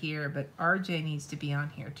 Cat's right here, but RJ needs to be on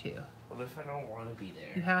here too. What if I don't want to be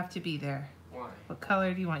there? You have to be there. Why? What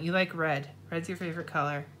color do you want? You like red. Red's your favorite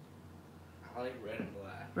color. I like red and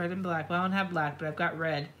black. Red and black. Well, I don't have black, but I've got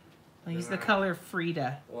red. I'll use the color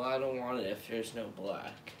Frida. Well, I don't want it if there's no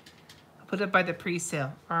black. I'll put it by the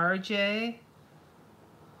pre-sale. RJ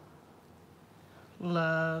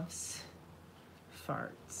loves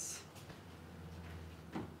farts.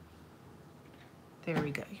 There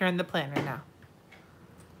we go. You're in the planner now.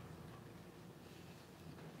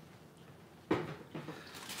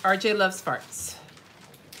 RJ loves farts.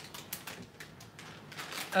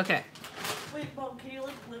 Okay. Wait, Mom, can you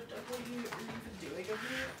like lift up what you're even doing over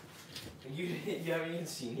here? You haven't even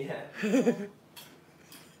seen yet.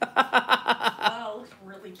 Wow, it looks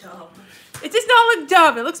really dumb. It does not look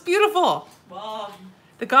dumb. It looks beautiful. Mom.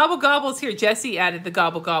 The gobble gobble's here. Jesse added the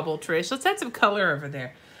gobble gobble, Trish. Let's add some color over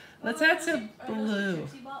there. Let's add some Are those the blue.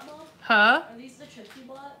 Gypsy Bot, Mom? Huh? Are these the Gypsy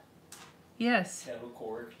Bot? Yes. Kettle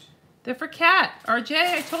corked. They're for cat. RJ,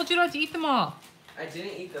 I told you not to eat them all. I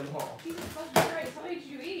didn't eat them all. Jesus fucking Christ, how many did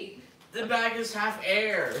you eat? The bag is half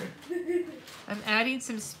air. I'm adding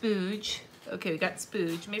some spooge. Okay, we got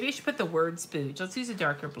spooge. Maybe I should put the word spooge. Let's use a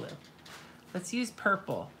darker blue. Let's use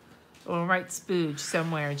purple. We'll write spooge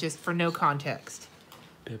somewhere just for no context.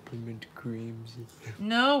 Peppermint creams.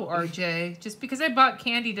 No, RJ. Just because I bought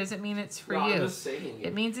candy doesn't mean it's for No, you. I'm just saying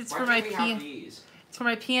It means it's Why for my can't we have these? It's for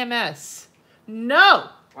my PMS. No,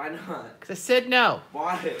 Why not? because I said no.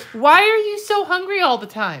 Why? Why are you so hungry all the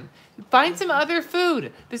time? Find some other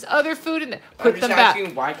food. There's other food in there. Put I'm them just back.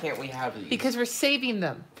 asking, why can't we have these? Because we're saving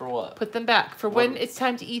them. For what? Put them back for What- when it's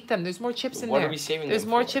time to eat them. There's more chips in What there. are we saving There's them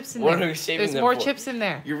more for? chips in What there. are we saving There's them more for? chips in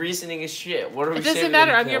there. Your reasoning is shit. What are we It doesn't saving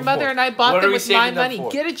matter. them I'm your for? mother and I bought What are them we with my saving them money. for?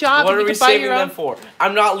 Get a job What and are you we can buy saving your them own. for?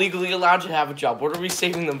 I'm not legally allowed to have a job. What are we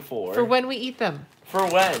saving them for? For when we eat them. For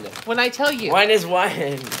when? When I tell you. When is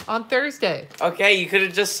when? On Thursday. Okay, you could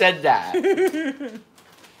have just said that.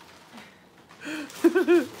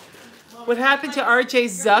 What happened to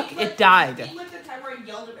RJ's Zuck? It died. He went the time where I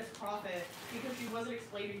yelled at Miss Prophet because she wasn't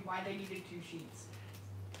explaining why they needed 2 sheets.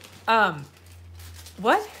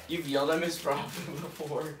 What? You've yelled at Miss Prophet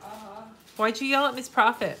before. Uh-huh. Why'd you yell at Miss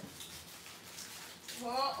Prophet?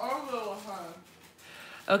 Well, uh-huh.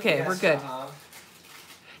 Okay, Yes, we're good. uh-huh.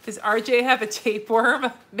 Does RJ have a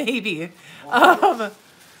tapeworm? Maybe. No,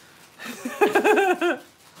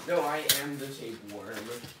 I am the tapeworm.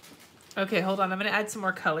 Okay, hold on. I'm going to add some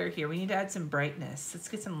more color here. We need to add some brightness. Let's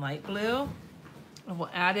get some light blue. And we'll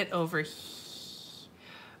add it over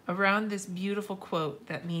around this beautiful quote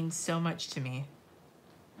that means so much to me.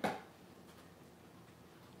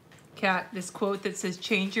 Kat, this quote that says,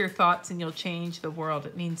 change your thoughts and you'll change the world.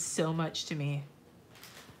 It means so much to me.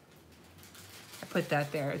 I put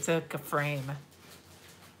that there. It's like a frame.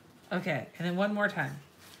 Okay, and then one more time.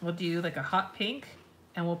 We'll do like a hot pink,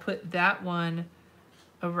 and we'll put that one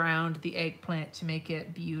around the eggplant to make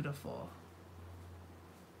it beautiful.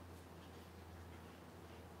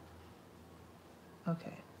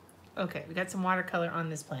 Okay. Okay, we got some watercolor on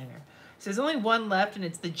this planner. So there's only one left, and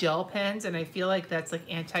it's the gel pens, and I feel like that's like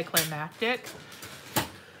anticlimactic.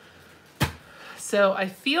 So I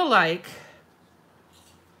feel like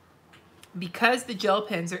because the gel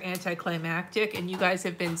pens are anticlimactic, and you guys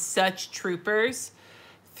have been such troopers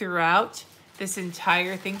throughout this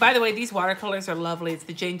entire thing. By the way, these watercolors are lovely. It's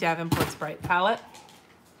the Jane Davenport's Bright palette.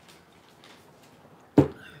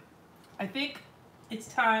 I think it's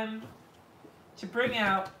time to bring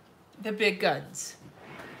out the big guns.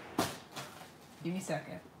 Give me a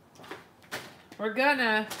second. We're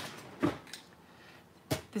gonna,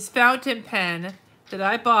 this fountain pen that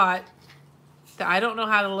I bought that I don't know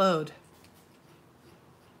how to load.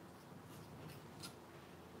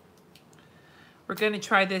 We're gonna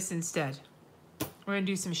try this instead. We're gonna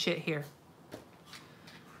do some shit here.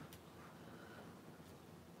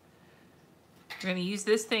 We're gonna use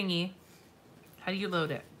this thingy. How do you load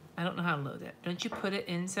it? I don't know how to load it. Don't you put it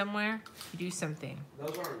in somewhere? You do something.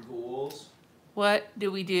 Those aren't ghouls. What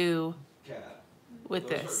do we do Cat. with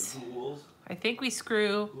Those this? aren't ghouls. I think we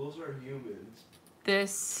screw Ghouls are humans.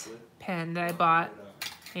 this pen that I bought.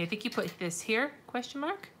 And I think you put this here, question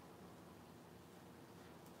mark?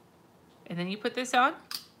 And then you put this on.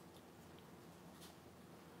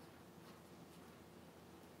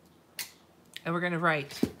 And we're gonna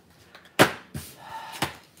write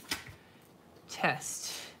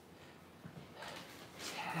test.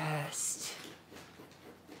 Test.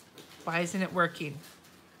 Why isn't it working?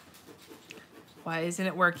 Why isn't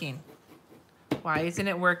it working? Why isn't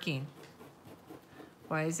it working?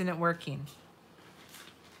 Why isn't it working?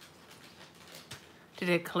 Did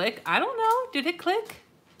it click? I don't know. Did it click?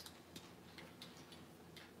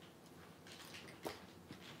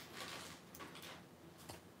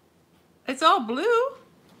 It's all blue.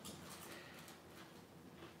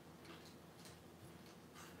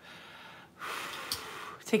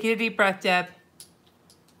 Taking a deep breath, Deb.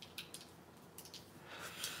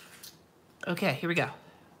 Okay, here we go.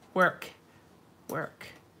 Work. Work.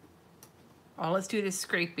 All let's do is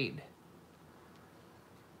scraping.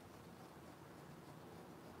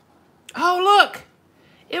 Oh, look!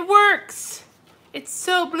 It works! It's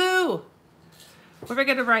so blue. What am I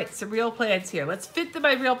gonna write? Some real plans here. Let's fit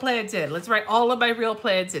my real plans in. Let's write all of my real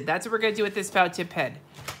plans in. That's what we're gonna do with this fountain pen.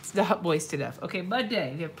 It's not moist enough. Okay,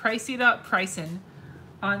 Monday. We have pricing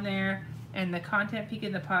on there and the content peek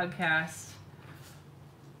in the podcast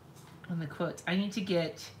on the quotes. I need to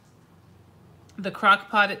get the crock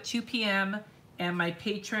pot at 2 p.m. and my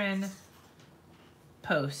patron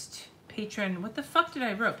post. Patron, what the fuck did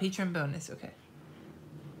I wrote? Patron bonus, okay.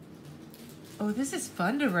 Oh, this is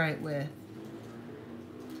fun to write with.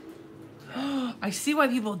 I see why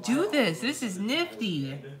people do this. This is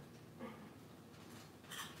nifty.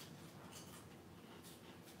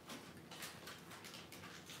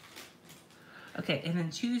 Okay, and then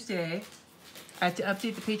Tuesday, I have to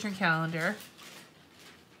update the patron calendar.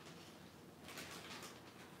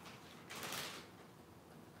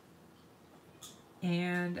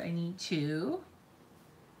 And I need to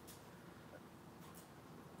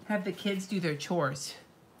have the kids do their chores.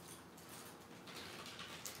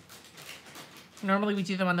 Normally we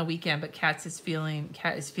do them on the weekend, but Kat is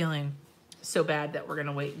feeling so bad that we're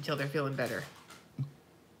gonna wait until they're feeling better.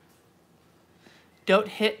 Don't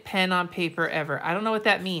hit pen on paper ever. I don't know what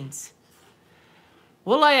that means.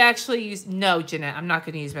 Will I actually use, no, Jeanette, I'm not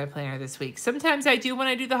gonna use my planner this week. Sometimes I do when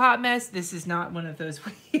I do the hot mess. This is not one of those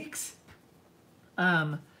weeks.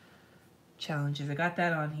 Challenges, I got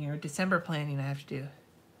that on here. December planning I have to do.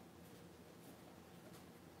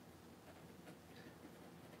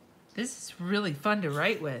 This is really fun to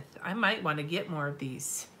write with. I might want to get more of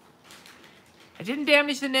these. I didn't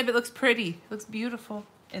damage the nib. It looks pretty. It looks beautiful.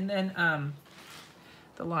 And then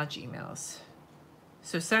the launch emails.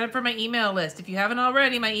 So sign up for my email list. If you haven't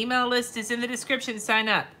already, my email list is in the description. Sign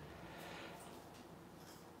up.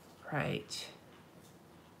 Right.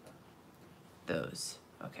 Those.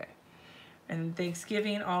 Okay. And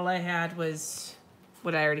Thanksgiving, all I had was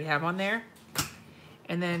what I already have on there.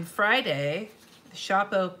 And then Friday, the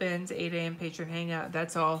shop opens, 8 a.m. patron hangout.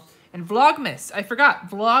 That's all. And Vlogmas. I forgot.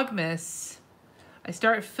 Vlogmas. I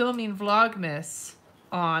start filming Vlogmas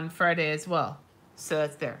on Friday as well. So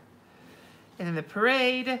that's there. And then the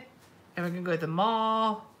parade. And we're going to go to the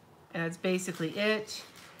mall. And that's basically it.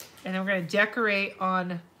 And then we're going to decorate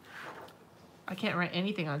on... I can't write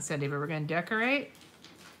anything on Sunday, but we're going to decorate.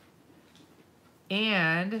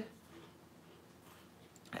 And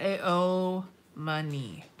I owe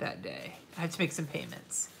money that day. I have to make some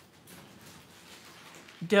payments.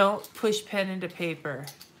 Don't push pen into paper.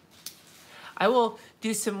 I will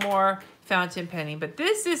do some more fountain penning, but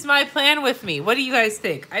this is my plan with me. What do you guys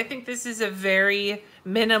think? I think this is a very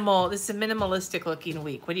minimal, this is a minimalistic looking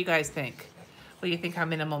week. What do you guys think? What do you think how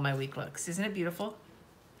minimal my week looks? Isn't it beautiful?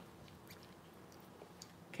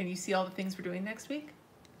 Can you see all the things we're doing next week?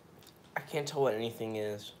 I can't tell what anything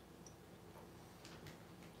is.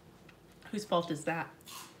 Whose fault is that?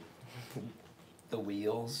 The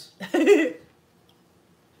wheels.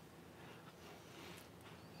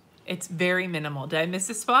 It's very minimal. Did I miss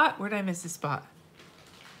a spot? Where did I miss a spot?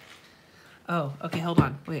 Oh, okay, hold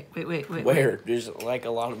on. Wait. Where? There's like a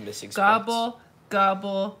lot of missing spots.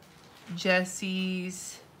 Gobble,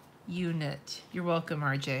 Jesse's unit. You're welcome,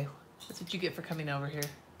 RJ. That's what you get for coming over here.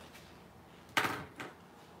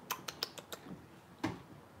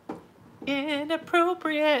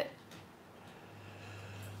 Inappropriate.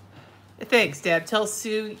 Thanks, Deb. Tell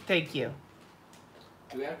Sue thank you.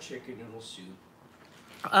 Do we have chicken noodle soup?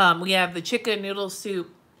 We have the chicken noodle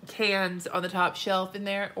soup cans on the top shelf in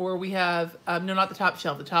there, or we have no, not the top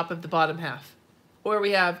shelf, the top of the bottom half, or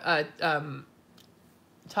we have the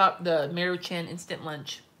Maruchan instant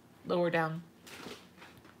lunch lower down.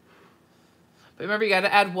 But remember, you got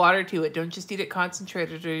to add water to it. Don't just eat it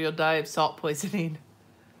concentrated, or you'll die of salt poisoning.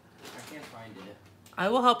 I can't find it. I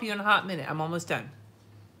will help you in a hot minute. I'm almost done.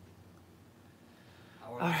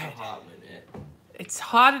 How long All is right. a hot minute? It's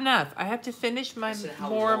hot enough. I have to finish my said how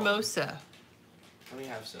mimosa. Let me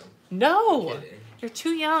have some. No, I'm kidding. you're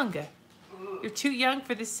too young. You're too young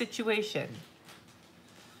for this situation.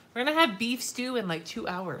 We're gonna have beef stew in like 2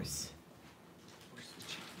 hours.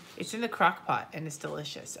 It's in the crock pot and it's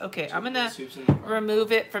delicious. Okay, I'm gonna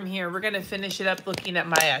remove it from here. We're gonna finish it up looking at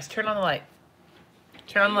my ass. Turn on the light.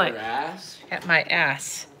 Turn on the light. Your ass? At my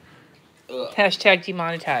ass. Ugh. Hashtag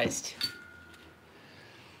demonetized.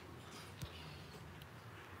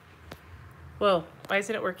 Whoa, why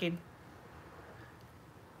isn't it working?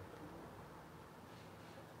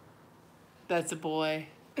 That's a boy.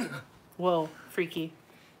 Whoa, freaky.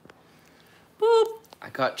 Boop. I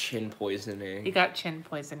got chin poisoning. He got chin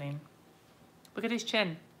poisoning. Look at his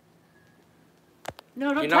chin.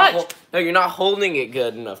 No, don't You're touch. not no, you're not holding it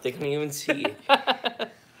good enough. They can't even see.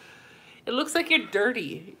 It looks like you're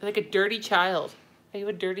dirty. Like a dirty child. Are you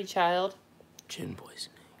a dirty child? Chin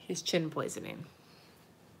poisoning. His chin poisoning.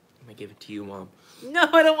 I'm gonna give it to you, Mom. No,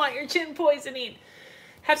 I don't want your chin poisoning.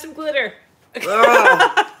 Have some glitter.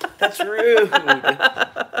 Oh, that's rude.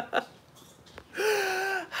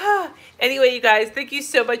 Anyway, you guys, thank you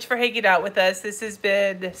so much for hanging out with us. This has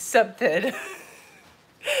been something.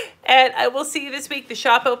 And I will see you this week. The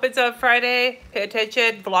shop opens on Friday. Pay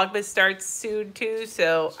attention. Vlogmas starts soon, too.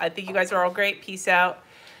 So I think you guys are all great. Peace out.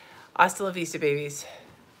 Hasta la vista, babies.